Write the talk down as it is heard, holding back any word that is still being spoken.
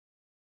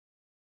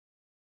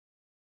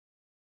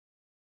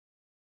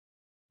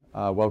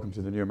Welcome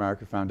to the New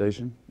America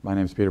Foundation. My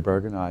name is Peter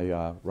Bergen.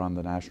 I run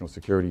the National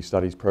Security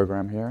Studies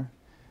program here.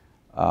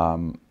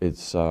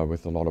 It's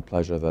with a lot of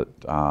pleasure that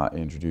I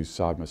introduce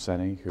Saad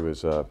Mohseni, who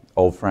is an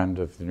old friend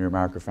of the New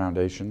America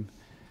Foundation.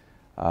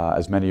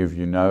 As many of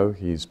you know,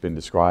 he's been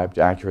described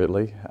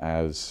accurately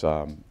as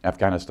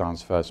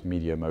Afghanistan's first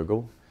media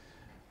mogul.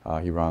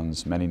 He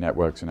runs many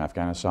networks in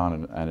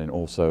Afghanistan and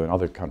also in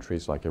other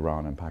countries like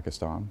Iran and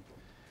Pakistan.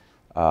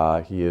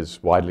 He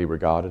is widely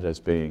regarded as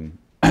being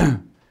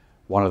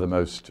one of the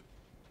most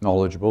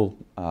knowledgeable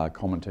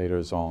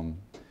commentators on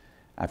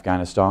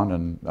Afghanistan,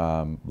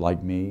 and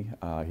like me,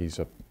 he's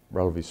a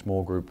relatively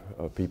small group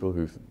of people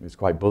who is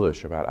quite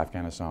bullish about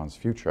Afghanistan's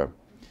future.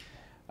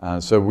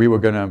 So we're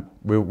going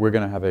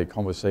to have a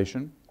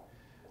conversation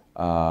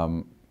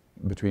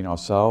between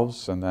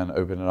ourselves and then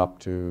open it up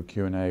to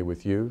Q&A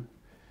with you.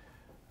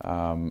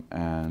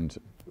 And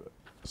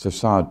so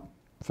Saad,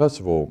 first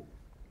of all,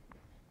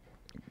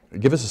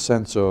 give us a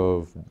sense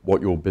of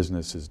what your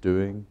business is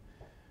doing,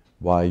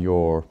 why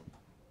you're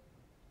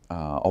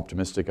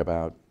optimistic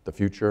about the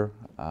future,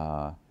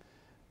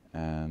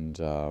 and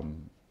go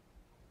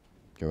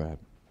ahead.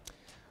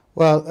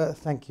 Well,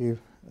 thank you,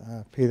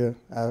 Peter.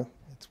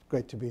 It's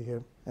great to be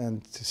here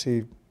and to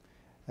see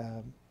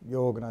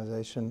your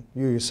organization,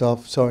 you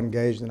yourself, so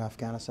engaged in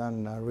Afghanistan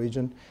and our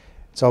region.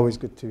 It's always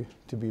good to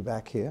be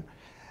back here.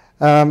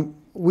 As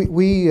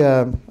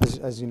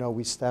you know,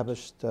 we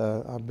established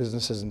our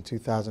businesses in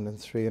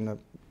 2003, and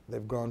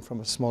they've grown from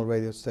a small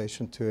radio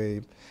station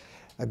to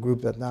a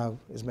group that now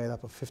is made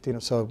up of 15 or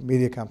so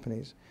media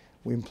companies.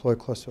 We employ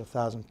close to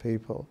 1,000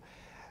 people.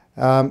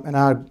 And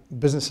our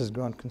business has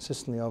grown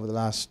consistently over the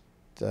last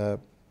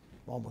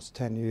almost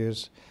 10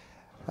 years.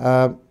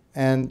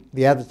 And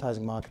the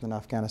advertising market in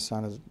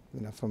Afghanistan is,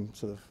 from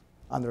sort of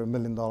under $1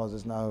 million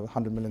is now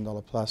 $100 million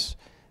plus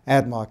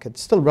ad market.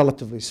 Still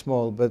relatively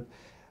small, but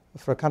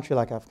for a country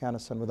like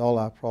Afghanistan with all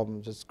our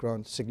problems, it's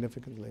grown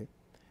significantly,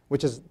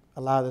 which has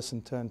allowed us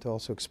in turn to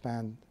also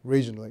expand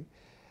regionally.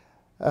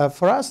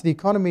 For us, the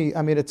economy,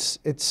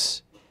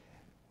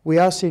 we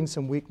are seeing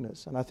some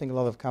weakness, and I think a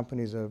lot of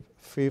companies are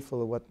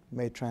fearful of what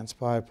may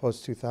transpire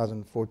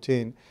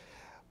post-2014.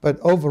 But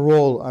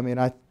overall,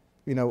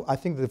 I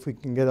think that if we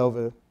can get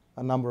over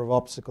a number of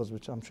obstacles,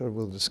 which I'm sure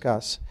we'll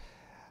discuss,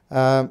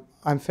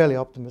 I'm fairly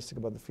optimistic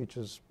about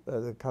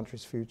the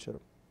country's future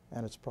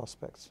and its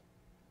prospects.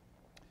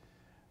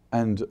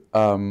 And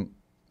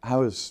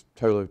how has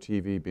Tolo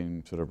TV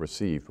been sort of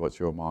received? What's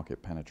your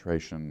market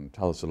penetration?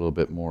 Tell us a little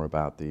bit more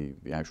about the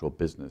actual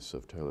business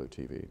of Tolo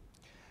TV.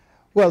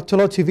 Well,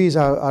 Tolo TV is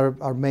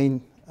our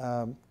main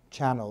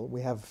channel.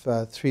 We have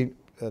three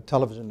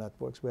television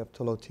networks. We have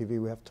Tolo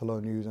TV, we have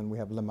Tolo News, and we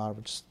have Lamar,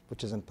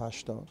 which is in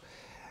Pashto,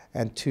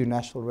 and two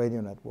national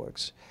radio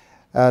networks.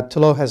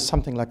 Tolo has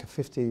something like a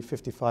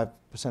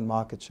 55%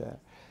 market share,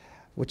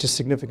 which is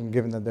significant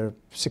given that there are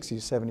 60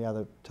 to 70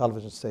 other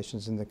television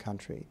stations in the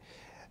country.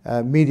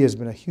 Media has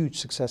been a huge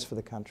success for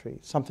the country.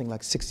 Something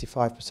like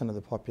 65% of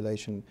the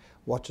population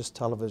watches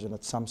television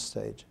at some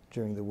stage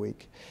during the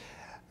week.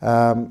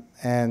 It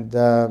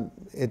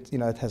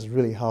has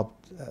really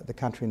helped the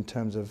country in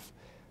terms of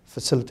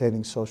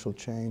facilitating social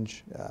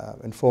change,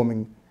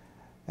 informing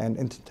and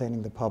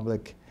entertaining the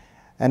public,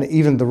 and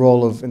even the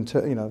role of,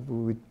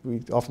 we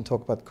often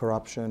talk about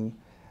corruption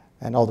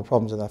and all the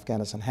problems that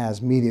Afghanistan has.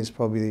 Media is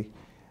probably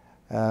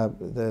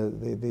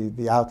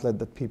the outlet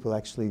that people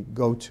actually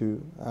go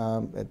to.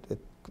 It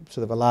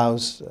sort of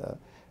allows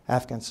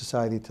Afghan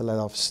society to let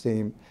off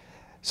steam.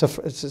 So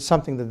it's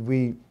something that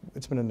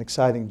it's been an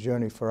exciting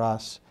journey for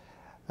us.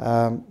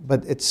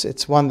 But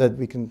it's one that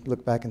we can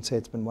look back and say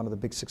it's been one of the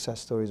big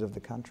success stories of the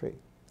country.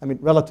 I mean,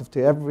 relative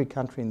to every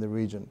country in the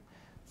region,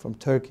 from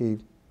Turkey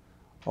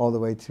all the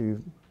way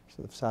to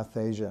sort of South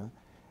Asia,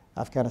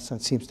 Afghanistan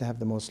seems to have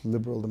the most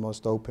liberal, the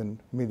most open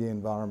media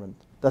environment.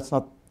 That's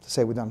not to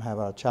say we don't have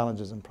our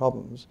challenges and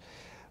problems,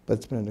 but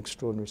it's been an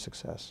extraordinary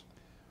success.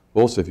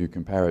 Also, if you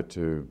compare it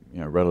to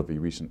relatively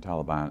recent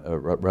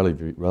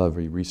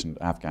relatively recent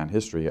Afghan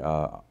history,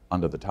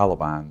 under the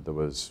Taliban there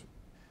was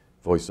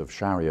Voice of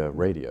Sharia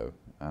radio,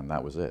 and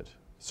that was it.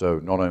 So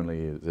not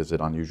only is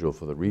it unusual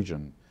for the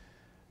region,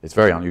 it's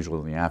very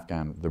unusual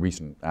in the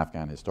recent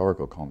Afghan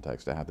historical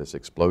context to have this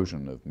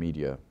explosion of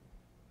media.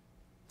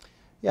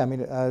 Yeah,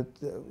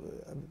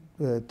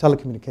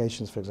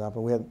 telecommunications, for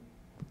example, we had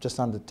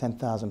just under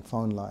 10,000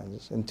 phone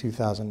lines in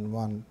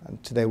 2001,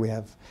 and today we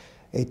have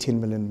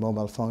 18 million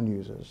mobile phone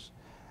users.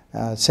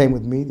 Same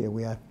with media.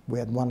 We had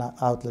one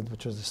outlet,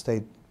 which was the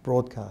state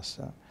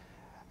broadcaster,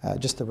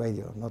 just the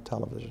radio, no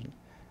television.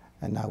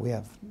 And now we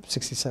have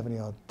 60, 70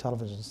 odd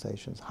television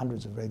stations,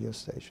 hundreds of radio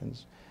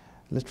stations,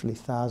 literally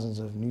thousands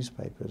of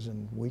newspapers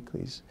and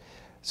weeklies.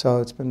 So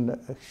it's been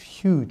a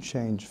huge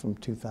change from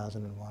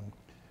 2001.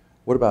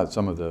 What about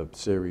some of the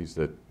series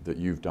that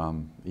you've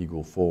done,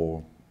 Eagle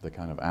 4, the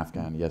kind of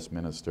Afghan Yes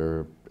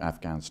Minister,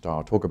 Afghan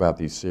Star? Talk about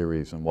these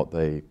series and what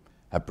they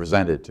have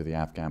presented to the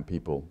Afghan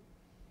people.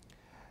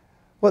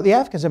 Well, the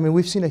Afghans,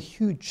 we've seen a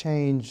huge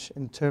change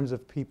in terms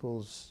of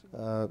people's,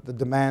 the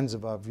demands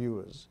of our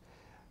viewers.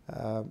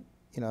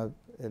 you know,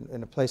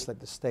 in a place like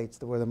the States,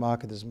 where the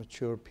market is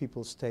mature,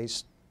 people's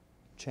tastes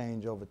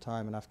change over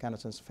time. In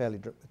Afghanistan, it's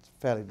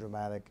fairly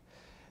dramatic.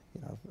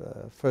 You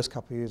know, first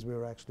couple of years we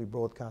were actually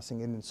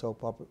broadcasting Indian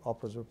soap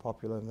operas were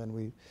popular, and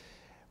then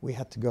we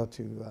had to go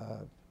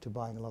to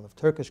buying a lot of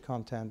Turkish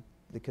content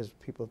because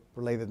people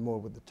related more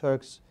with the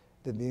Turks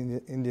than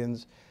the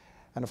Indians.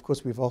 And of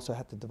course, we've also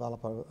had to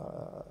develop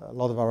a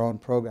lot of our own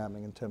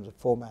programming in terms of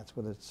formats,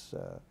 whether it's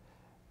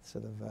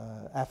sort of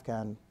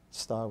Afghan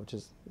style, which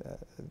is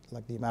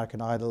like the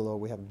American Idol, or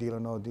we have Deal or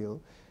No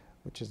Deal,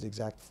 which is the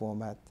exact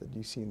format that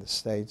you see in the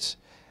States.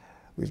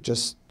 We've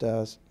just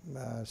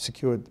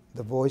secured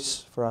The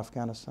Voice for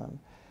Afghanistan.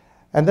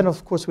 And then,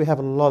 of course, we have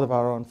a lot of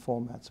our own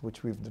formats,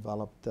 which we've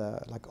developed,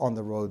 like On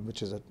the Road,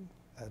 which is a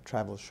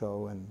travel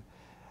show, and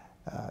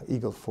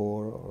Eagle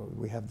 4, or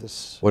we have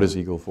this... What is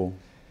Eagle 4?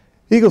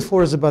 Eagle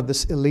 4 is about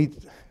this elite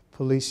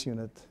police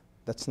unit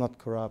that's not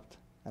corrupt,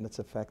 and it's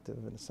effective,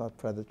 and it's not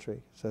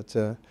predatory. So it's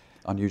a...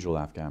 Unusual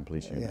Afghan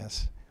police unit.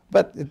 Yes.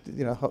 But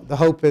you know, the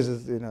hope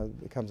is you know,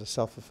 it becomes a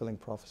self-fulfilling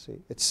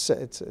prophecy. It's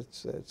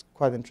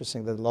quite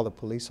interesting that a lot of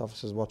police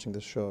officers watching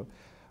this show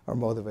are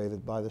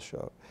motivated by the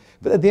show.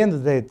 But at the end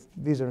of the day,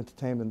 these are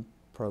entertainment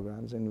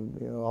programs, and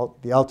you know,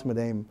 the ultimate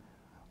aim,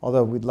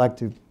 although we'd like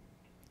to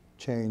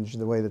change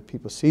the way that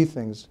people see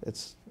things,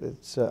 it's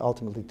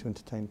ultimately to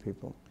entertain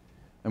people.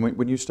 And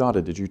when you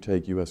started, did you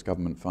take U.S.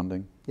 government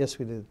funding? Yes,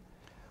 we did.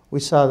 We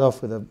started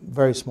off with a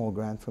very small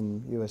grant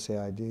from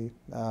USAID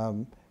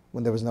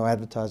when there was no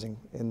advertising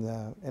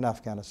in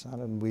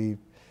Afghanistan, and we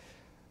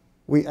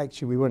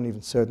weren't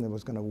even certain it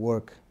was going to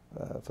work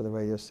for the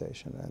radio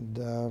station.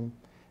 And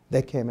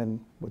they came in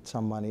with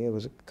some money. It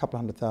was a couple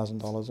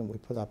 $100,000, and we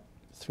put up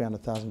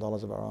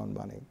 $300,000 of our own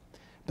money.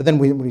 But then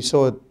when we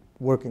saw it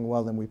working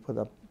well, then we put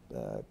up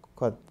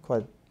quite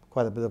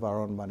a bit of our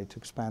own money to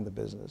expand the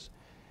business.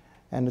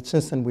 And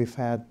since then, we've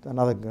had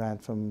another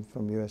grant from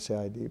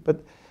USAID.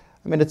 But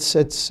I mean, it's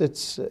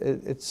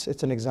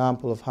an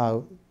example of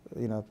how,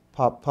 you know,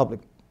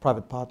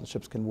 public-private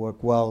partnerships can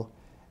work well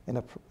in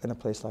a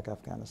place like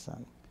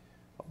Afghanistan.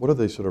 What are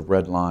the sort of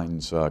red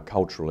lines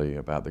culturally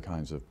about the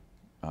kinds of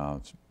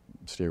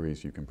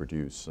series you can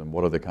produce, and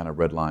what are the kind of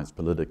red lines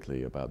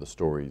politically about the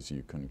stories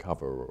you can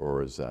cover,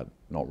 or is that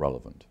not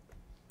relevant?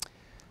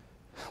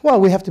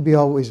 Well, we have to be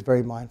always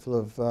very mindful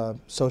of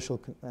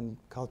social and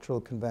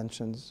cultural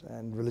conventions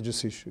and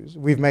religious issues.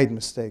 We've made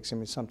mistakes. I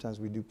mean, sometimes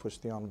we do push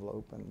the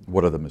envelope. And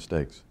what are the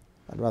mistakes?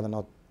 I'd rather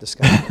not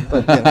discuss them,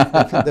 but you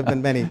know, there have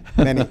been many.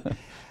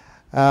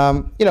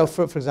 You know,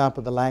 for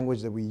example, the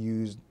language that we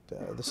used,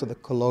 the sort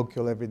of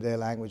colloquial everyday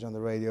language on the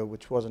radio,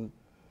 which wasn't,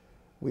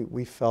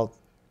 we felt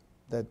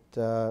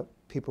that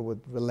people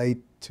would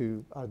relate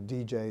to our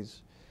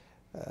DJs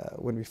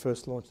when we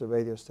first launched the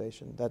radio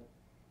station. That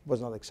was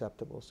not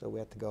acceptable, so we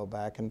had to go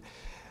back. And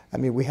I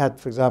mean, we had,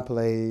 for example,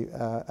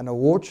 an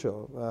award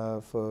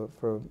show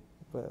for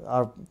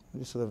our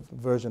sort of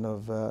version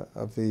of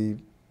the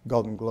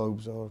Golden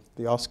Globes or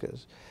the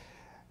Oscars.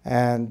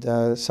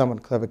 And someone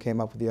clever came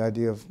up with the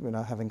idea of, you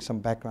know, having some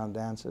background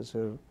dancers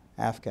who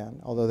are Afghan,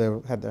 although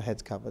they had their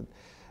heads covered.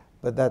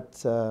 But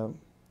that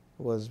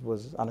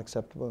was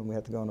unacceptable, and we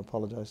had to go and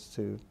apologize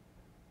to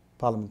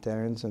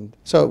parliamentarians. And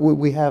so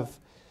we have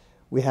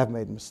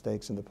made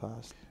mistakes in the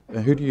past.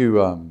 And who do you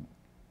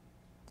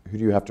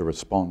have to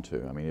respond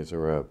to? I mean, is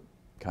there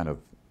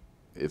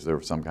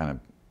some kind of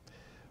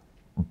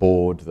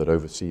board that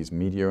oversees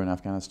media in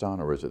Afghanistan,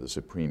 or is it the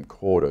Supreme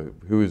Court? Or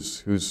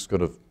who's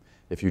sort of,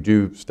 if you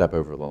do step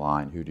over the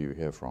line, who do you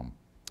hear from?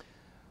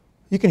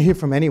 You can hear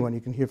from anyone.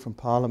 You can hear from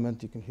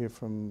Parliament. You can hear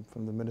from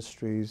the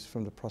ministries,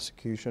 from the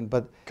prosecution.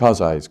 But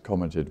Karzai's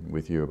commented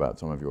with you about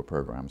some of your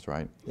programs,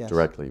 right? Yes.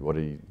 Directly. What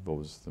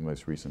was the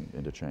most recent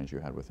interchange you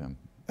had with him?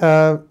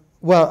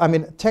 Well, I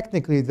mean,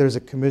 technically, there's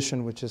a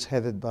commission which is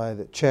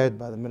chaired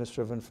by the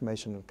Minister of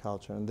Information and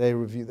Culture, and they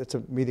review. That's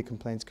a media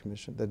complaints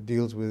commission that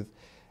deals with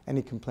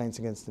any complaints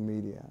against the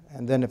media.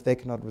 And then, if they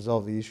cannot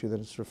resolve the issue,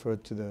 then it's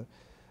referred to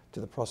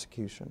the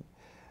prosecution.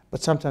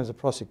 But sometimes the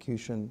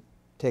prosecution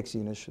takes the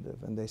initiative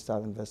and they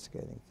start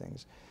investigating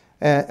things,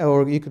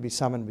 or you could be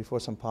summoned before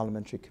some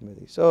parliamentary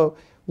committee. So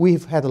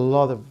we've had a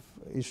lot of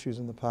issues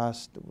in the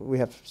past. We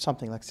have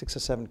something like 6 or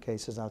 7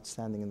 cases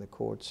outstanding in the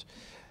courts,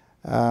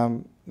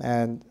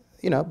 and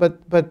you know, but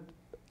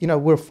you know,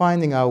 we're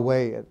finding our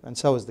way, and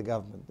so is the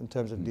government, in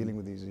terms of dealing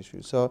with these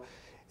issues. So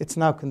it's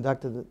now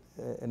conducted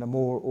in a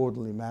more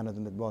orderly manner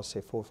than it was,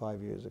 say, 4 or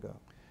 5 years ago.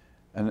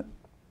 And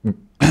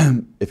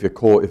if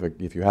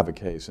you have a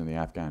case in the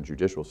Afghan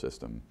judicial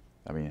system,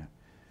 I mean,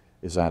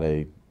 is that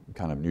a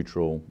kind of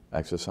neutral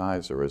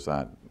exercise, or is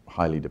that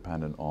highly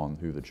dependent on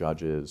who the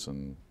judge is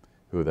and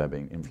who they're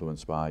being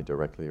influenced by,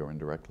 directly or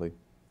indirectly?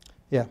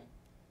 Yeah.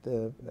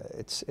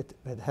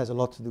 It has a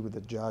lot to do with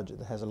the judge.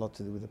 It has a lot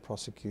to do with the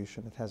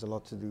prosecution. It has a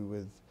lot to do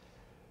with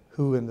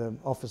who in the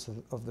office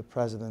of the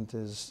president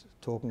is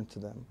talking to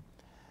them.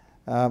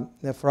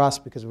 Now for us,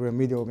 because we're a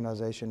media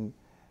organization,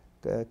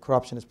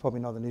 corruption is probably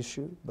not an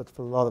issue, but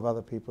for a lot of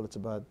other people, it's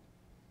about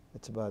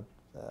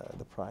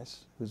the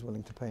price, who's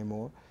willing to pay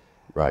more.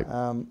 Right.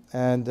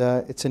 And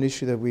it's an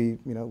issue that we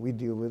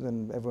deal with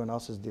and everyone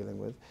else is dealing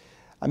with.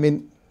 I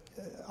mean,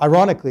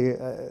 ironically,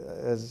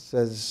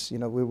 as you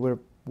know,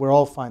 we're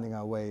all finding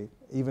our way.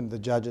 Even the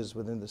judges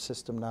within the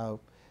system now,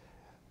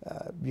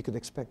 you could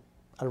expect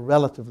a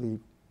relatively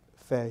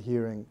fair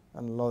hearing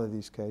on a lot of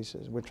these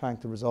cases. We're trying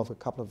to resolve a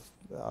couple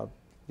of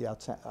the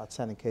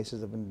outstanding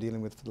cases I've been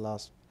dealing with for the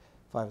last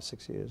 5 or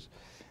 6 years.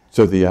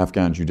 So the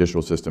Afghan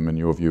judicial system, in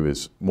your view,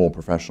 is more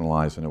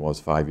professionalized than it was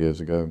 5 years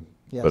ago?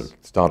 Yes. But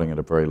starting at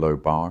a very low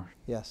bar?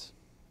 Yes.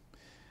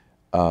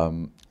 I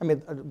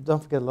mean,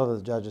 don't forget a lot of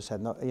the judges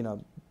had no,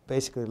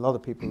 basically a lot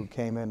of people who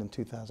came in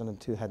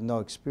 2002 had no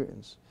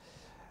experience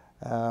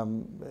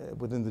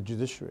within the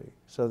judiciary.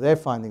 So they're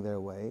finding their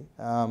way.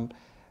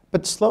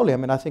 But slowly, I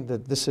mean, I think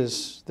that this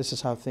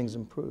is how things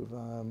improve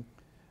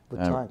with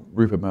time.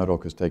 Rupert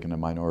Murdoch has taken a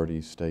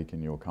minority stake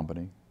in your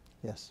company.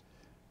 Yes.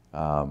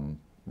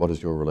 What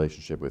is your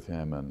relationship with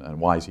him, and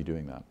why is he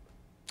doing that?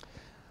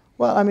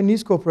 Well, I mean,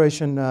 News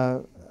Corporation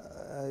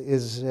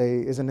is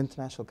an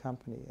international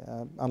company.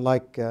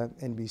 Unlike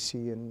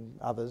NBC and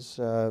others,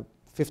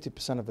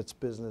 50% of its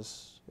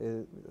business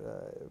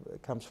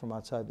comes from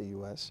outside the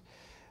U.S.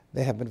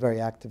 They have been very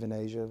active in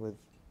Asia with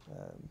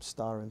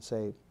Star and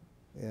Say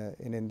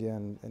in India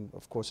and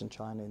of course in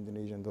China,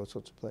 Indonesia, and those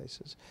sorts of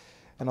places,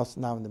 and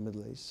also now in the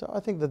Middle East. So I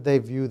think that they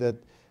view that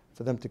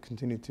for them to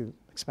continue to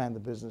expand the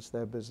business,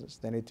 their business,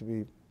 they need to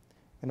be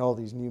in all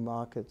these new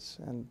markets,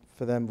 and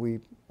for them we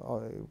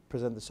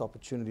present this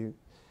opportunity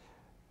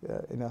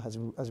as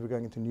we're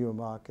going into newer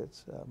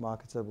markets,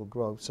 markets that will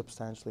grow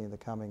substantially in the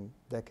coming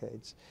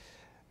decades.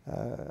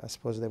 I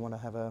suppose they want to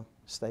have a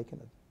stake in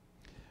it.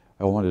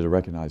 I wanted to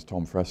recognize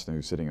Tom Freston,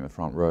 who's sitting in the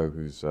front row,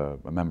 who's a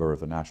member of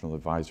the National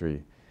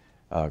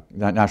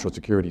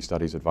Security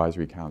Studies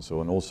Advisory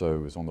Council, and also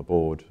was on the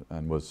board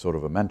and was sort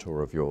of a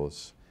mentor of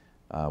yours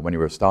when you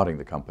were starting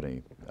the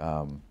company.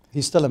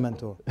 He's still a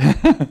mentor.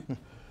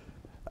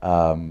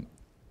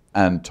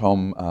 And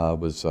Tom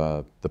was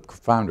the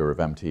founder of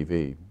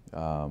MTV.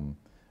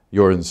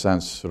 You're in a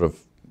sense sort of,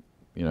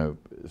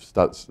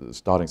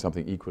 starting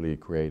something equally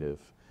creative.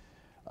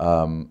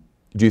 Do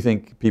you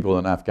think people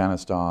in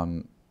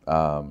Afghanistan,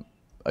 are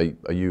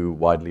you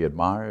widely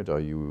admired? Do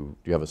you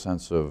have a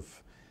sense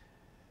of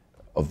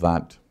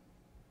that?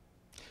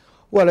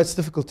 Well, it's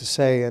difficult to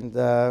say, and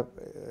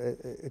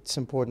it's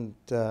important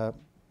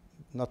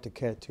not to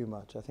care too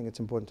much. I think it's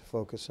important to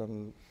focus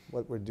on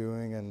what we're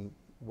doing, and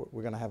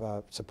we're going to have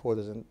our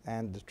supporters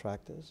and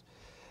detractors.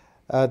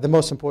 The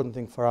most important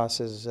thing for us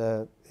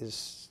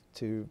is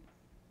to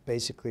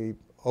basically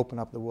open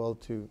up the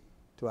world to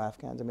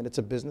Afghans. I mean, it's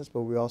a business,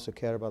 but we also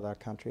care about our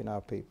country and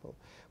our people.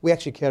 We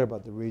actually care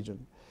about the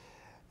region.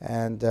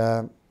 And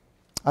I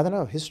don't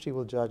know, history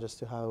will judge as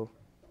to how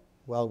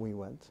well we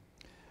went.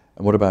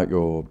 And what about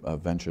your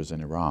ventures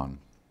in Iran?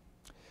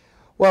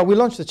 Well, we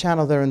launched the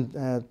channel there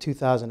in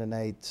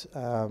 2008,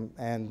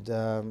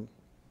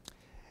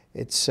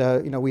 it's,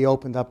 we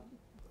opened up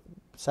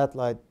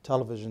satellite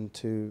television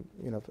to,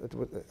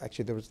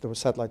 actually there was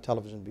satellite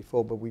television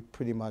before, but we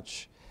pretty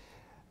much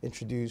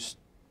introduced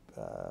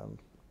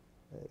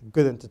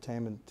good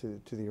entertainment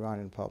to the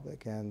Iranian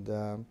public.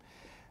 And,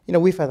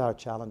 we've had our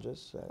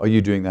challenges. Are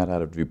you doing that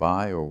out of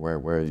Dubai, or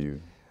where are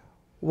you?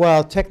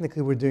 Well,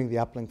 technically we're doing the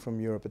uplink from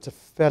Europe. It's a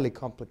fairly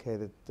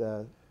complicated,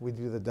 we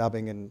do the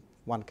dubbing in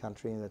one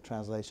country and the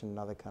translation in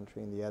another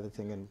country and the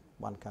editing in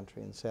one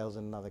country and sales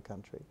in another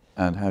country.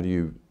 And how do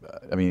you,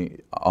 I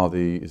mean,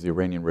 is the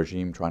Iranian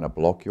regime trying to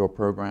block your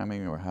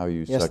programming, or how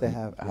you yes, they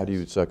have. How do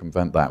you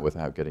circumvent that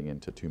without getting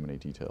into too many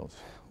details?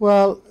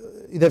 Well,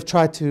 they've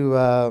tried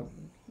to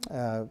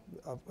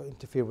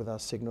interfere with our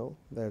signal.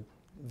 There are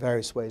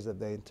various ways that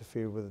they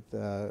interfere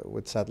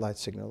with satellite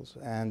signals,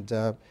 and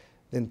they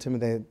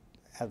intimidate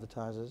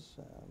advertisers.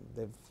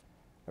 They've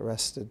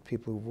arrested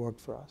people who worked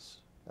for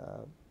us,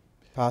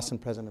 past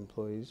and present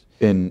employees.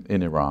 In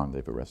Iran,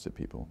 they've arrested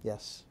people?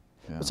 Yes.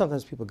 Yeah. But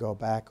sometimes people go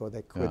back, or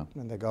they quit,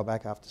 and they go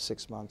back after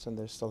 6 months, and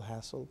they're still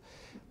hassled.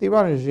 The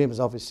Iranian regime is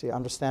obviously,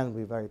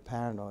 understandably, very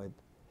paranoid.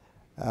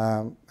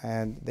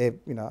 And they've,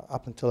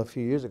 up until a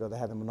few years ago, they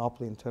had a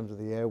monopoly in terms of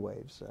the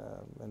airwaves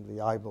and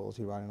the eyeballs,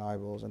 Iranian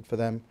eyeballs. And for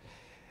them,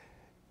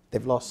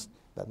 they've lost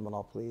that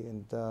monopoly,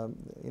 and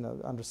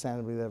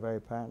understandably, they're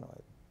very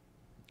paranoid.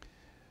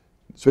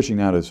 Switching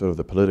now to sort of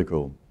the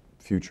political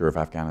future of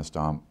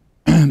Afghanistan,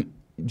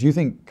 do you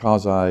think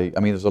Karzai, I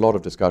mean, there's a lot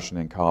of discussion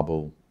in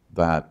Kabul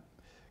that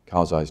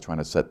Karzai is trying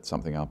to set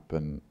something up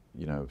and,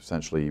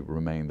 essentially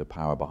remain the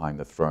power behind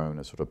the throne,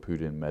 a sort of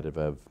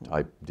Putin-Medvedev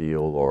type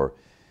deal, or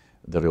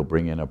that he'll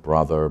bring in a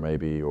brother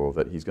maybe, or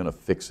that he's going to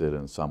fix it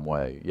in some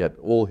way. Yet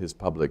all his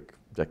public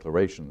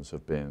declarations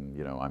have been,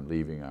 I'm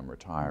leaving, I'm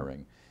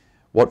retiring.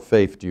 What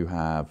faith do you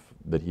have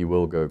that he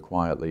will go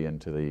quietly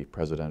into the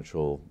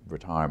presidential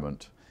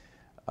retirement?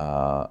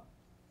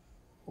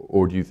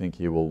 Or do you think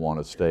he will want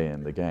to stay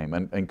in the game?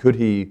 And could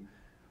he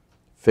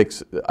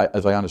fix,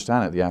 as I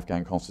understand it, the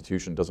Afghan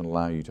constitution doesn't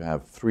allow you to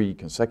have 3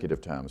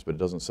 consecutive terms, but it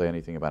doesn't say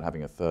anything about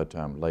having a 3rd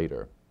term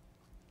later.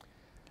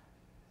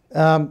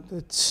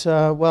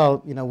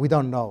 Well, we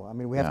don't know. I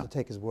mean, we have Yeah. to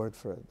take his word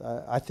for it.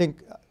 I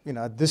think,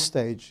 at this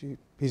stage,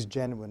 he's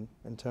genuine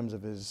in terms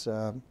of his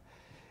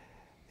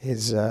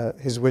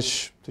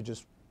wish to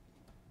just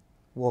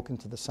walk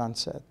into the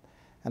sunset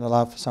and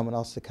allow for someone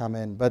else to come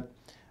in. But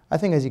I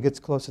think as he gets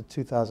closer to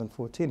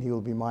 2014, he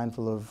will be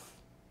mindful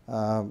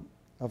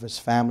of his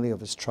family, of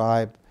his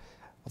tribe,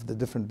 of the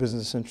different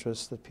business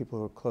interests that people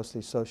who are closely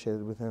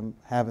associated with him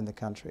have in the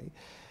country.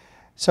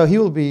 So he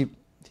will be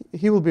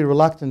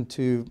reluctant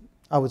to,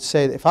 I would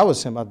say, if I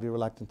was him, I'd be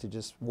reluctant to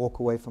just walk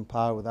away from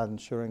power without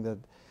ensuring that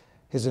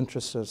his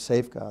interests are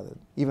safeguarded,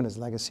 even his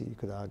legacy, you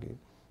could argue.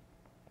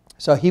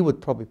 So he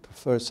would probably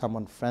prefer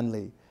someone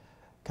friendly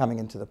coming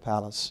into the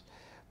palace.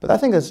 But I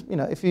think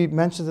if he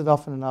mentions it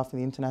often enough and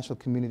the international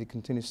community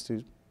continues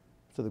to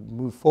sort of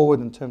move forward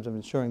in terms of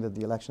ensuring that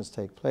the elections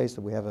take place,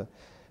 that we have a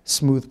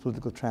smooth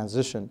political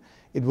transition,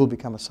 it will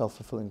become a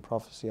self-fulfilling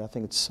prophecy. I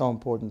think it's so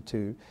important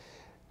to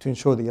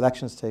ensure the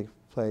elections take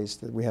place,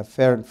 that we have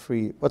fair and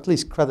free, or at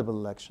least credible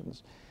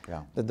elections,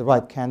 that the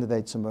right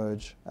candidates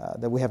emerge,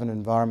 that we have an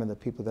environment that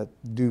people that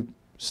do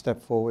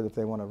step forward if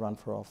they want to run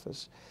for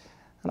office.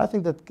 And I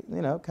think that,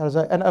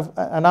 Karzai,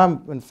 and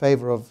I'm in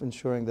favor of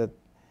ensuring that,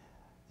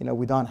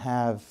 we don't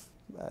have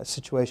a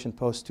situation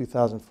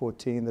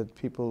post-2014 that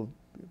people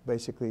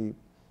basically,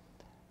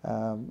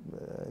 have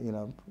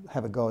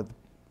a go at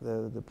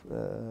the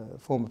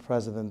former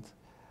president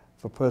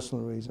for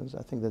personal reasons.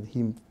 I think that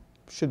he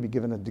should be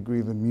given a degree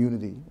of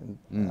immunity,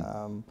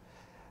 and,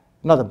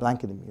 not a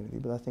blanket immunity,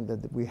 but I think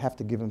that we have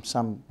to give him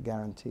some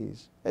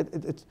guarantees.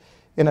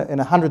 In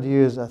 100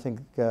 years, I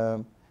think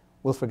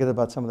we'll forget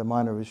about some of the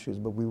minor issues,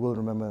 but we will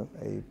remember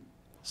a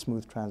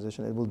smooth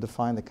transition. It will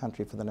define the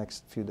country for the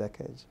next few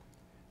decades.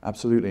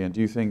 Absolutely. And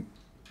do you think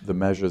the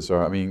measures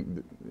are, I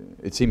mean,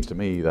 it seems to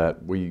me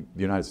that the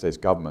United States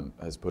government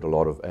has put a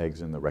lot of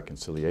eggs in the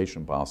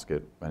reconciliation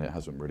basket and it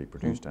hasn't really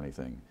produced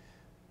anything.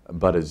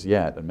 But as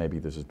yet, and maybe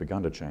this has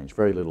begun to change,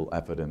 very little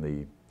effort in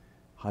the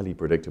highly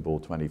predictable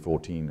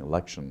 2014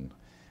 election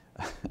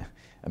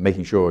and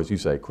making sure, as you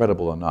say,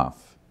 credible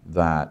enough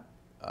that,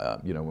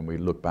 when we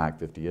look back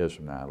 50 years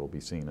from now, it'll be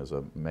seen as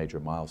a major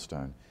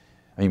milestone.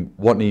 I mean,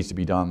 what needs to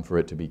be done for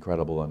it to be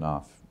credible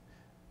enough?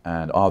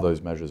 And are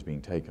those measures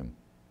being taken?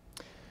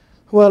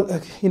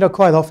 Well,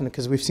 quite often,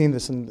 because we've seen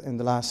this in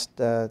the last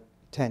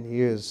 10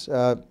 years,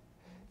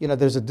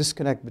 there's a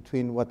disconnect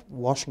between what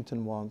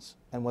Washington wants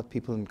and what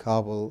people in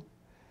Kabul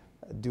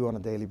do on a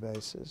daily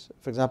basis.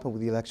 For example,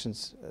 with the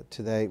elections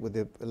today, with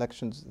the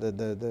elections,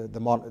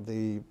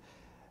 the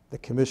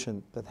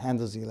commission that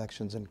handles the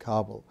elections in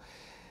Kabul,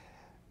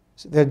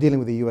 so they're dealing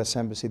with the U.S.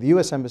 Embassy. The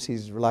U.S. Embassy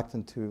is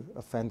reluctant to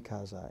offend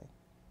Karzai.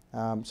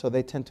 So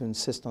they tend to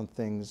insist on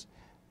things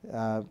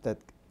that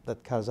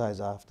Karzai is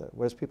after,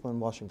 whereas people in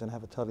Washington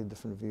have a totally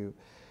different view.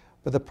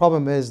 But the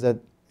problem is that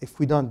if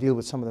we don't deal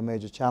with some of the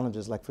major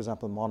challenges, like, for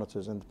example,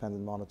 monitors,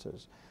 independent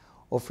monitors,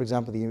 or, for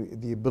example,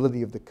 the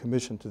ability of the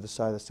commission to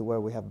decide as to where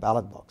we have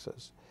ballot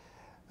boxes,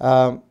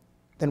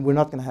 then we're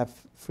not going to have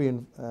free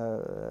and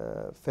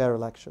fair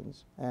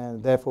elections,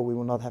 and therefore we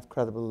will not have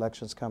credible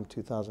elections come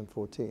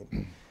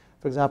 2014.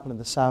 For example, in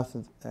the south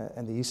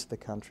and the east of the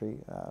country,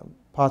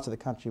 parts of the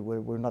country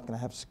where we're not going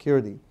to have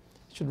security,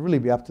 it should really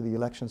be up to the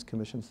Elections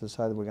Commission to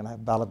decide that we're going to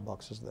have ballot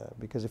boxes there.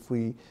 Because if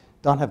we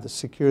don't have the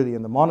security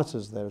and the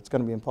monitors there, it's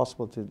going to be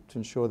impossible to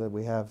ensure that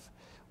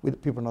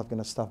people are not going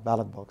to stuff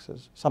ballot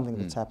boxes, something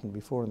that's happened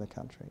before in the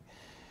country.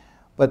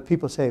 But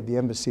people say the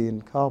embassy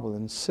in Kabul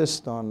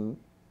insists on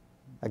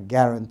a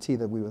guarantee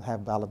that we will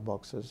have ballot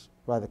boxes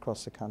right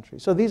across the country.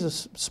 So these are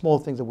small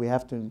things that we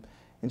have to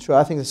ensure.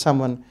 I think that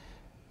someone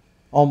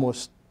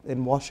almost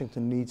in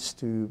Washington needs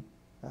to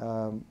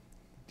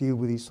deal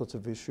with these sorts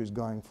of issues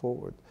going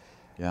forward.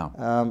 Yeah.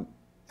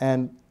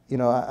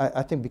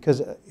 I think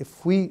because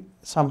if we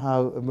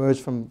somehow emerge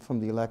from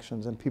the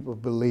elections and people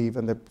believe,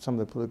 and some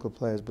of the political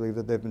players believe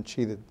that they've been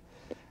cheated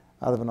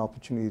out of an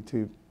opportunity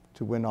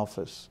to win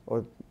office,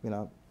 or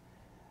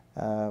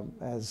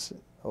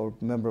or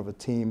member of a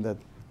team that,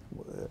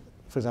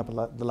 for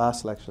example, the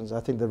last elections, I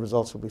think the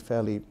results will be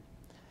fairly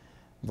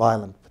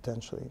violent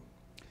potentially.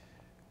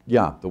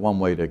 Yeah, the one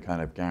way to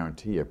kind of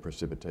guarantee a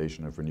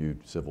precipitation of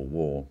renewed civil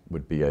war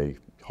would be a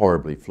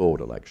horribly flawed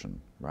election,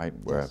 right?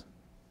 Where,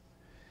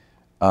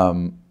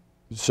 yes.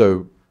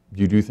 So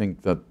you do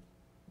think that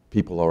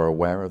people are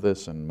aware of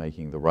this and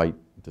making the right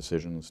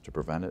decisions to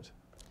prevent it?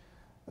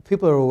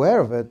 People are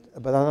aware of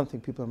it, but I don't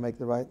think people are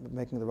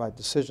making the right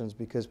decisions,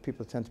 because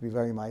people tend to be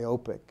very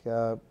myopic.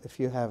 If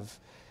you have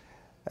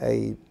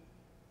a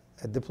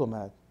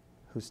diplomat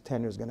whose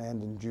tenure is going to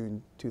end in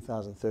June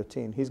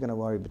 2013, he's going to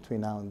worry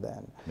between now and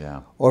then.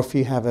 Yeah. Or if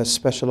you have a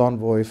special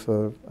envoy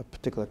for a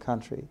particular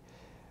country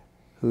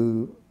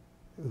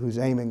who's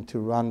aiming to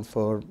run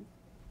for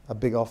a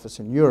big office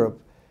in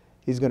Europe,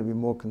 he's going to be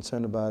more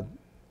concerned about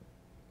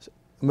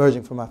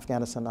emerging from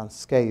Afghanistan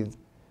unscathed,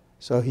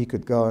 so he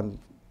could go and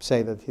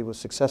say that he was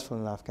successful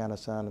in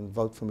Afghanistan and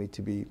vote for me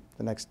to be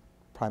the next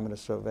prime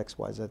minister of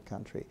XYZ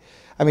country.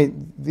 I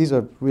mean, these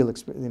are real,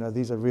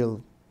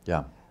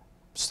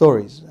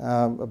 stories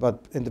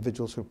about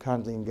individuals who are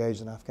currently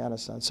engaged in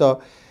Afghanistan.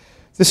 So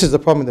this is the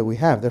problem that we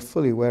have. They're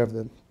fully aware of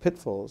the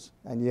pitfalls,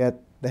 and yet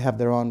they have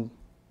their own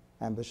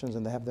ambitions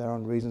and they have their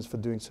own reasons for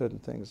doing certain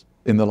things.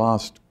 In the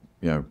last,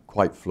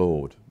 quite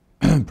flawed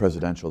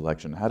presidential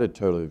election, how did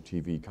Tolo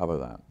TV cover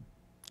that?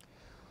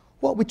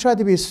 Well, we tried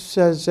to be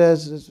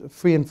as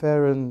free and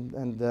fair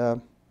and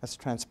as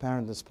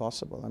transparent as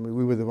possible. I mean,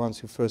 we were the ones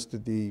who first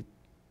did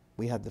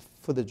we had the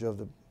footage of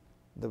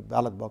the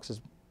ballot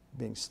boxes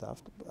being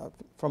stuffed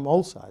from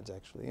all sides,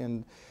 actually.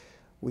 And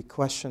we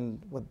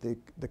questioned what the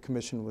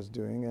commission was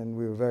doing, and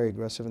we were very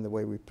aggressive in the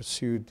way we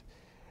pursued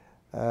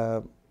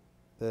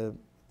the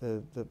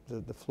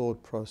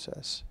flawed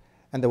process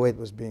and the way it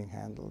was being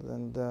handled.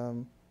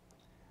 And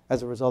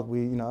as a result,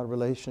 our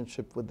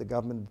relationship with the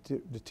government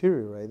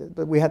deteriorated,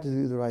 but we had to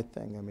do the right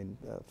thing. I mean,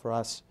 for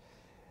us,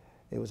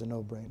 it was a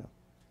no-brainer.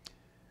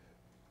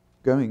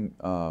 Going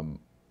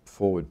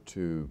forward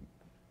to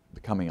the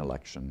coming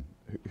election,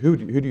 who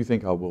do you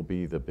think will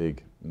be the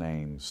big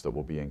names that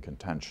will be in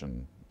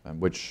contention,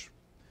 and which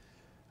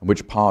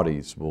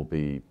parties will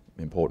be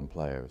important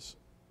players?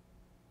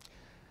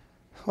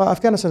 Well,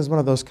 Afghanistan is one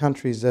of those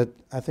countries that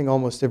I think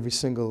almost every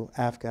single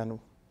Afghan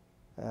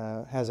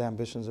has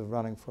ambitions of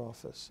running for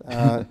office.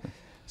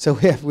 So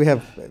we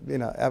have,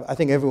 I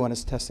think everyone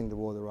is testing the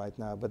water right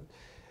now. But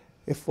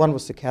if one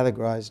was to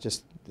categorize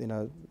just,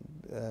 the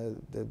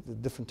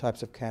different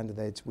types of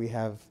candidates, we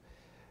have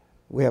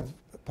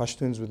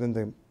Pashtuns within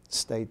the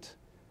state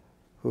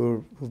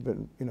who've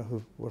been,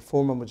 who were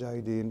former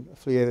Mujahideen,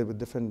 affiliated with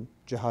different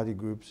jihadi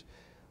groups,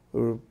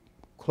 who are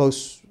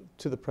close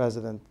to the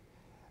president.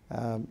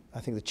 I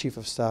think the chief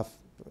of staff,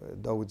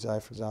 Dawood Zai,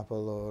 for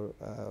example,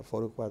 or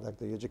Farooq Wardak,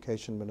 the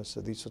education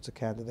minister, these sorts of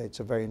candidates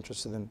are very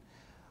interested in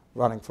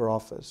running for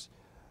office.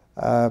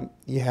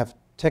 You have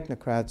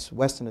technocrats,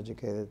 Western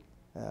educated,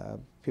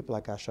 people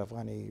like Ashraf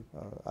Ghani,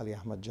 Ali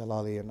Ahmad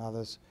Jalali, and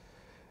others,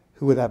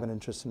 who would have an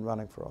interest in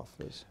running for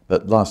office.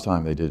 But last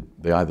time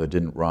they either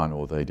didn't run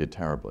or they did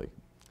terribly.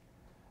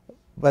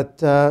 But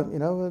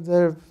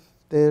they're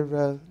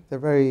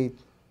very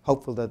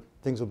hopeful that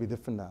things will be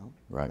different now.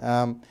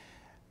 Right.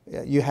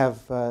 You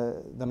have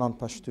the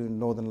non-Pashtun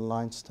Northern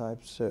Alliance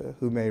types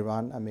who may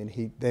run. I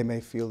mean, they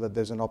may feel that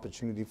there's an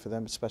opportunity for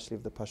them, especially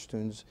if the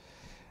Pashtuns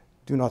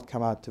do not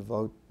come out to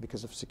vote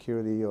because of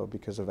security or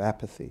because of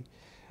apathy.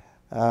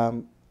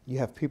 You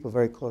have people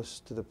very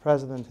close to the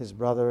president, his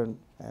brother,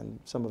 and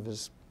some of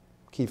his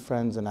key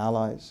friends and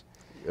allies.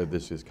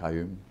 This is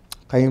Qayyum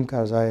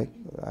Karzai,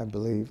 I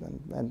believe,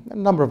 and a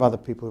number of other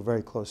people who are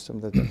very close to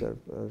him that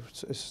are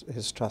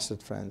his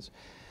trusted friends.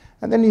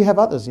 And then you have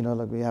others,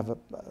 like we have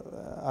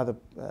other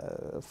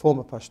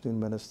former Pashtun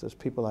ministers,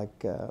 people like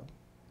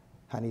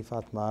Hanif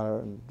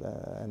Atmar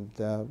and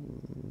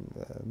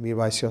Mir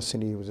Wais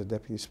Yassini, who was a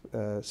deputy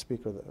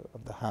speaker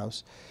of the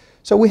House.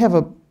 So we have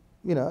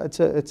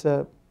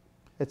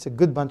it's a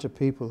good bunch of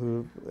people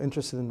who are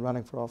interested in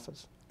running for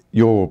office.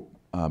 Your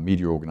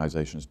media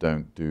organizations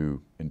don't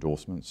do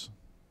endorsements?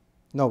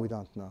 No, we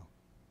don't, no.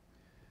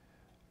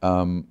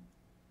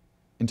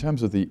 In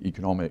terms of the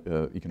economic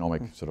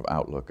sort of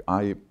outlook,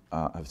 I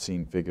have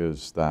seen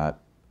figures that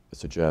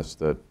suggest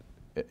that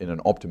in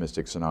an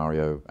optimistic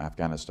scenario,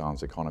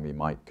 Afghanistan's economy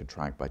might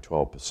contract by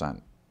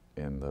 12%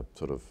 in the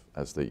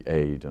as the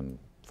aid and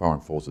foreign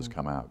forces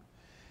come out.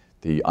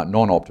 The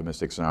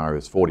non-optimistic scenario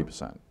is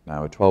 40%.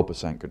 Now, a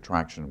 12%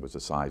 contraction was the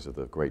size of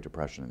the Great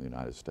Depression in the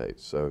United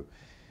States. So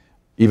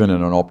even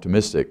in an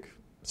optimistic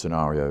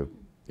scenario,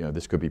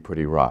 this could be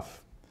pretty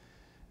rough.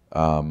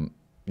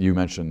 You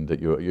mentioned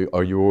that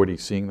are you already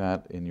seeing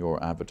that in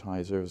your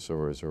advertisers,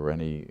 or is there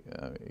any,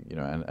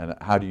 and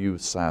how do you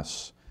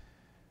assess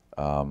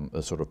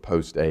the sort of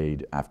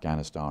post-aid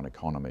Afghanistan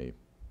economy?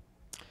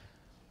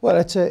 Well,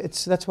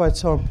 that's why it's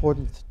so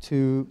important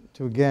to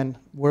again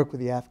work with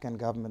the Afghan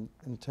government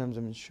in terms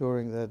of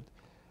ensuring that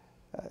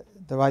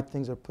the right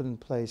things are put in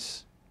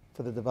place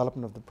for the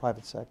development of the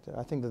private sector.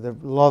 I think that a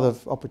lot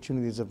of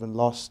opportunities have been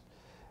lost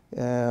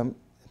in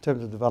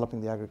terms of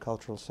developing the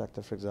agricultural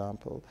sector, for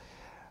example.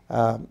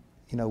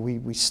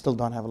 We still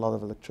don't have a lot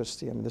of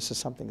electricity. I mean, this is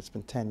something that's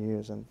been 10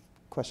 years, and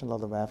the question a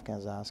lot of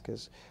Afghans ask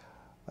is,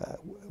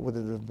 would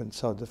it have been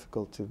so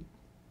difficult to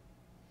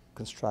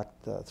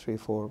construct 3 or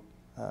 4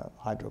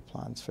 hydro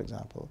plants, for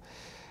example?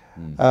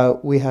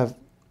 We have,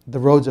 the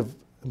roads have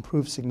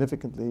improved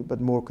significantly,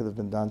 but more could have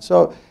been done.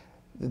 So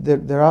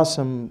there are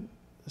some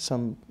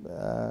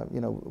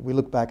we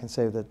look back and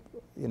say that,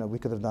 we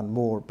could have done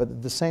more. But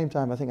at the same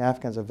time, I think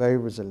Afghans are very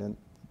resilient.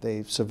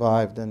 They've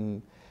survived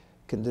in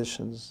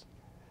conditions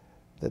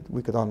that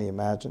we could only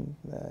imagine,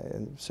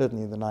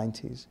 certainly in the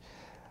 90s.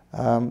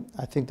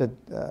 I think that,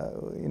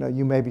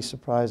 you may be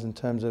surprised in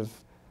terms of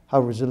how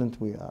resilient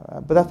we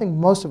are. But I think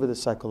most of it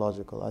is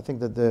psychological. I think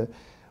that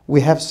we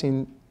have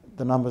seen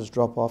the numbers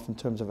drop off in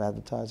terms of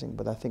advertising,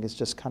 but I think it's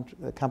just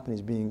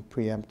companies being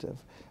preemptive,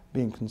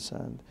 being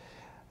concerned.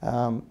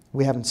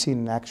 We haven't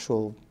seen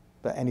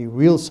any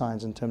real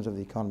signs in terms of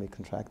the economy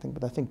contracting,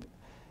 but I think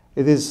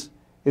it is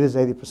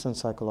 80%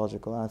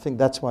 psychological. And I think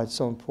that's why it's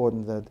so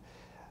important that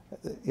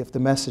if the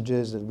message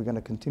is that we're going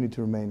to continue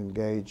to remain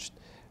engaged,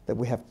 that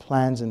we have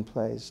plans in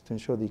place to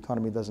ensure the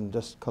economy doesn't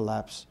just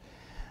collapse,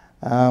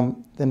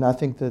 then I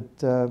think that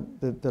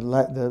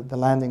the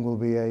landing will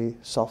be a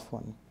soft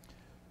one.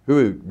 Who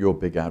are your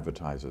big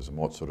advertisers and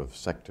what sort of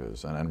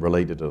sectors? And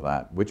related to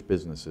that, which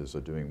businesses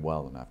are doing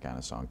well in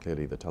Afghanistan?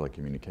 Clearly the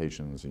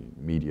telecommunications, the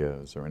media,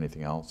 is there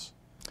anything else?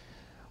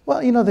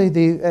 Well, you know, the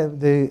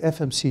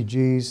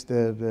FMCGs,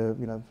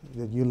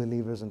 the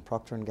Unilevers and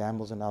Procter &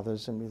 Gamble's and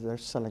others, I mean, they're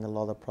selling a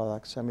lot of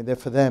products. I mean,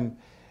 for them,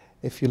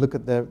 if you look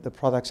at the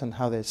products and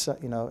how they,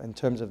 you know, in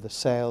terms of the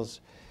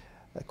sales,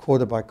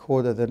 quarter by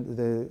quarter,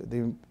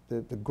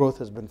 the growth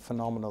has been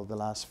phenomenal the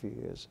last few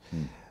years.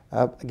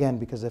 Again,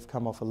 because they've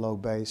come off a low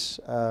base.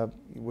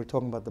 We're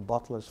talking about the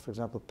bottlers, for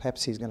example.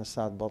 Pepsi is going to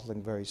start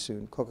bottling very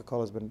soon.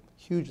 Coca-Cola has been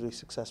hugely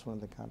successful in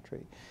the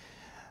country.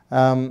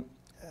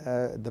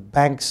 The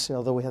banks,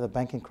 although we had a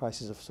banking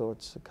crisis of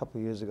sorts a couple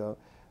of years ago,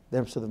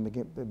 they're sort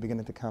of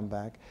beginning to come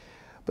back.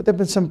 But there have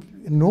been some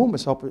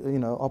enormous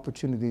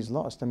opportunities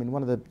lost. I mean,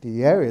 one of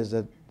the areas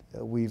that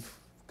we've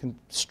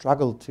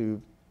struggled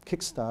to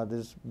kickstart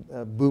is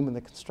a boom in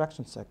the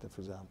construction sector,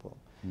 for example.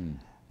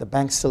 The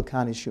banks still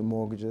can't issue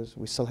mortgages.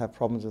 We still have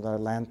problems with our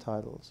land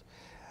titles.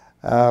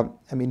 I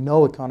mean,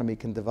 no economy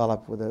can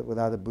develop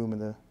without a boom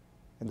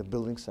in the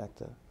building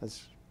sector,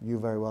 as you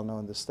very well know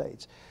in the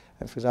States.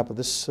 And for example,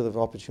 this sort of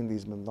opportunity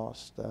has been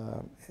lost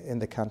in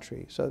the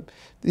country. So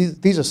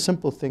these are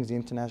simple things the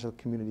international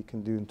community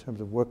can do in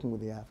terms of working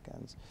with the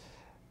Afghans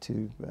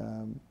to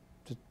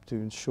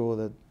ensure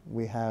that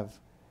we have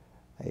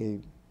a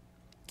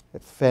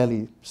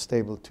fairly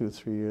stable 2 or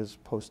 3 years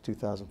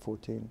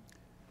post-2014.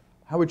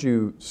 How would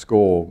you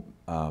score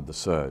the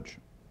surge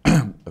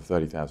of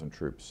 30,000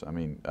 troops? I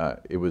mean,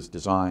 it was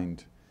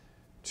designed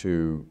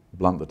to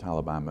blunt the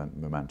Taliban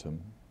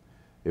momentum.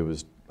 It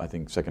was, I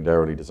think,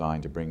 secondarily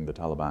designed to bring the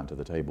Taliban to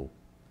the table.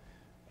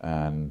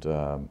 And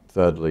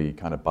thirdly,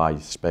 kind of buy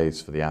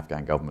space for the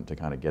Afghan government to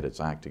kind of get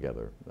its act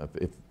together.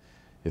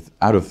 If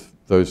out of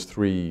those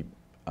three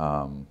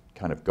kind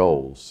of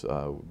goals,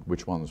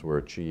 which ones were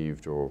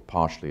achieved or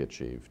partially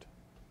achieved?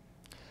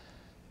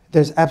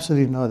 There's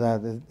absolutely no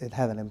doubt that it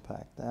had an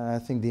impact. And I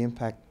think the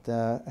impact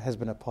has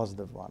been a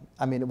positive one.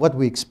 I mean, what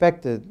we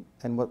expected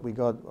and what we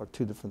got are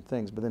two different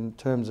things. But in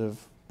terms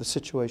of the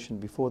situation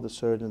before the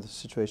surge and the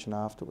situation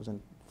afterwards,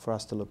 and for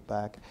us to look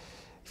back,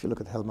 if you look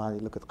at Helmand,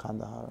 you look at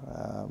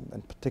Kandahar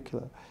in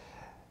particular,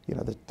 you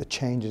know, the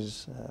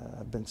changes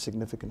have been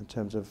significant in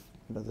terms of,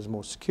 you know, there's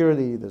more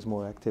security, there's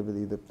more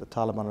activity. The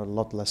Taliban are a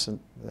lot less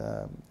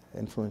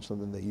influential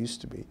than they used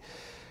to be.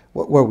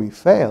 Where we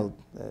failed,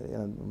 you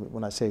know,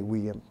 when I say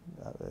we, it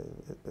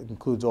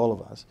includes all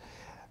of us,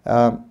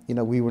 you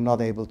know, we were not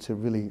able to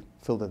really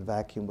fill that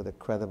vacuum with a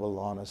credible,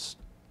 honest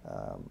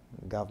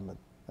government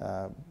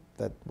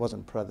that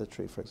wasn't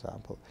predatory, for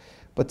example.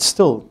 But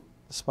still,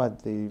 despite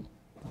the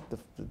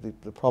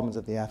problems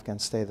that the Afghan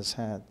state has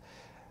had,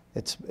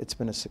 it's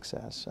been a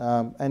success.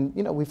 And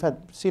you know, we've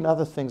seen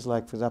other things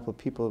like, for example,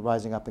 people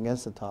rising up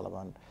against the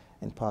Taliban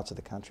in parts of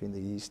the country, in the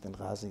east, and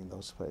Ghazni, in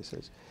those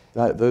places.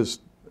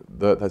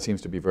 That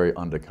seems to be very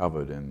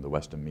undercovered in the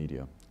Western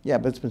media. Yeah,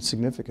 but it's been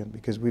significant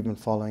because we've been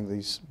following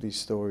these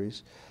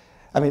stories.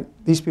 I mean,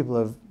 these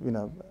people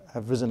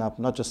have risen up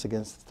not just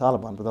against the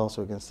Taliban, but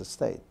also against the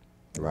state.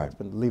 Right. It's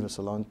been, leave us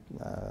alone.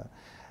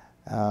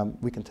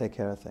 We can take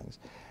care of things.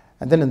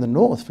 And then in the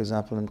north, for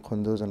example, in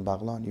Kunduz and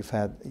Baghlan,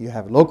 you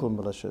have local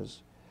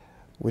militias,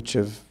 which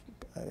have,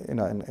 you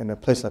know, in a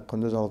place like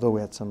Kunduz, although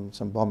we had some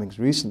bombings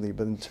recently,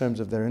 but in terms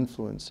of their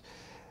influence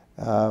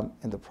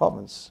in the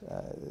province,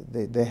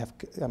 they have,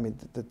 I mean,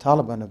 the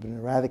Taliban have been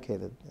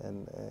eradicated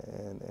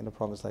in a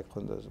province like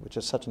Kunduz, which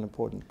is such an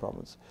important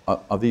province.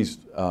 Are these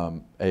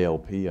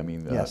ALP? I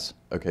mean, yes.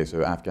 Okay,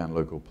 so Afghan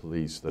local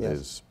police that Yes.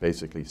 is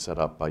basically set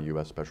up by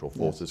U.S. Special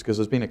Forces, because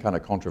there's been a kind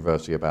of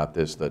controversy about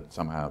this, that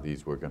somehow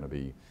these were going to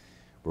be,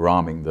 we're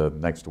arming the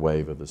next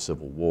wave of the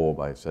civil war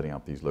by setting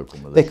up these local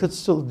militias. They could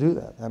still do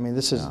that. I mean,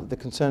 this is the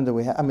concern that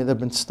we have. I mean, there have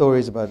been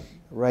stories about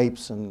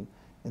rapes and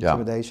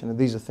intimidation, and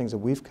these are things that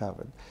we've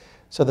covered.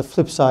 So the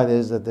flip side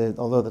is that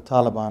although the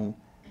Taliban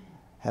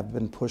have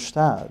been pushed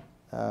out,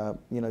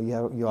 you know,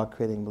 you are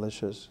creating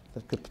militias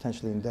that could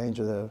potentially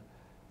endanger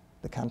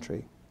the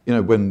country. You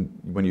know,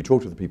 when you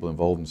talk to the people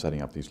involved in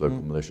setting up these local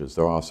militias,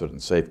 there are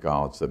certain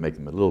safeguards that make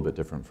them a little bit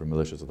different from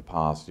militias of the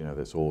past. You know,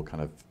 there's all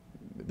kind of,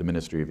 the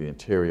Ministry of the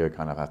Interior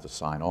kind of has to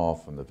sign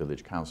off, and the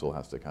village council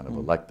has to kind of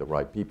elect the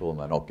right people, and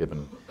they're not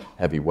given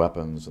heavy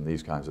weapons and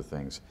these kinds of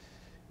things.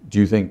 Do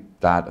you think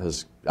that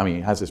has, I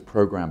mean, has this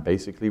program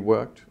basically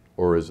worked,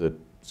 or is it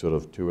sort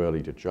of too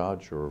early to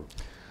judge? Or?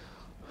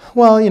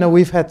 Well, you know,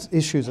 we've had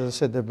issues, as I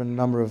said, there have been a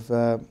number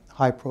of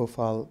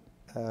high-profile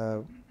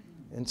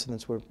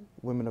incidents where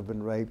women have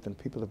been raped and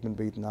people have been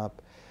beaten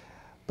up.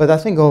 But I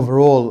think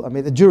overall, I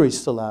mean, the jury's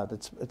still out.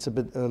 It's a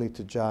bit early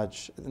to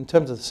judge. In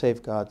terms of the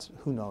safeguards,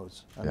 who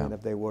knows? I mean,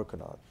 if they work or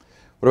not.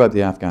 What about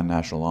the Afghan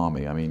National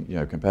Army? I mean, you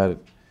know, compared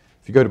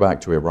if you go back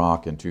to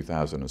Iraq in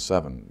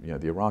 2007,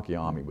 the Iraqi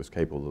army was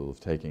capable of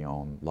taking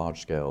on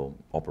large-scale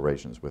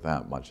operations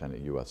without much any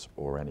U.S.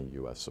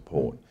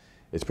 support.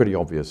 It's pretty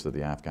obvious that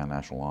the Afghan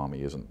National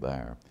Army isn't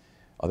there.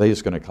 Are they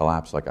just going to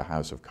collapse like a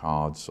house of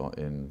cards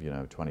in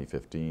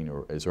 2015,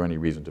 or is there any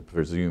reason to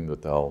presume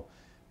that they'll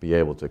be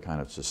able to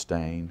kind of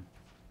sustain?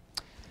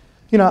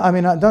 I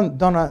mean,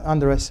 don't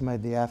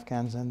underestimate the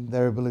Afghans and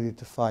their ability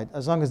to fight.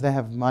 As long as they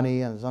have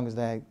money and as long as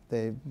they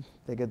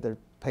get their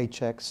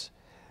paychecks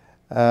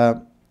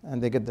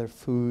and they get their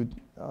food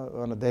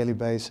on a daily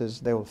basis,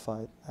 they will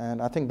fight.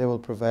 And I think they will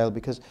prevail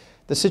because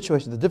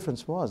the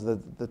difference was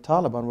that the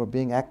Taliban were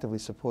being actively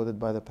supported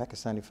by the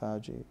Pakistani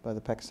Fauji, by the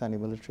Pakistani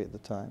military at the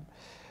time.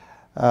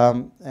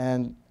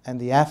 And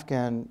the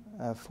Afghan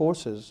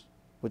forces,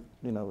 it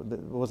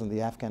wasn't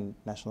the Afghan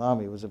National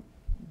Army, it was a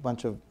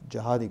bunch of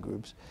jihadi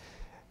groups,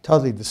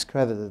 totally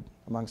discredited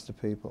amongst the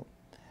people.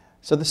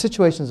 So the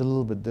situation is a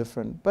little bit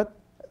different, but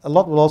a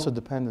lot will also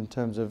depend in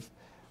terms of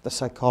the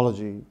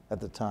psychology at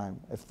the time.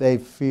 If they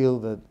feel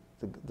that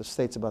the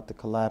state's about to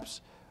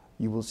collapse,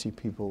 you will see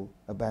people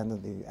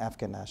abandon the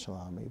Afghan National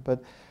Army.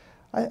 But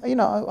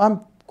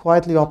I'm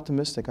quietly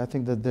optimistic. I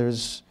think that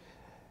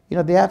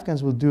the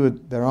Afghans will do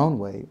it their own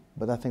way,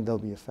 but I think they'll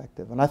be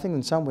effective. And I think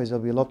in some ways they'll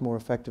be a lot more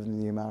effective than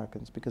the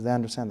Americans because they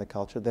understand the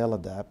culture, they'll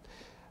adapt,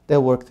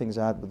 they'll work things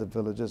out with the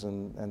villagers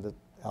and the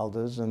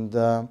elders, and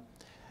they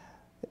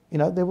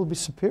will be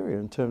superior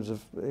in terms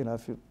of,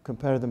 if you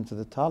compare them to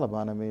the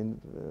Taliban. I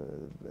mean,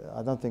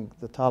 I don't think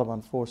the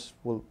Taliban force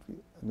will,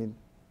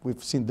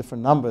 we've seen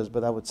different numbers,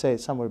 but I would say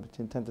somewhere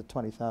between 10 to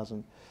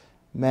 20,000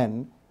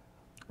 men.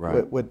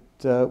 Right. With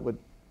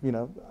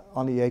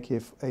on the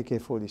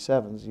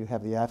AK-47s, you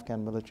have the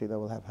Afghan military that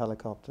will have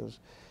helicopters,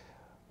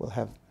 will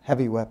have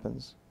heavy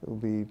weapons. It will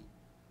be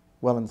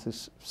well into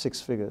six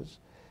figures,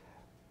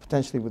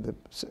 potentially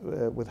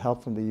with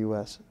help from the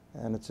U.S.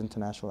 and its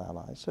international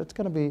allies. So it's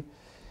going to be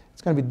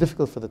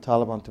difficult for the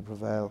Taliban to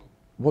prevail.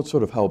 What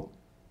sort of help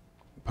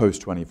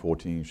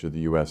post-2014 should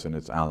the U.S. and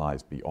its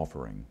allies be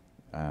offering?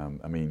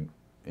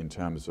 In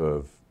terms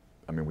of,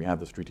 we have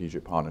the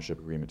Strategic Partnership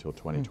Agreement till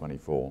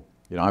 2024.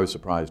 I was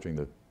surprised during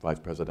the vice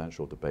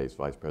presidential debates,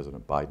 Vice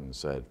President Biden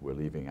said, we're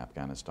leaving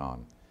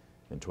Afghanistan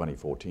in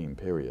 2014,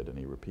 period, and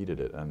he repeated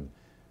it. And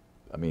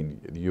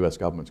the U.S.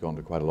 government's gone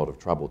to quite a lot of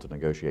trouble to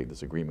negotiate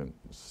this agreement,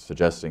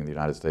 suggesting the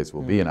United States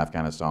will be in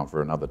Afghanistan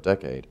for another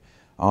decade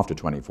after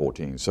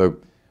 2014. So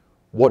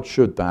what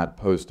should that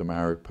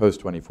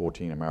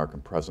post-2014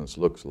 American presence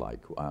looks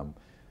like?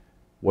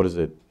 What is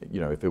it,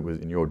 if it was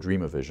in your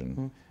dreamer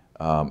vision,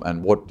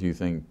 and what do you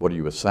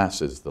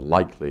assess is the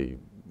likely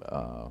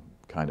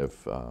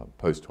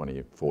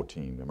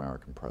post-2014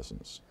 American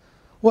presence?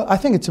 Well, I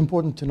think it's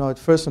important to note,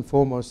 first and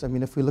foremost,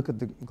 if we look at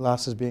the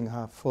glasses being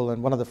half full,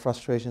 and one of the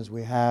frustrations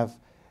we have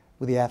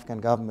with the Afghan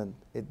government,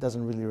 it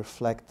doesn't really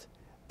reflect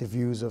the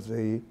views of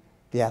the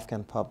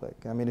Afghan public.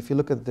 If you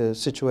look at the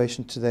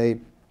situation today,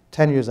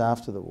 10 years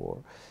after the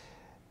war,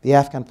 the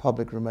Afghan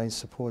public remains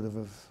supportive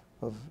of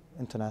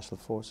international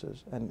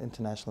forces and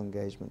international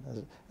engagement.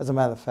 As a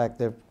matter of fact,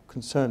 they're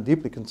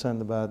deeply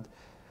concerned about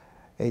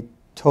a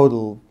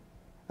total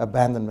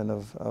abandonment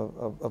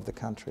of the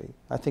country.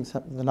 I think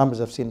the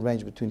numbers I've seen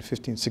range between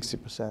 50 and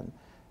 60%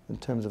 in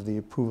terms of the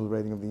approval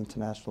rating of the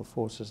international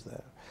forces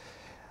there.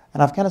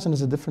 And Afghanistan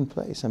is a different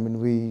place.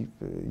 You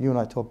and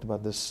I talked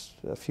about this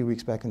a few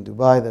weeks back in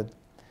Dubai, that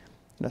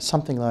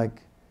something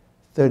like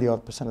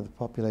 30-odd% of the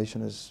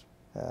population is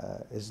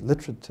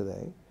literate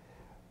today,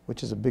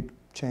 which is a big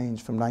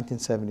change from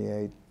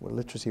 1978, where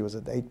literacy was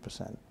at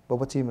 8%. But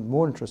what's even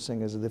more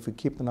interesting is that if we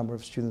keep the number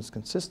of students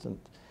consistent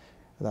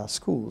at our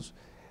schools,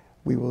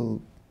 we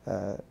will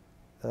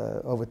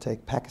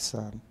overtake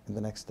Pakistan in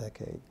the next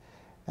decade.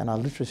 And our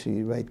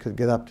literacy rate could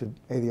get up to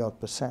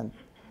 80-odd%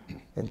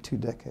 in 2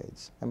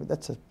 decades.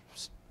 That's an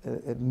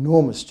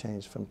enormous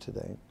change from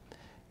today.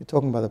 You're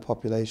talking about a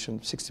population,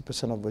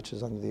 60% of which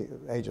is under the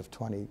age of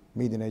 20,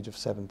 median age of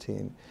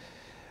 17.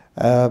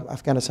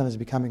 Afghanistan is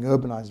becoming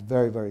urbanized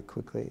very, very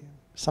quickly.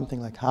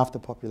 Something like half the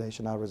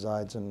population now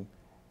resides in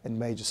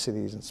major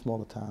cities and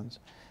smaller towns.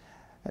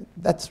 And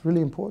that's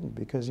really important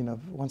because,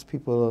 once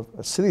people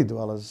are city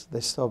dwellers,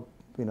 they stop,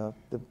 the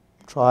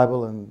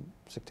tribal and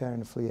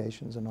sectarian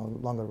affiliations are no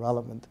longer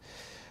relevant.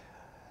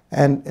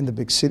 And in the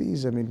big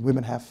cities,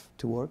 women have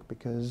to work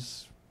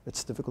because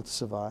it's difficult to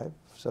survive.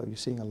 So you're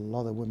seeing a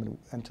lot of women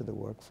enter the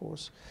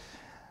workforce.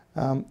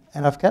 And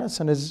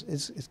Afghanistan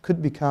it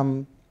could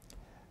become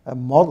a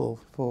model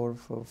for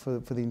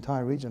the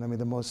entire region.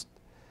 The most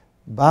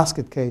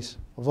basket case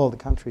of all the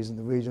countries in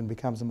the region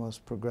becomes the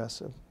most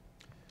progressive.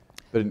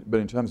 But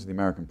in terms of the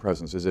American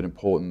presence, is it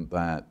important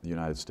that the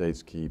United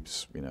States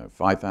keeps,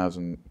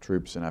 5,000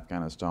 troops in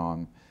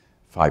Afghanistan,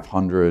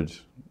 500,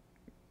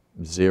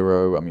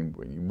 0?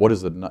 What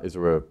is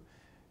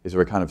is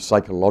there a kind of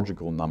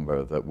psychological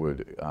number that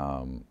would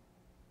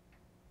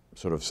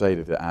sort of say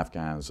to the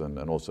Afghans and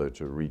also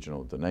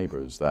to the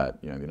neighbors that,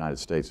 the United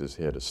States is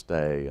here to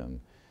stay and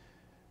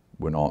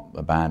we're not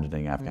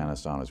abandoning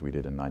Afghanistan as we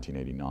did in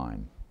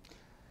 1989?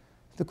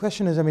 The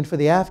question is, I mean, for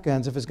the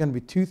Afghans, if it's going to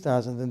be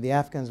 2,000, then the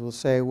Afghans will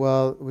say,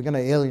 well, we're going to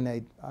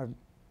alienate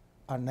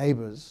our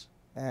neighbors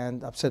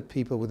and upset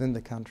people within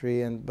the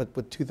country, but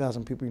with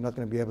 2,000 people, you're not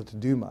going to be able to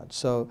do much.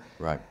 So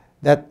right.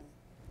 that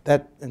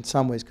in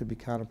some ways could be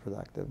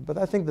counterproductive. But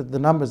I think that the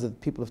numbers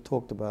that people have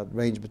talked about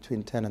range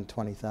between 10 and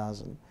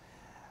 20,000.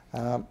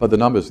 But the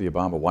numbers the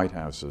Obama White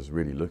House is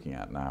really looking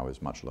at now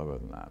is much lower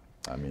than that.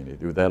 I mean,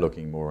 they're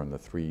looking more in the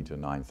 3,000 to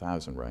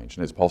 9,000 range.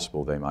 And it's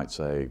possible they might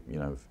say, you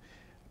know,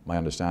 my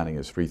understanding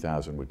is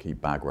 3,000 would keep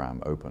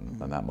Bagram open,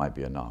 and that might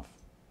be enough.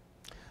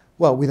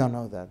 Well, we don't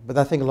know that. But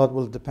I think a lot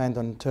will depend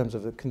on in terms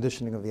of the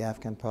conditioning of the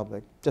Afghan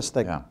public. Just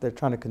like they're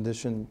trying to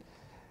condition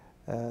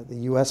the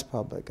U.S.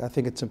 public. I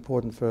think it's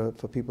important for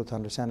people to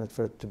understand it,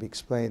 for it to be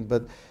explained.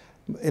 But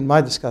in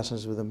my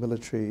discussions with the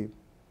military,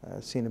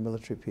 senior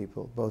military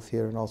people, both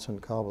here and also in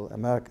Kabul,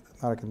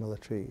 American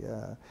military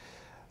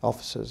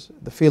officers,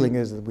 the feeling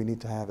is that we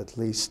need to have at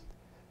least,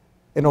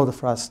 in order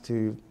for us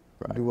to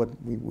do what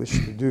we wish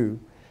to do,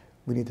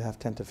 we need to have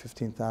 10 to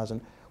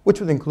 15,000, which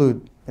would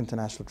include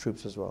international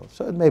troops as well.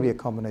 So it may be a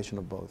combination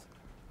of both.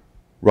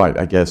 Right.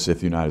 I guess if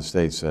the United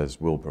States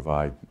says we'll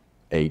provide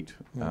 8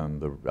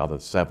 and the other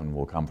 7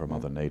 will come from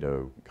other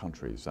NATO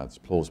countries, that's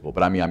plausible.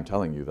 But I mean, I'm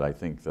telling you that I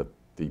think that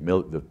the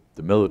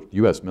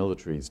U.S.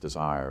 military's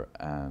desire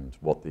and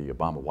what the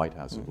Obama White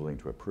House is willing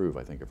to approve,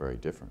 I think, are very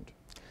different.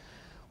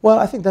 Well,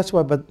 I think that's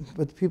why, but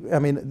people, I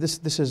mean, this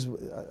is,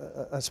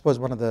 I suppose,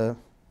 one of the,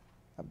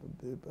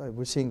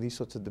 we're seeing these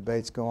sorts of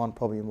debates go on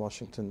probably in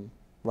Washington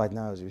right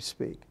now as we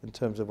speak, in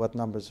terms of what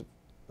numbers,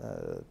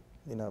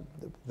 you know,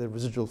 the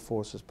residual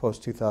forces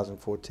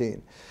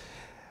post-2014.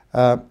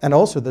 And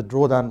also the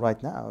drawdown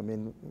right now. I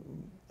mean,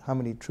 how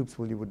many troops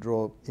will you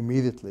withdraw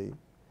immediately?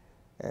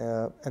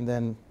 And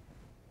then,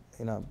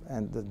 you know,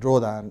 and the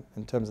drawdown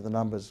in terms of the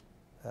numbers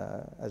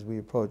as we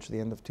approach the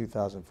end of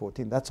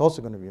 2014, that's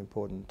also going to be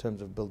important in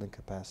terms of building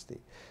capacity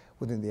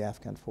within the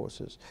Afghan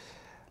forces.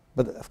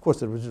 But of course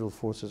the residual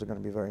forces are going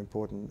to be very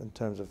important in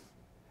terms of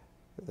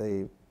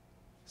the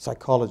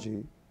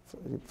psychology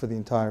for the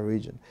entire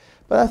region.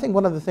 But I think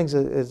one of the things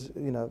is,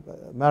 you know,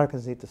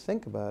 Americans need to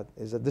think about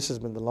is that this has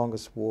been the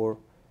longest war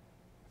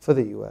for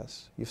the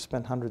U.S. You've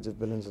spent hundreds of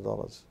billions of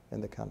dollars in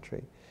the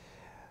country.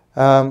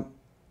 You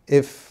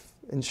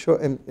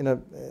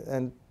know,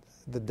 and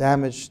the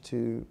damage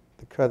to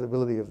the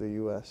credibility of the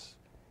U.S.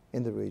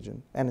 in the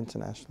region and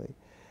internationally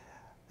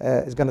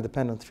is going to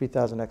depend on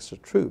 3,000 extra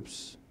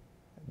troops.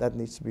 That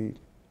needs to be,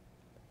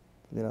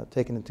 you know,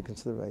 taken into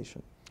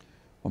consideration.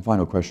 One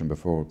final question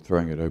before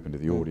throwing it open to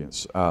the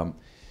audience. How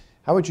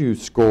would you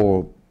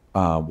score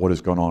what has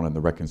gone on in the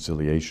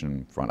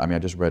reconciliation front? I mean, I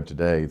just read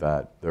today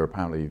that there are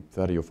apparently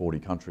 30 or 40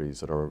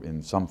 countries that are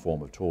in some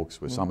form of talks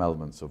with some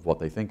elements of what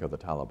they think are the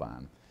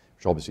Taliban,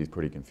 which obviously is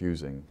pretty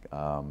confusing.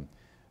 And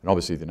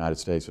obviously the United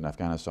States and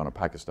Afghanistan or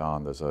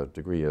Pakistan, there's a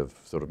degree of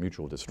sort of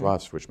mutual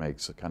distrust, which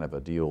makes a kind of a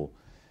deal,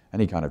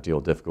 any kind of deal,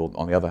 difficult.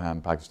 On the other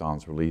hand,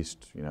 Pakistan's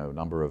released, you know, a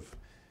number of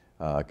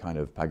kind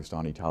of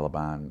Pakistani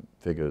Taliban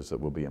figures that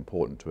will be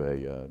important to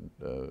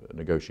a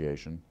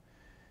negotiation.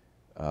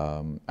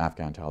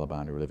 Afghan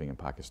Taliban who are living in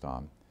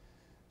Pakistan.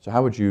 So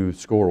how would you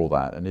score all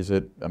that? And is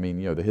it, I mean,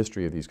 you know, the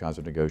history of these kinds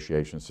of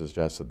negotiations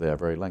suggests that they're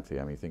very lengthy.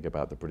 I mean, think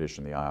about the British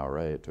and the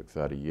IRA, it took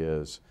 30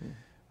 years.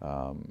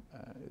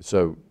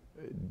 So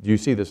do you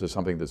see this as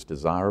something that's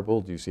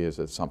desirable? Do you see it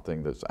as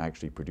something that's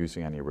actually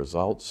producing any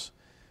results?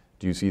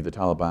 Do you see the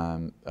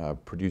Taliban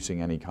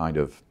producing any kind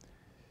of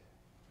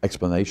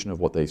explanation of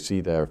what they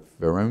see their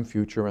own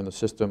future in the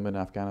system in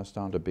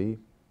Afghanistan to be?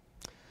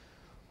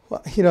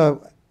 Well, you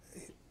know,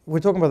 we're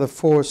talking about a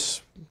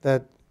force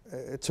that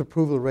its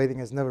approval rating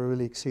has never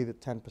really exceeded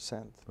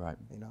 10%. Right.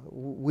 You know,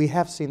 we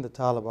have seen the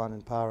Taliban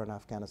in power in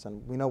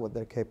Afghanistan. We know what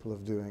they're capable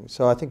of doing.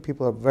 So I think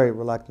people are very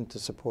reluctant to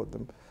support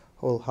them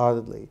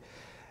wholeheartedly.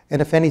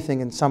 And if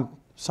anything, in some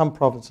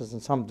provinces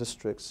and some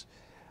districts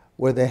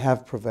where they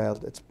have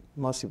prevailed, it's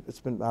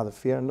been out of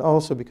fear, and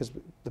also because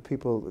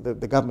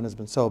the government has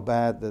been so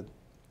bad that,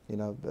 you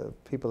know, the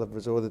people have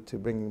resorted to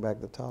bringing back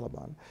the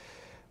Taliban.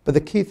 But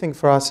the key thing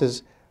for us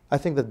is, I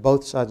think that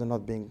both sides are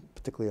not being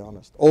particularly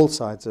honest. All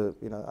sides are,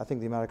 you know, I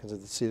think the Americans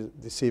are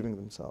deceiving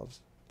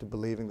themselves to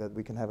believing that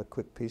we can have a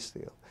quick peace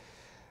deal.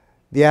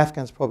 The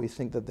Afghans probably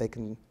think that they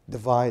can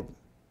divide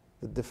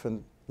the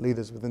different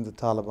leaders within the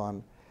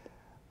Taliban,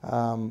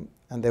 and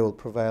they will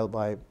prevail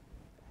by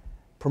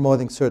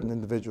promoting certain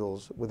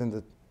individuals within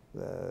the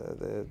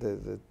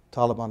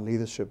Taliban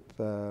leadership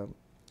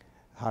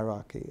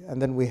hierarchy.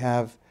 And then we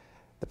have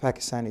the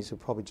Pakistanis who are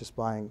probably just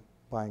buying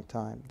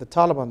time. The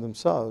Taliban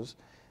themselves,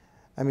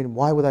 I mean,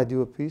 why would I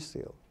do a peace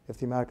deal if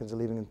the Americans are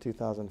leaving in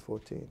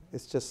 2014?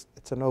 It's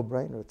a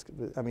no-brainer.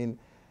 I mean,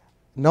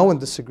 no one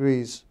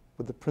disagrees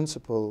with the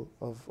principle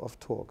of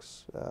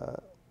talks.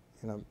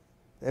 You know,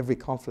 every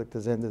conflict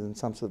has ended in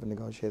some sort of a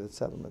negotiated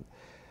settlement.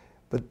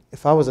 But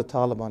if I was a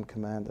Taliban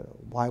commander,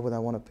 why would I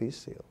want a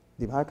peace deal?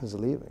 The Americans are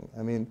leaving.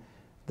 I mean,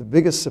 the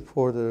biggest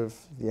supporter of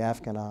the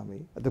Afghan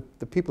army,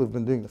 the people who've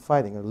been doing the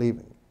fighting are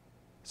leaving.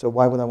 So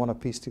why would I want a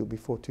peace deal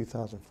before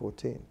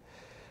 2014?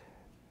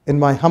 in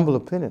my humble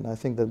opinion, I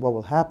think that what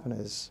will happen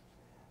is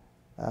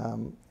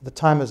the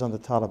time is on the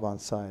Taliban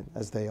side,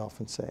 as they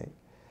often say.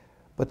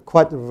 But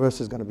quite the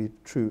reverse is going to be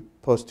true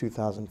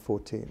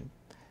post-2014.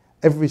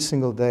 Every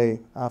single day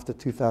after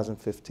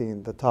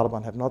 2015, the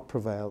Taliban have not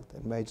prevailed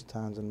in major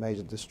towns and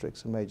major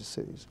districts and major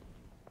cities.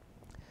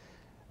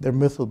 Their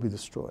myth will be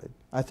destroyed.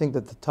 I think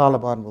that the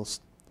Taliban will,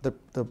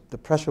 the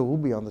pressure will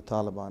be on the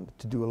Taliban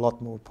to do a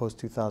lot more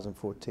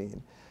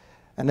post-2014.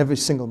 And every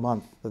single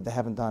month that they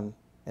haven't done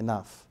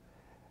enough,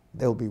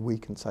 they'll be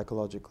weakened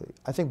psychologically.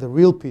 I think the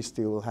real peace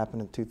deal will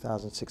happen in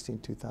 2016,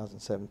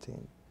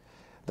 2017.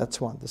 That's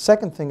one. The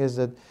second thing is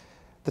that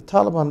the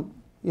Taliban,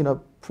 you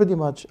know, pretty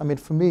much, I mean,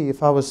 for me,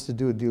 if I was to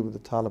do a deal with the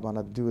Taliban,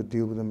 I'd do a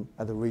deal with them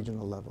at the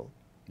regional level,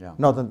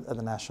 not at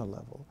the national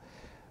level.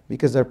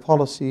 Because their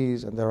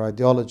policies and their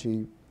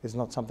ideology is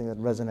not something that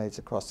resonates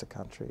across the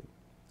country.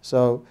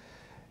 So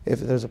if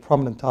there's a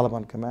prominent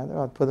Taliban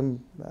commander, I'd put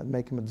him, I'd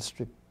make him a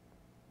district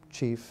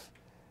chief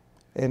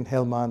in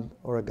Helmand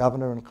or a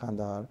governor in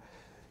Kandahar.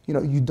 You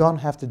know, you don't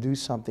have to do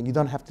something. You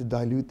don't have to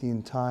dilute the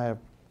entire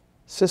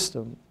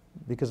system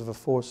because of a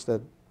force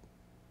that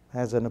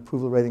has an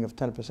approval rating of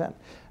 10%.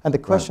 And the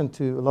question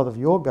to a lot of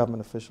your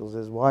government officials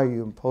is, why are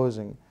you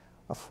imposing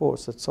a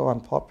force that's so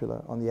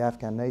unpopular on the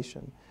Afghan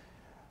nation?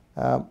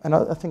 And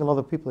I think a lot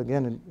of people,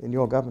 again, in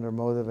your government are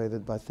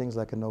motivated by things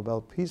like a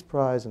Nobel Peace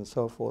Prize and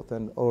so forth,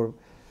 and or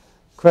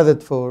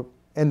credit for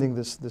ending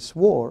this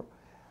war.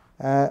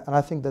 And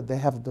I think that they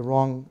have the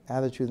wrong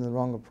attitude and the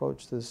wrong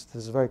approach to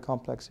this very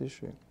complex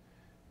issue.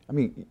 I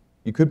mean,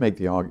 you could make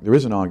the argument, there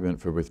is an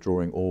argument for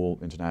withdrawing all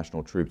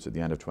international troops at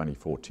the end of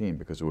 2014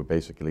 because it would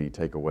basically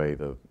take away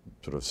the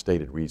sort of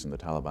stated reason the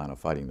Taliban are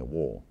fighting the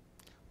war.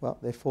 Well,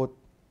 they fought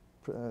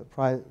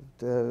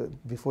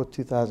before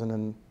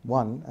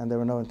 2001 and there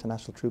were no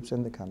international troops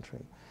in the country.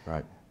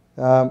 Right.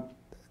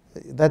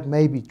 That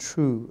may be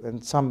true in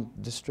some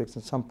districts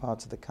in some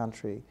parts of the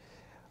country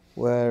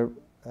where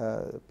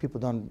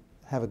people don't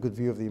have a good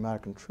view of the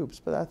American troops,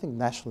 but I think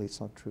nationally it's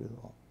not true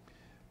at all.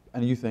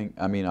 And you think,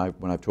 I mean,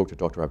 when I've talked to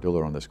Dr.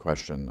 Abdullah on this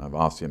question, I've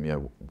asked him, you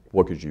know,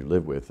 what could you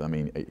live with? I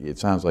mean, it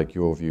sounds like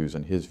your views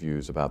and his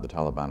views about the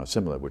Taliban are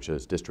similar, which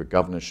is district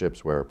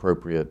governorships where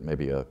appropriate,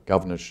 maybe a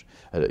governorship,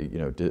 you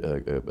know,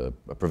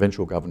 a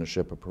provincial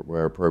governorship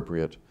where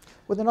appropriate.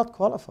 Well, they're not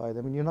qualified.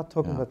 I mean, you're not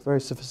talking about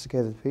very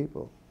sophisticated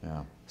people.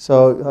 Yeah.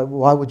 So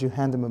why would you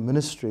hand them a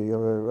ministry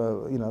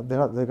or, you know,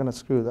 they're going to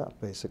screw it up,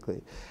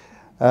 basically.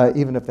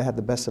 Even if they had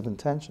the best of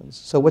intentions.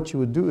 So what you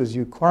would do is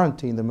you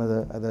quarantine them at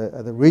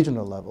a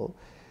regional level.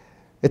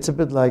 It's a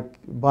bit like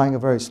buying a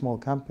very small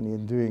company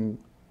and doing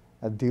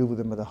a deal with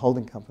them at a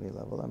holding company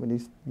level. I mean,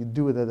 you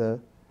do it at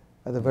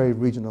a very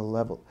regional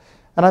level.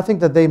 And I think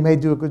that they may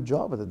do a good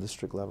job at the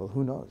district level.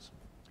 Who knows?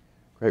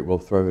 Great. We'll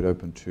throw it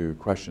open to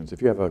questions.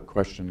 If you have a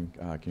question,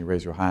 can you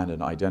raise your hand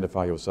and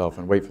identify yourself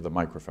and wait for the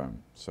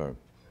microphone? So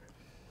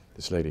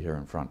this lady here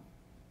in front.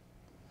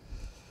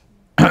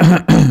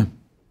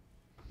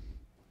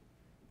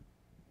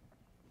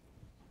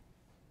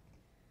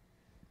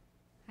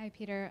 Hi,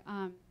 Peter.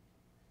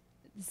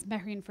 This is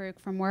Mehreen Farouk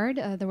from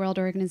WORD, the World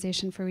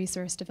Organization for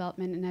Resource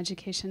Development and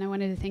Education. I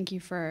wanted to thank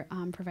you for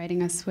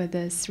providing us with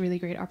this really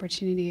great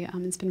opportunity.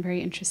 It's been very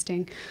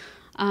interesting.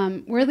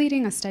 We're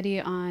leading a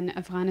study on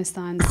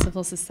Afghanistan's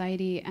civil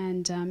society,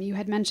 and you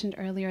had mentioned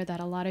earlier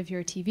that a lot of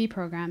your TV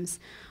programs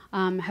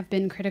have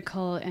been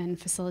critical in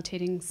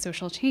facilitating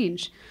social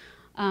change.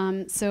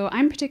 So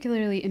I'm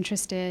particularly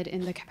interested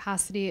in the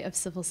capacity of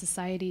civil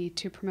society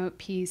to promote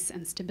peace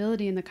and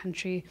stability in the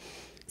country.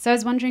 So I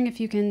was wondering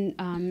if you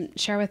can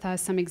share with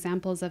us some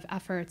examples of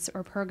efforts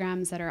or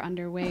programs that are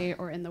underway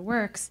or in the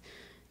works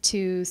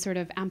to sort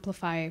of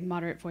amplify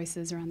moderate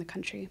voices around the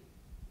country.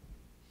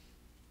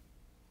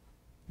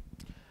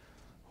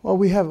 Well,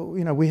 we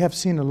have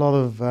seen a lot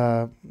of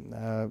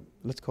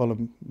let's call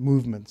them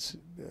movements,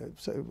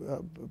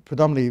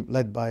 predominantly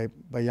led by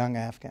young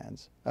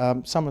Afghans.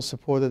 Some are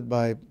supported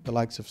by the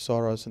likes of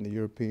Soros and the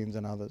Europeans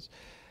and others.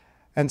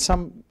 And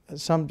some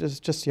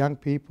just young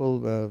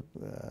people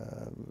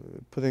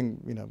putting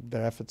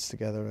their efforts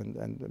together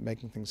and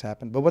making things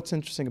happen. But what's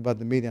interesting about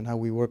the media and how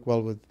we work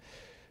well with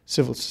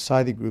civil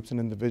society groups and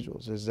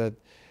individuals is that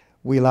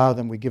we allow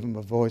them, we give them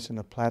a voice and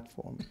a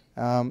platform.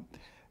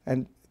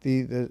 And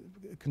the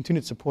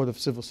continued support of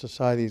civil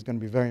society is going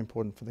to be very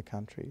important for the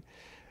country.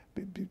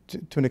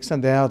 To an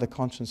extent, they are the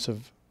conscience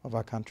of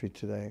our country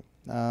today.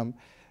 And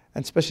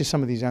especially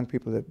some of these young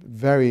people, they're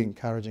very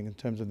encouraging in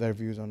terms of their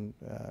views on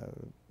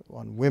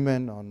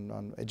women,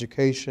 on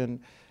education,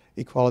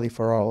 equality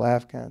for all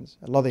Afghans.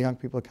 A lot of the young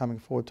people are coming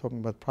forward talking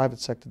about private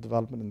sector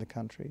development in the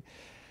country.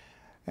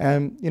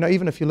 And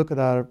even if you look at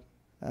our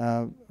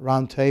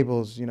round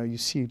tables, you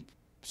see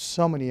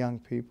so many young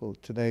people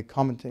today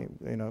commenting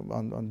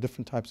on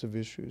different types of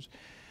issues.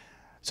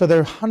 So there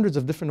are hundreds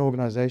of different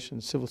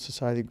organizations, civil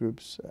society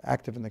groups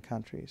active in the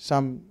country.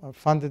 Some are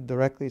funded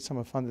directly, some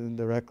are funded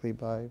indirectly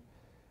by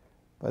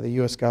the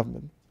US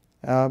government.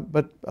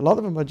 But a lot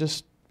of them are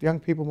just young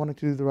people wanting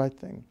to do the right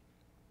thing.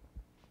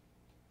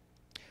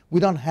 We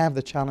don't have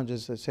the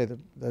challenges that say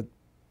that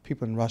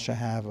people in Russia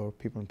have or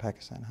people in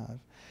Pakistan have.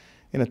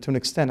 You know, to an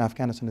extent,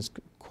 Afghanistan is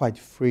quite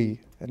free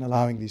in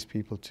allowing these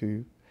people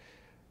to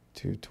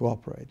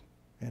operate.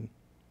 And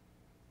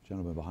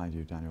Gentleman behind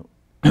you, Daniel.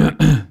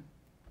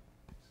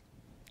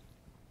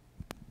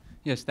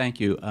 Yes, thank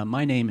you.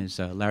 My name is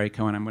Larry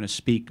Cohen. I'm going to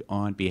speak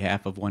on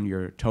behalf of one of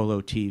your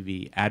Tolo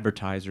TV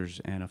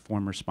advertisers and a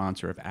former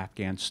sponsor of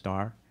Afghan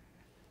Star.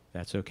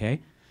 That's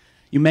okay.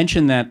 You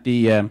mentioned that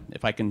the,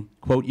 if I can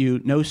quote you,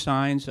 no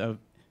signs of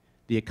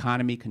the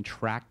economy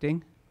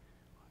contracting.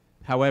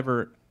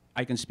 However,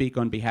 I can speak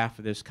on behalf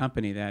of this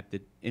company that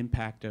the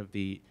impact of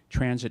the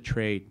transit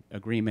trade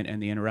agreement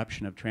and the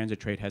interruption of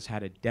transit trade has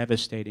had a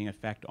devastating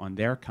effect on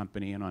their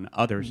company and on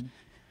others. Mm-hmm.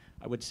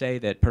 I would say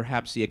that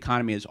perhaps the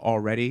economy is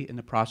already in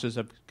the process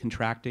of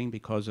contracting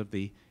because of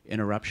the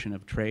interruption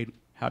of trade.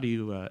 How do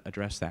you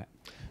address that?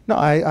 No,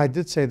 I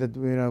did say that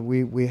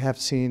we have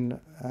seen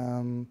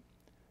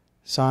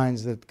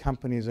signs that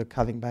companies are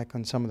cutting back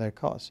on some of their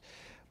costs.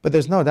 But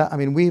there's no doubt, I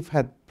mean, we've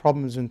had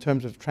problems in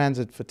terms of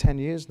transit for 10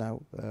 years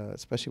now,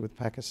 especially with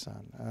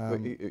Pakistan.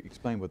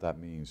 Explain what that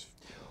means.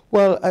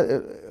 Well,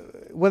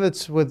 whether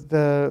it's with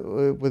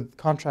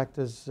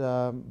contractors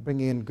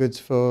bringing in goods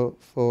for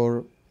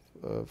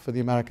the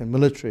American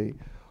military,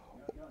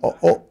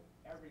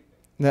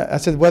 I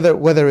said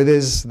whether it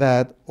is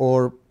that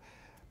or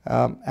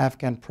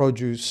Afghan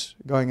produce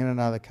going in and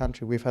out of the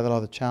country, we've had a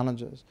lot of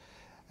challenges.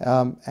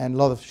 And a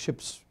lot of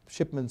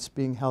shipments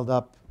being held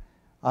up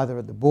either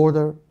at the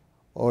border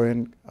or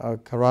in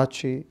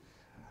Karachi.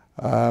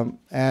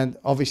 And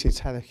obviously it's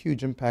had a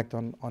huge impact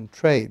on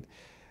trade.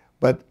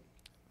 But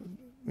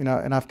you know,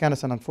 in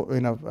Afghanistan,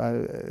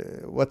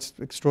 what's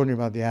extraordinary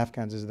about the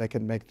Afghans is they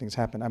can make things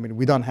happen. I mean,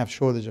 we don't have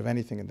shortage of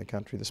anything in the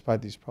country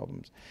despite these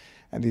problems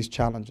and these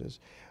challenges.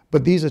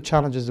 But these are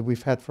challenges that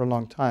we've had for a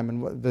long time.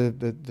 And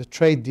the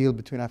trade deal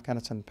between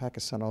Afghanistan and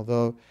Pakistan,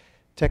 although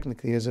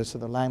technically as a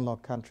sort of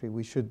landlocked country,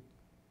 we should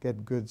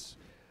get goods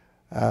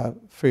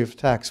free of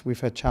tax. We've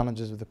had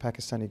challenges with the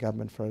Pakistani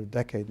government for a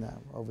decade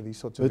now over these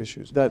sorts of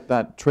issues.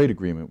 That trade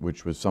agreement,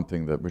 which was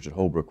something that Richard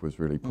Holbrooke was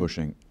really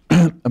pushing,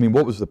 I mean,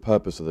 what was the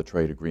purpose of the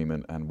trade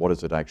agreement and what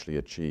has it actually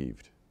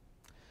achieved?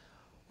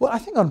 Well, I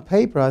think on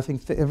paper, I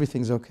think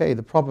everything's okay.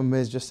 The problem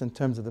is just in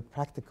terms of the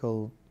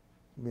practical,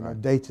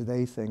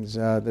 day-to-day things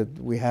that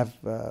we have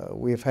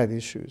had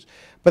issues.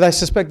 But I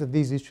suspect that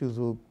these issues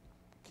will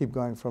keep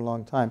going for a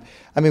long time.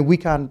 I mean, we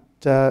can't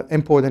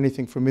import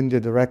anything from India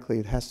directly.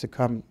 It has to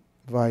come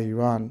via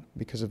Iran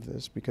because of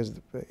this, because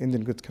the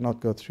Indian goods cannot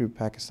go through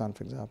Pakistan,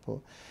 for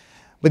example.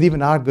 But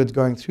even our goods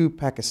going through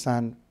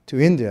Pakistan to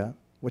India,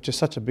 which is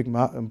such a big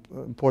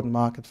important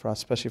market for us,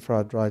 especially for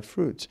our dried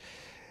fruits,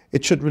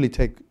 it should really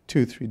take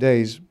 2-3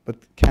 days, but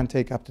can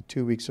take up to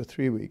 2 weeks or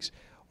 3 weeks,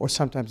 or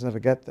sometimes never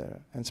get there.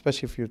 And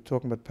especially if you're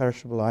talking about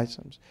perishable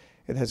items,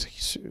 it has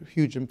a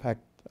huge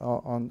impact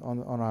on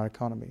our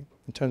economy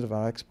in terms of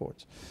our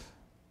exports.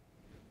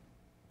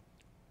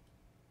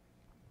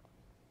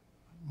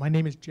 My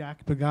name is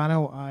Jack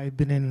Pagano. I've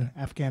been in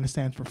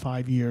Afghanistan for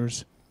 5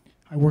 years.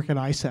 I work at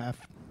ISAF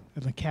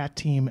as a CAT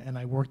team, and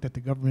I worked at the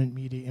Government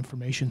Media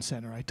Information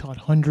Center. I taught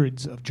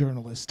hundreds of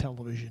journalists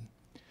television.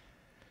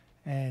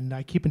 And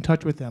I keep in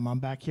touch with them. I'm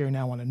back here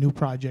now on a new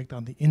project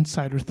on the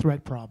insider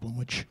threat problem,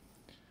 which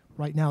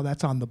right now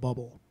that's on the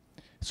bubble.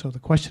 So the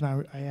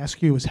question I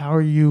ask you is, how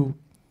are you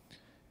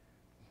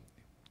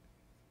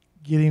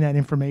getting that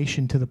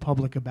information to the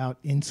public about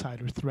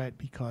insider threat?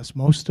 Because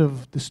most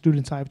of the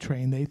students I've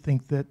trained, they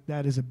think that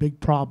that is a big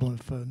problem.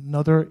 If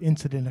another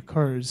incident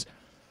occurs,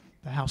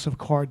 the house of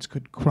cards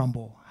could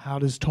crumble. How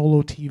does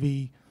Tolo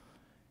TV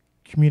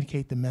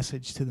communicate the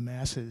message to the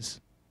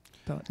masses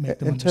to make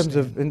them understand? Terms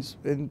of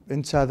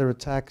insider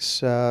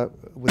attacks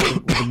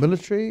with the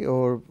military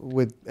or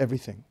with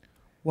everything?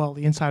 Well,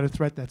 the insider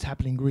threat that's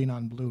happening green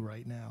on blue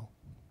right now.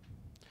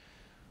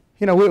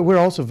 You know, we're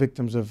also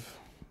victims of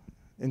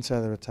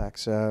insider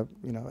attacks. You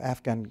know,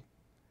 Afghan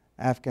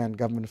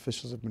government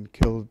officials have been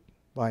killed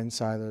by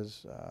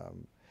insiders,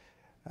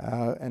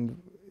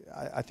 and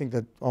I think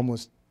that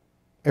almost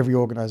every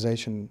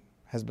organization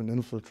has been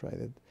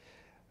infiltrated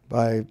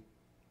by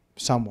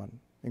someone,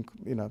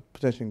 you know,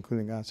 potentially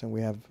including us, and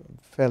we have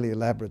a fairly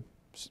elaborate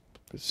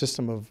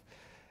system of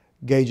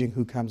gauging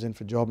who comes in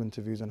for job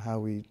interviews and how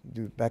we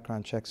do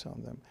background checks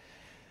on them.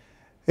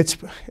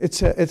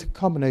 It's a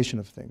combination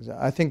of things.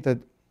 I think that,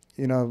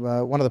 you know,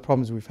 one of the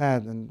problems we've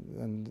had,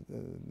 and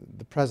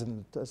the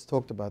president has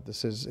talked about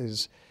this,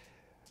 is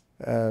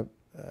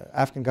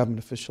Afghan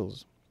government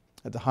officials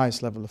at the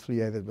highest level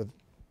affiliated with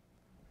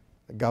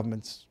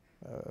governments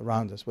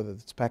around us, whether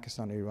it's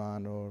Pakistan,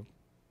 Iran, or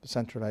the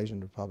Central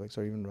Asian republics,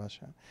 or even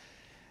Russia.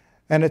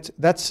 And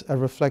that's a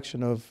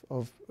reflection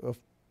of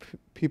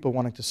people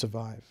wanting to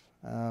survive.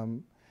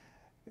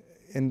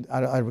 And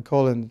I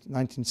recall in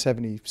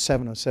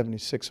 1977 or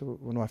 76,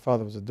 when my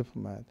father was a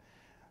diplomat,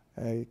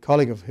 a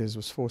colleague of his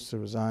was forced to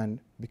resign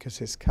because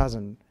his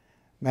cousin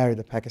married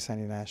a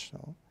Pakistani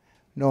national.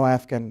 No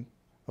Afghan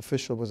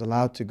official was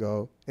allowed to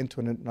go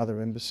into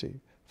another embassy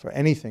for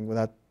anything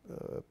without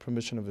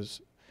permission of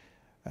his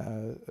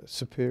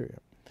superior.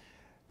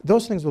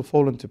 those things will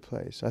fall into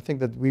place. I think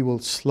that we will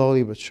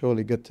slowly but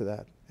surely get to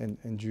that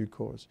in due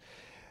course.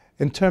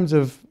 In terms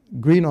of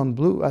green on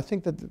blue, I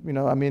think that,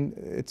 I mean,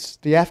 it's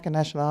the Afghan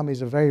National Army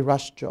is a very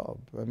rushed job.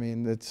 I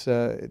mean, it's,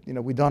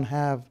 we don't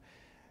have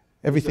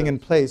everything in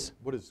place.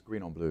 What is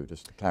green on blue,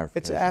 just to clarify?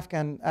 It's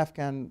Afghan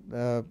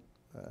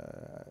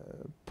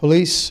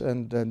police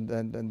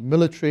and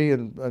military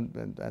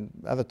and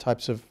other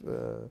types of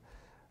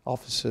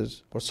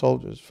officers or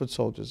soldiers, foot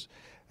soldiers,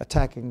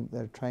 attacking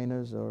their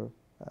trainers or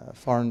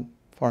foreign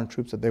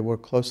troops that they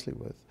work closely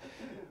with,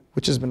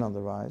 which has been on the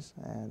rise,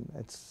 and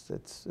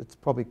it's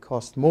probably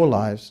cost more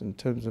lives in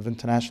terms of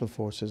international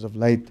forces of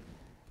late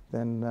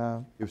than.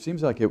 It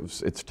seems like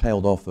it's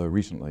tailed off though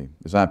recently.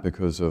 Is that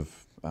because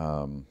of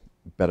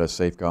better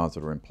safeguards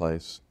that are in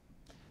place?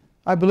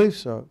 I believe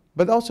so,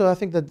 but also I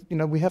think that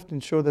we have to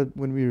ensure that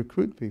when we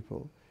recruit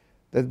people,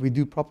 that we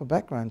do proper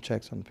background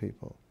checks on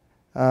people.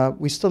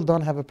 We still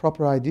don't have a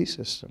proper ID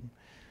system.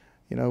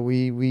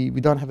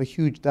 We don't have a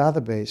huge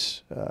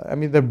database. I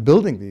mean, they're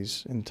building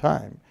these in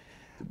time.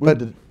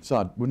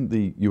 Saad, wouldn't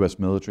the U.S.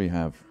 military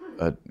have,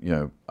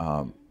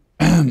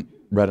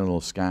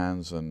 retinal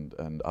scans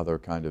and other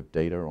kind of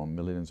data on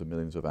millions and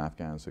millions of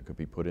Afghans that could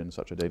be put in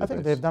such a database? I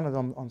think they've done it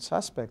on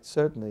suspects,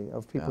 certainly,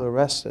 of people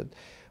arrested.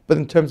 But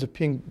in terms of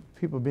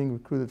people being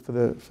recruited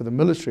for the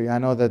military, I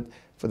know that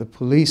for the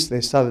police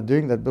they started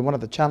doing that. But one of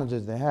the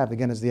challenges they have,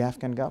 again, is the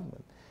Afghan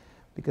government,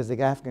 because the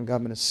Afghan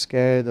government is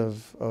scared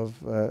of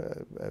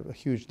a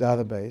huge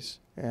database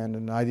and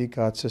an ID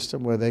card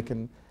system where they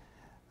can.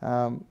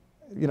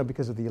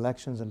 Because of the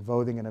elections and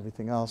voting and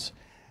everything else,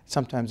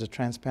 sometimes a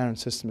transparent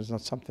system is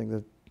not something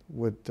that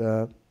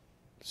would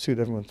suit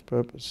everyone's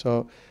purpose.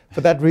 So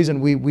for that reason,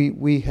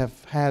 we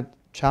have had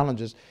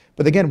challenges.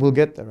 But again, we'll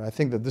get there. I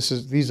think that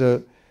these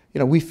are,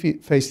 we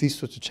face these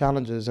sorts of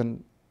challenges,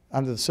 and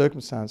under the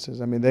circumstances,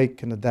 I mean, they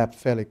can adapt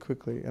fairly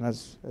quickly. And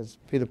as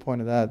Peter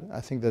pointed out, I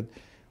think that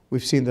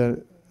we've seen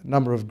the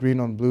number of green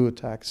on blue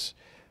attacks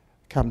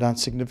come down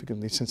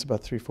significantly since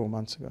about 3-4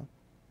 months ago.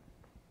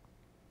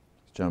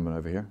 This gentleman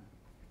over here.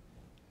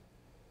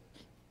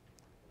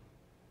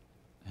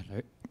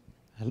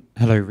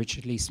 Hello,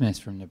 Richard Lee Smith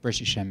from the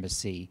British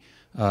Embassy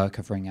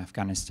covering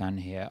Afghanistan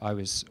here. I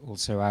was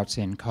also out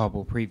in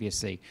Kabul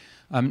previously.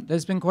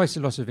 There's been quite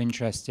a lot of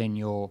interest in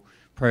your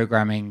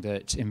programming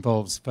that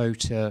involves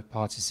voter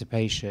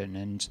participation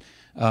and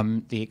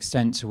the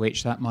extent to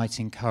which that might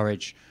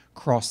encourage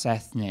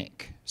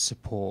cross-ethnic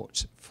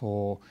support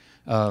for,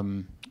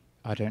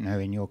 I don't know,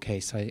 in your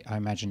case, I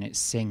imagine it's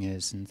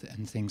singers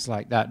and things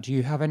like that. Do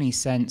you have any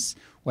sense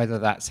whether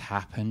that's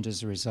happened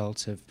as a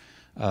result of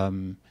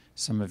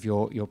some of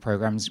your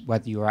programs,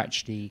 whether you're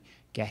actually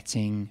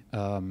getting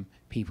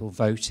people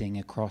voting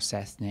across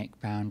ethnic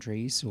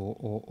boundaries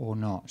or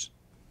not?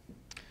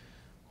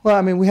 Well,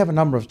 I mean, we have a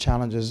number of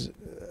challenges.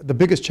 The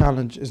biggest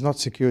challenge is not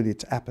security,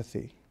 it's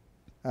apathy.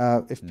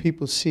 If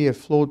people see a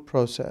flawed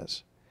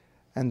process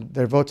and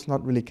their vote's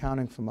not really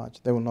counting for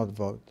much, they will not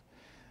vote.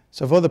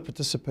 So voter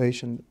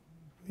participation,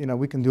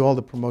 we can do all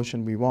the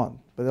promotion we want,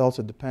 but it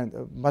also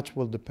much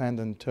will depend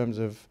in terms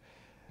of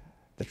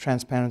the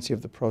transparency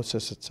of the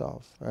process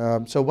itself.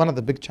 So one of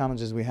the big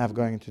challenges we have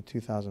going into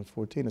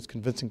 2014 is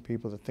convincing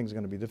people that things are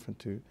going to be different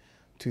to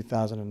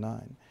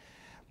 2009.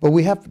 But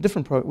we have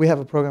we have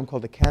a program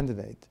called The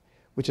Candidate,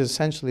 which is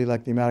essentially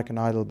like the American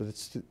Idol, but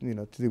it's to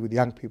do with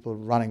young people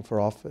running for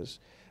office.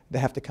 They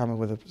have to come in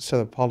with a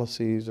set of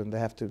policies, and they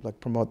have to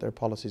promote their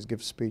policies,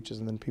 give speeches,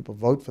 and then people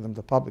vote for them.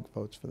 The public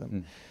votes for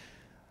them.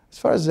 As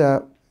far as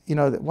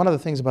one of the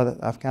things about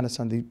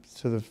Afghanistan,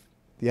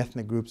 the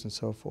ethnic groups and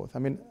so forth. I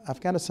mean,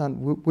 Afghanistan,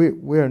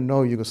 we're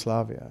no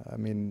Yugoslavia. I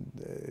mean,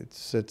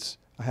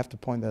 I have to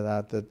point that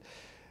out, that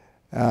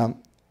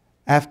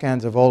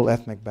Afghans of all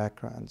ethnic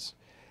backgrounds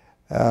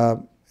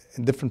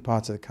in different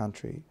parts of the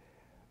country,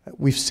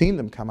 we've seen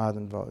them come out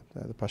and vote.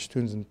 The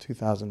Pashtuns in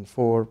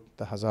 2004,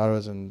 the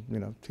Hazaras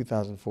in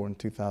 2004 and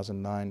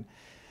 2009.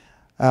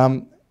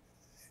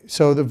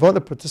 So the voter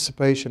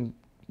participation,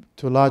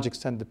 to a large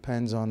extent,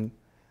 depends on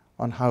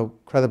how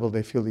credible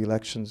they feel the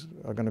elections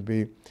are going to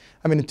be.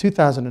 I mean, in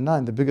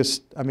 2009, the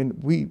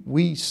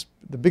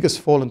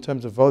biggest fall in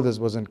terms of voters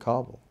was in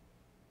Kabul.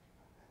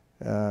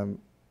 And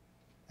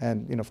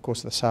of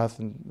course, the south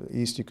and the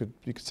east, you could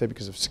say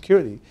because of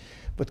security,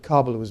 but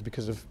Kabul was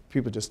because of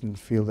people just didn't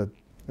feel that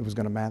it was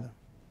going to matter.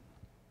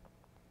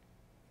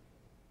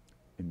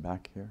 In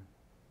back here.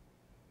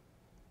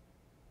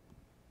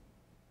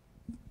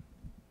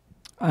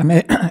 I'm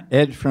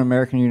Ed from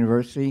American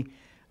University.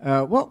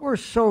 What were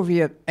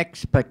Soviet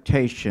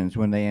expectations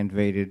when they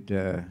invaded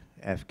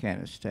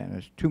Afghanistan?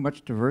 Is too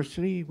much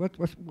diversity? What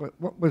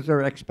was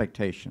their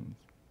expectations?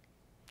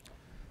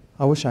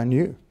 I wish I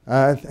knew.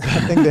 I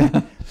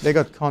think they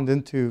got conned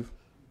into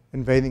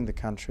invading the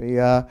country.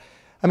 I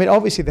mean,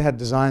 obviously they had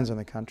designs on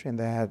the country, and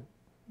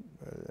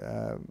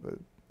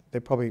they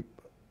probably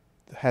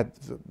had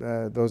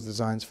those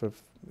designs for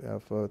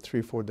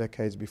 3-4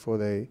 decades before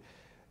they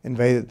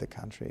invaded the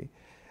country.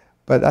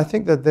 But I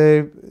think that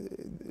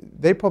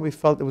they probably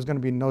felt it was going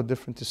to be no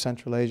different to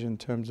Central Asia in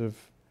terms of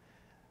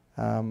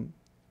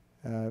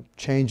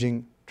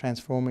changing,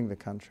 transforming the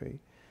country.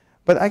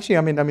 But actually,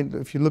 I mean,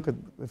 if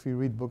you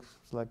read books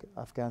like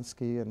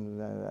Afghansky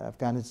and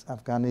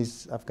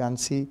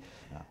Afghansi,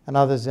 Yeah. and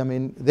others, I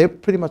mean, they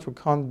pretty much were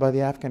conned by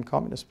the Afghan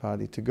Communist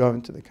Party to go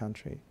into the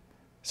country,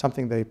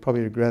 something they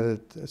probably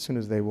regretted as soon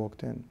as they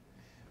walked in.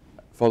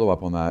 Follow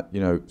up on that,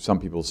 you know, some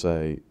people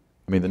say,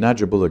 I mean, the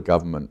Najibullah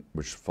government,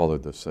 which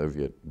followed the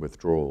Soviet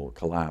withdrawal,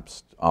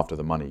 collapsed after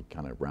the money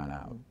kind of ran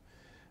out.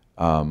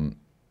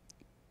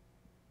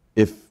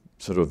 If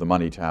sort of the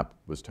money tap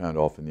was turned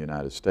off in the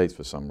United States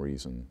for some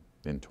reason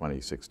in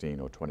 2016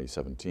 or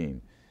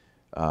 2017,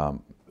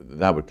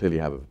 that would clearly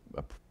have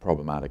a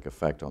problematic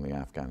effect on the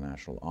Afghan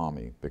National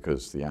Army,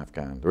 because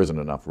there isn't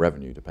enough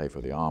revenue to pay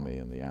for the army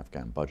in the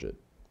Afghan budget.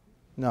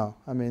 No,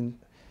 I mean,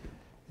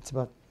 it's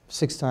about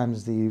 6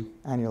 times the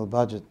annual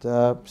budget,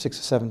 6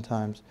 or 7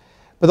 times.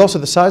 But also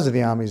the size of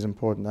the army is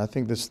important. I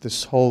think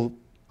this whole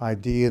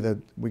idea that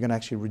we're going to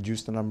actually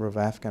reduce the number of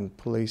Afghan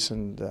police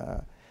and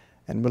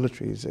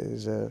militaries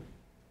is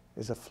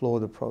a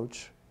flawed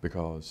approach.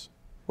 Because?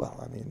 Well,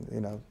 I mean,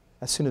 you know,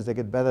 as soon as they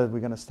get better, we're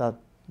going to start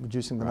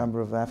reducing the Right. number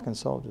of Afghan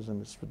soldiers,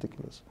 and it's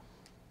ridiculous.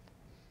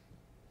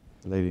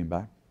 The lady in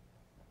back.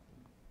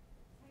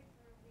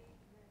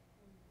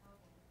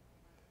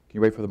 Can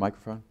you wait for the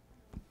microphone?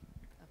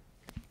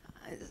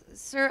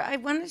 Sir, I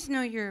wanted to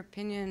know your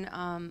opinion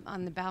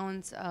on the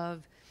balance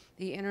of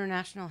the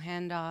international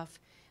handoff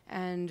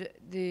and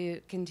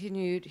the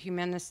continued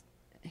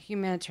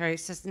humanitarian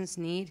assistance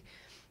need.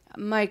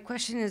 My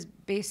question is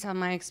based on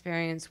my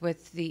experience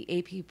with the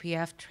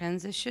APPF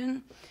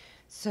transition.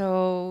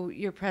 So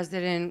your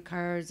President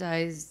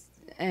Karzai's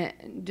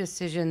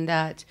decision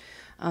that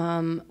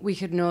we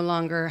could no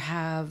longer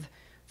have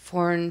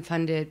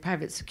foreign-funded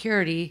private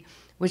security,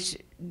 which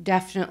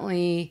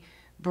definitely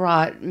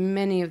brought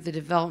many of the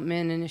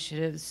development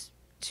initiatives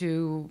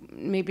to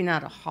maybe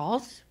not a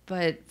halt,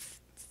 but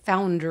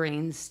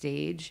foundering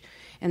stage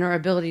in our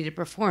ability to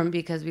perform,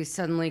 because we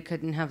suddenly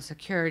couldn't have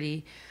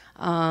security.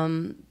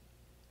 I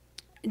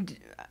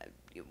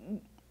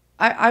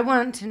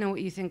want to know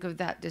what you think of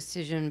that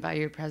decision by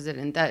your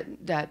president,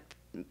 that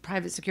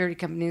private security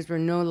companies were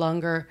no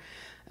longer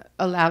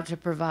allowed to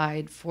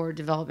provide for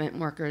development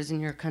workers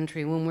in your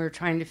country when we're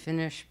trying to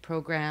finish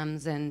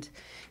programs and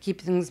keep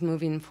things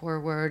moving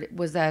forward.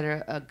 Was that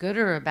a good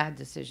or a bad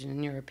decision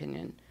in your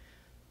opinion?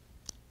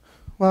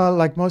 Well,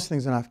 like most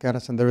things in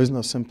Afghanistan, there is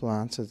no simple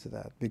answer to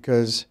that,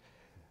 because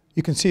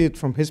you can see it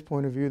from his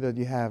point of view that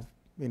you have,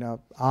 you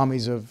know,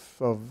 armies of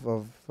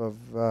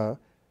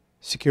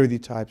security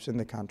types in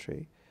the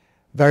country,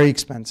 very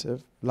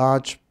expensive,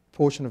 large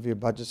portion of your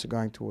budgets are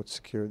going towards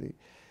security.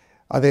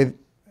 Are they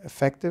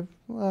effective?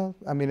 Well,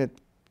 I mean,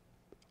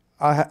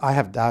 I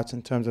have doubts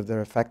in terms of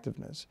their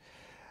effectiveness.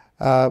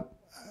 Are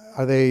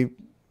their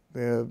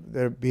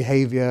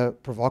behavior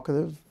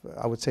provocative?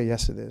 I would say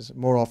yes, it is,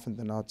 more often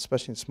than not,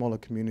 especially in smaller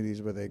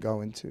communities where they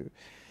go into.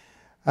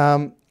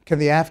 Can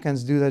the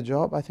Afghans do their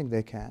job? I think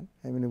they can.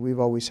 I mean, we've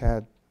always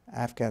had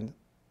Afghan,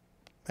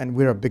 and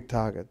we're a big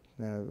target.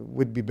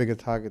 We'd be a bigger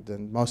target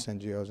than most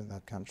NGOs in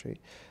that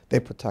country. They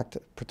protect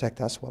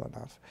us well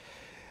enough.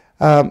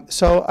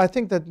 So I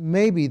think that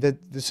maybe the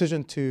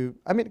decision to,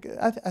 I mean,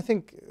 I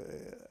think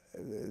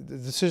the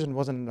decision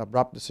wasn't an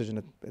abrupt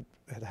decision. It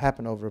had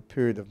happened over a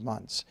period of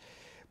months.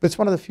 But it's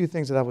one of the few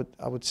things that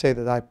I would say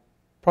that I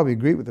probably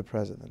agree with the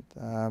president.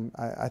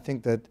 I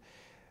think that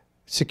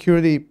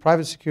security,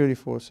 private security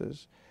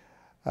forces,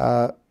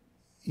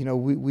 you know,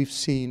 we've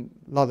seen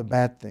a lot of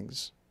bad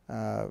things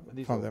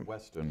from them.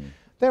 Western.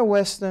 They're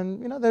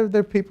Western, you know,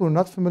 they're people who are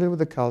not familiar with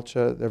the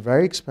culture. They're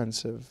very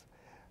expensive.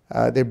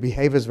 Their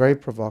behavior is very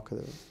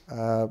provocative.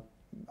 I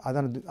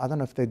don't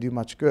know if they do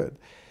much good.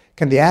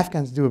 Can the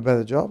Afghans do a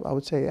better job? I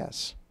would say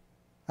yes.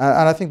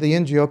 And I think the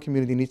NGO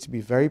community needs to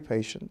be very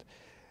patient,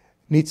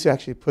 needs to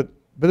actually put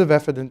a bit of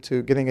effort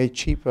into getting a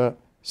cheaper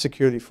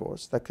security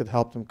force that could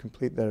help them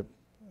complete their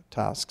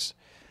tasks.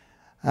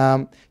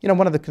 You know,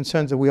 one of the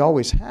concerns that we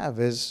always have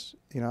is,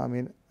 you know, I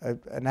mean,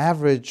 an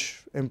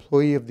average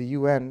employee of the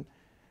UN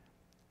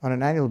on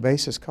an annual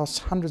basis costs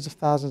hundreds of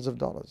thousands of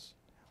dollars.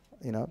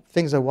 You know,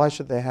 things like, why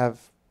should they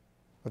have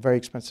a very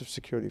expensive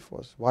security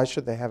force? Why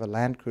should they have a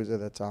Land Cruiser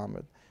that's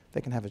armored?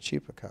 They can have a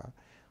cheaper car.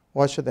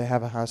 Why should they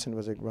have a house in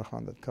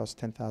Wazir-Rahan that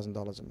costs $10,000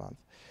 a month?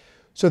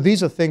 So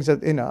these are things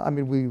that, you know, I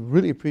mean, we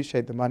really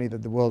appreciate the money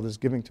that the world is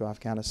giving to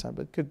Afghanistan,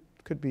 but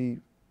could be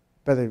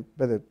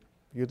better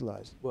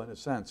utilized. Well, in a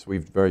sense,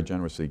 we've very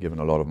generously given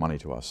a lot of money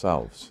to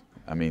ourselves.